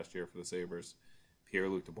 games last year for the Sabres.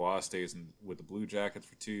 Pierre-Luc Dubois stays with the Blue Jackets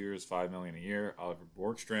for 2 years, $5 million a year. Oliver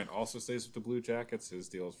Borkstrand also stays with the Blue Jackets. His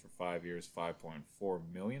deal is for 5 years, $5.4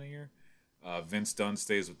 million a year. Vince Dunn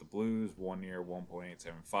stays with the Blues, 1 year,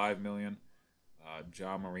 $1.875 million.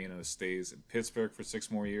 John Marino stays in Pittsburgh for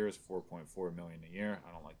 6 more years, $4.4 million a year.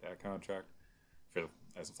 I don't like that contract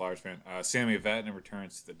as a Flyers fan. Sammy Vatanen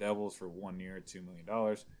returns to the Devils for 1 year, $2 million.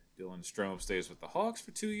 Dylan Strome stays with the Hawks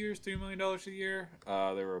for 2 years, $3 million a year.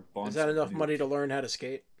 There were a bunch. Is that enough money to learn how to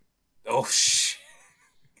skate? Oh, shit.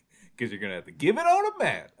 Because you're going to have to give it on a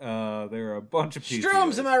mat. There are a bunch of PTOs.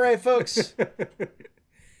 Stromes, am I right, folks?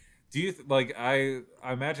 Do you I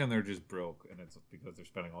imagine they're just broke, and it's because they're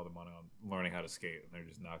spending all the money on learning how to skate, and they're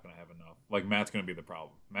just not going to have enough. Like, Matt's going to be the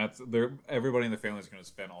problem. Everybody in the family is going to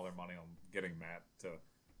spend all their money on getting Matt to,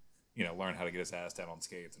 learn how to get his ass down on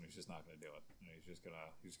skates, and he's just not going to do it.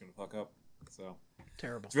 He's gonna fuck up. So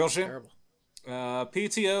terrible. It's real shit. Terrible.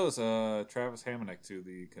 PTOs. Travis Hamonic to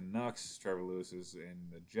the Canucks. Trevor Lewis is in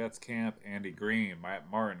the Jets camp. Andy Green,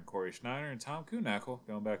 Matt Martin, Corey Schneider, and Tom Kuhnackel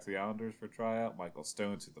going back to the Islanders for tryout. Michael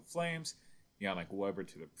Stone to the Flames. Yannick Weber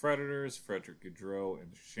to the Predators. Frederick Gaudreau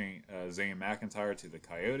and Zane McIntyre to the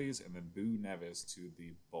Coyotes, and then Boo Neves to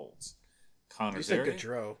the Bolts. You said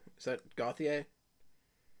Gaudreau. Is that Gauthier?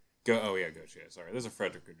 Gauthier. Sorry, there's a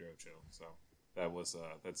Frederick Gaudreau show, so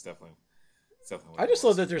that's definitely. I just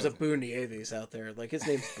love that there's a Boo Nieves out there. Like, his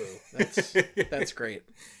name's Boo. That's great.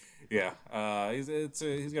 Yeah, he's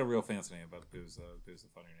got a real fancy name, but Boo's the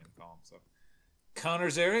funnier name to call him. So Connor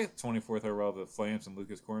Zary, 24th overall to the Flames, and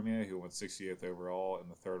Lucas Cormier, who went 68th overall in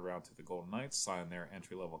the 3rd round to the Golden Knights, signed their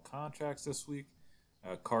entry-level contracts this week.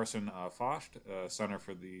 Carson Focht, center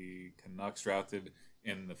for the Canucks, drafted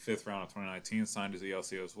in the 5th round of 2019, signed his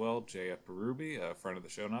ELC as well. J.F. Berube, a friend of the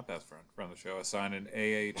show, not best friend of the show, signed an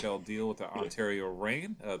AHL deal with the Ontario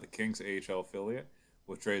Reign, the Kings AHL affiliate,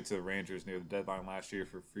 was traded to the Rangers near the deadline last year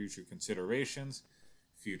for future considerations.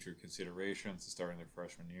 Starting their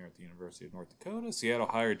freshman year at the University of North Dakota. Seattle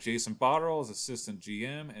hired Jason Botterill as assistant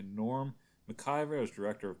GM and Norm McIver as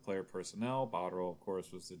director of player personnel. Botterill, of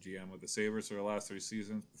course, was the GM of the Sabres for the last 3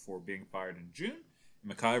 seasons before being fired in June.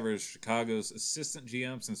 McIver is Chicago's assistant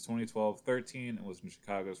GM since 2012-13 and was in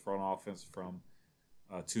Chicago's front office from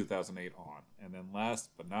 2008 on. And then last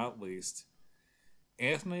but not least,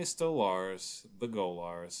 Anthony Stolarz, the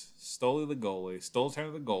goalars, Stoli the goalie,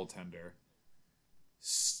 Stoltender the goaltender,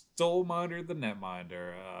 Stolminder the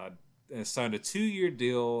netminder, signed a 2-year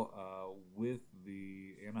deal with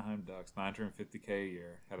the Anaheim Ducks, $950K a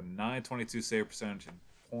year. Had a .922 save percentage and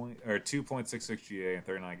 2.66 GA in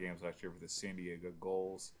 39 games last year for the San Diego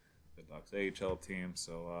Gulls, the Ducks AHL team.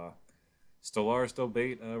 So Stolar still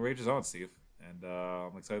rages on, Steve. And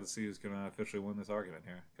I'm excited to see who's going to officially win this argument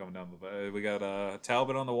here. Coming down the we got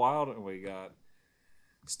Talbot on the Wild, and we got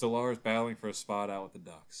Stolar's battling for a spot out with the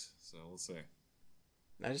Ducks. So we'll see.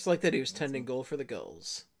 I just like that he was tending goal for the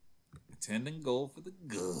Gulls. Tending goal for the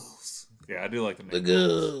Gulls. Yeah, I do like the name. The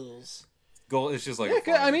Gulls. Goal. It's just like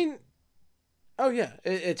I mean, oh yeah,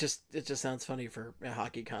 it just sounds funny for a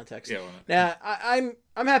hockey context. Yeah. Now I'm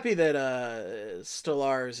happy that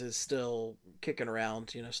Stolarz is still kicking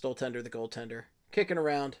around. You know, Stoltender, the goaltender, kicking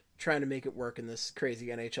around, trying to make it work in this crazy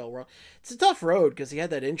NHL world. It's a tough road because he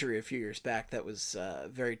had that injury a few years back that was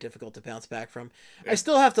very difficult to bounce back from. Yeah. I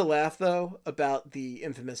still have to laugh though about the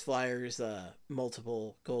infamous Flyers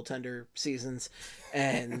multiple goaltender seasons,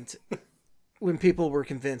 and when people were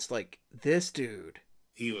convinced like this dude,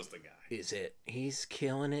 he was the guy. Is it? He's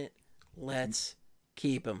killing it. Let's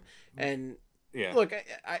keep him. And yeah, look,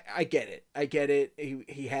 I get it. I get it.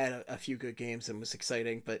 He had a few good games and was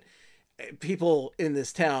exciting, but people in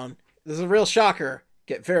this town, this is a real shocker,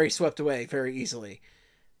 get very swept away very easily.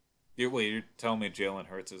 You're telling me Jalen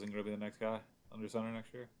Hurts isn't going to be the next guy under center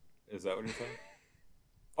next year? Is that what you're saying?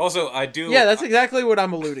 Also, I do. Yeah, that's exactly what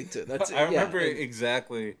I'm alluding to. That's I remember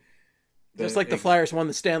exactly. Just like the Flyers won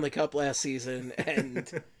the Stanley Cup last season,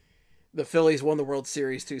 and the Phillies won the World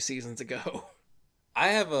Series 2 seasons ago. I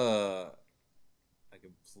have a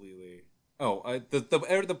completely.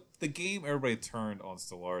 The game everybody turned on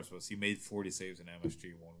Stolarz was he made 40 saves in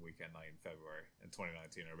MSG one weekend night in February in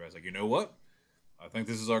 2019. Everybody's like, you know what? I think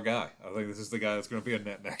this is our guy. I think this is the guy that's going to be a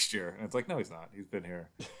net next year. And it's like, no, he's not. He's been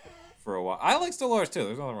here for a while. I like Stolarz too.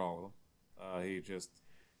 There's nothing wrong with him.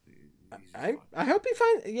 I hope he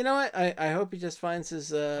finds. You know what? I hope he just finds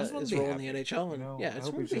his role in the NHL. And yeah, I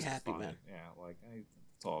just want to be happy, man. Yeah,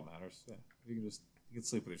 that's all that matters. Yeah. You can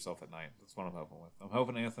sleep with yourself at night. That's what I'm hoping with. I'm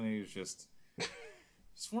hoping Anthony is just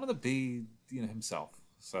wanted to be himself.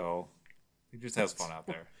 So he just has fun out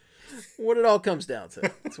there. What it all comes down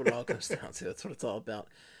to. That's what it all comes down to. That's what it's all about,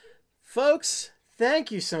 folks.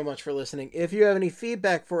 Thank you so much for listening. If you have any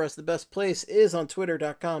feedback for us, the best place is on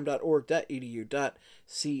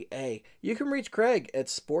twitter.com.org.edu.ca. You can reach Craig at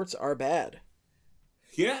sportsarbad.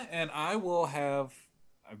 Yeah, and I've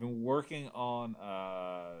been working on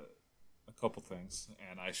a couple things,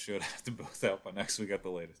 and I should have them both out by next week at the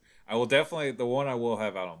latest. I will definitely, the one I will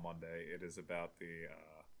have out on Monday, it is about the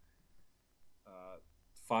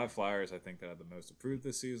 5 Flyers I think that are the most approved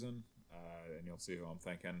this season, and you'll see who I'm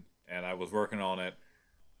thinking. And I was working on it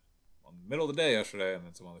on the middle of the day yesterday, and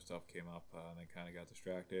then some other stuff came up, and I kind of got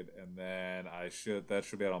distracted. And then that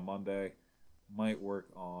should be out on Monday. Might work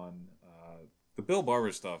on the Bill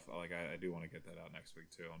Barber stuff. Like I do want to get that out next week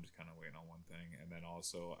too. I'm just kind of waiting on one thing, and then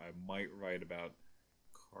also I might write about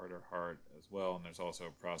Carter Hart as well. And there's also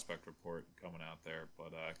a prospect report coming out there,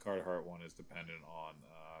 but Carter Hart one is dependent on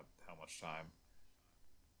how much time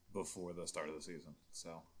before the start of the season.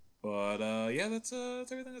 So. But, yeah, that's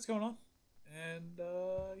everything that's going on. And,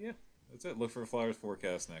 yeah, that's it. Look for a Flyers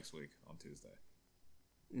forecast next week on Tuesday.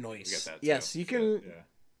 Nice. Yes, you can.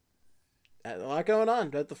 Yeah. A lot going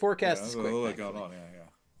on, but the forecast is quick. A lot going on,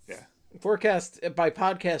 yeah. Forecast, by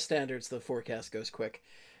podcast standards, the forecast goes quick.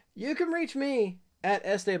 You can reach me at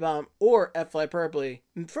Esteban or at Flyperbole.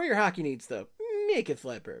 For your hockey needs, though, make it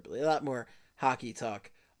Flyperbole. A lot more hockey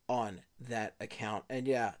talk on that account. And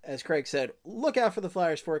yeah, as Craig said, look out for the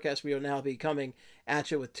Flyers forecast. We will now be coming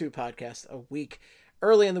at you with 2 podcasts a week.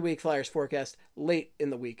 Early in the week, Flyers forecast. Late in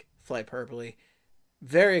the week, Flyperbole.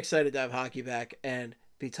 Very excited to have hockey back and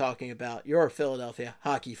be talking about your Philadelphia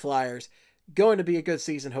Hockey Flyers. Going to be a good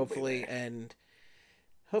season, hopefully, and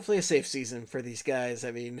hopefully a safe season for these guys.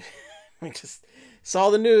 I mean, we just saw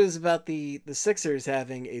the news about the Sixers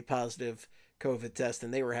having a positive COVID test,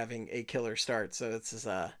 and they were having a killer start. So it's just,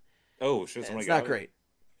 oh shit! It's not great.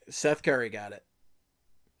 Seth Curry got it.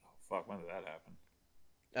 Oh fuck! When did that happen?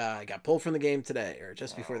 I got pulled from the game today, or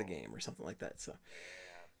just before the game, or something like that. So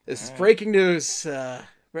this is breaking news.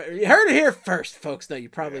 You heard it here first, folks. No, you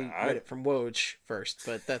probably read it from Woj first,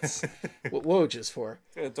 but that's what Woj is for.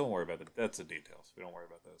 Yeah, don't worry about it. That's the details. We don't worry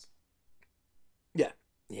about those. Yeah.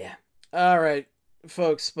 All right,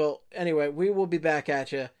 folks. Well, anyway, we will be back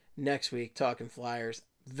at you next week talking Flyers.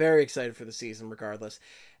 Very excited for the season, regardless.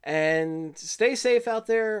 And stay safe out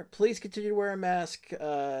there. Please continue to wear a mask.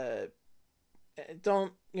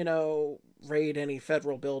 Don't, raid any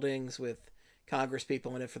federal buildings with Congress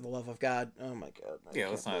people in it, for the love of God. Oh my God. Yeah,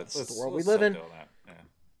 that's the world we live in. Yeah.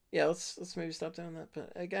 Yeah, let's maybe stop doing that.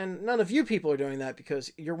 But again, none of you people are doing that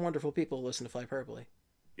because you're wonderful people who listen to Flyperbole.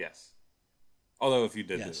 Yes. Although if you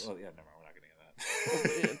did Yes. this, well, yeah, never mind. We're not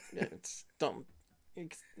getting into that. It's dumb.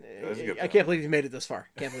 was a good I one. can't believe you made it this far.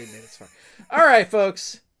 Can't believe you made it this far. All right,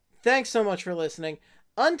 folks. Thanks so much for listening.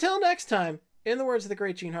 Until next time, in the words of the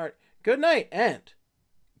great Gene Hart, good night and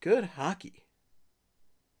good hockey.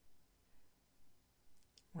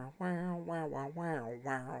 Wow, wow, wow, wow, wow,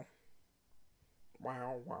 wow.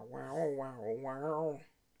 Wow, wow, wow, wow, wow.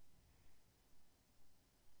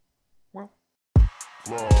 Well.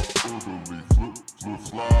 Flop orderly, flip, flip,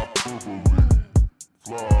 flop orderly.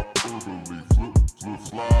 Flop orderly, flip, flip,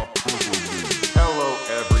 flop orderly. Hello,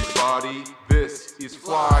 everybody. This is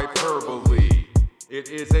Flyperbole. It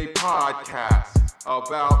is a podcast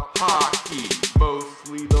about hockey,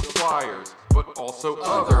 mostly the Flyers, but also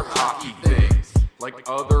other hockey things, like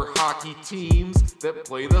other hockey teams that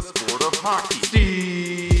play the sport of hockey.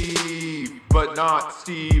 Steve, but not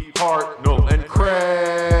Steve Hartnell, and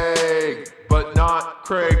Craig, but not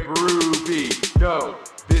Craig Berube. No,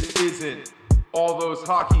 this isn't all those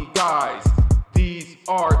hockey guys. These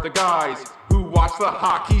are the guys who watch the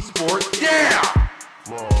hockey sport. Yeah!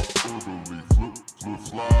 Flop orderly, flip, flip,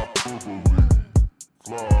 flop orderly.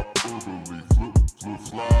 Flop orderly, flip, flip,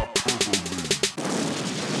 flop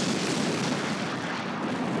orderly.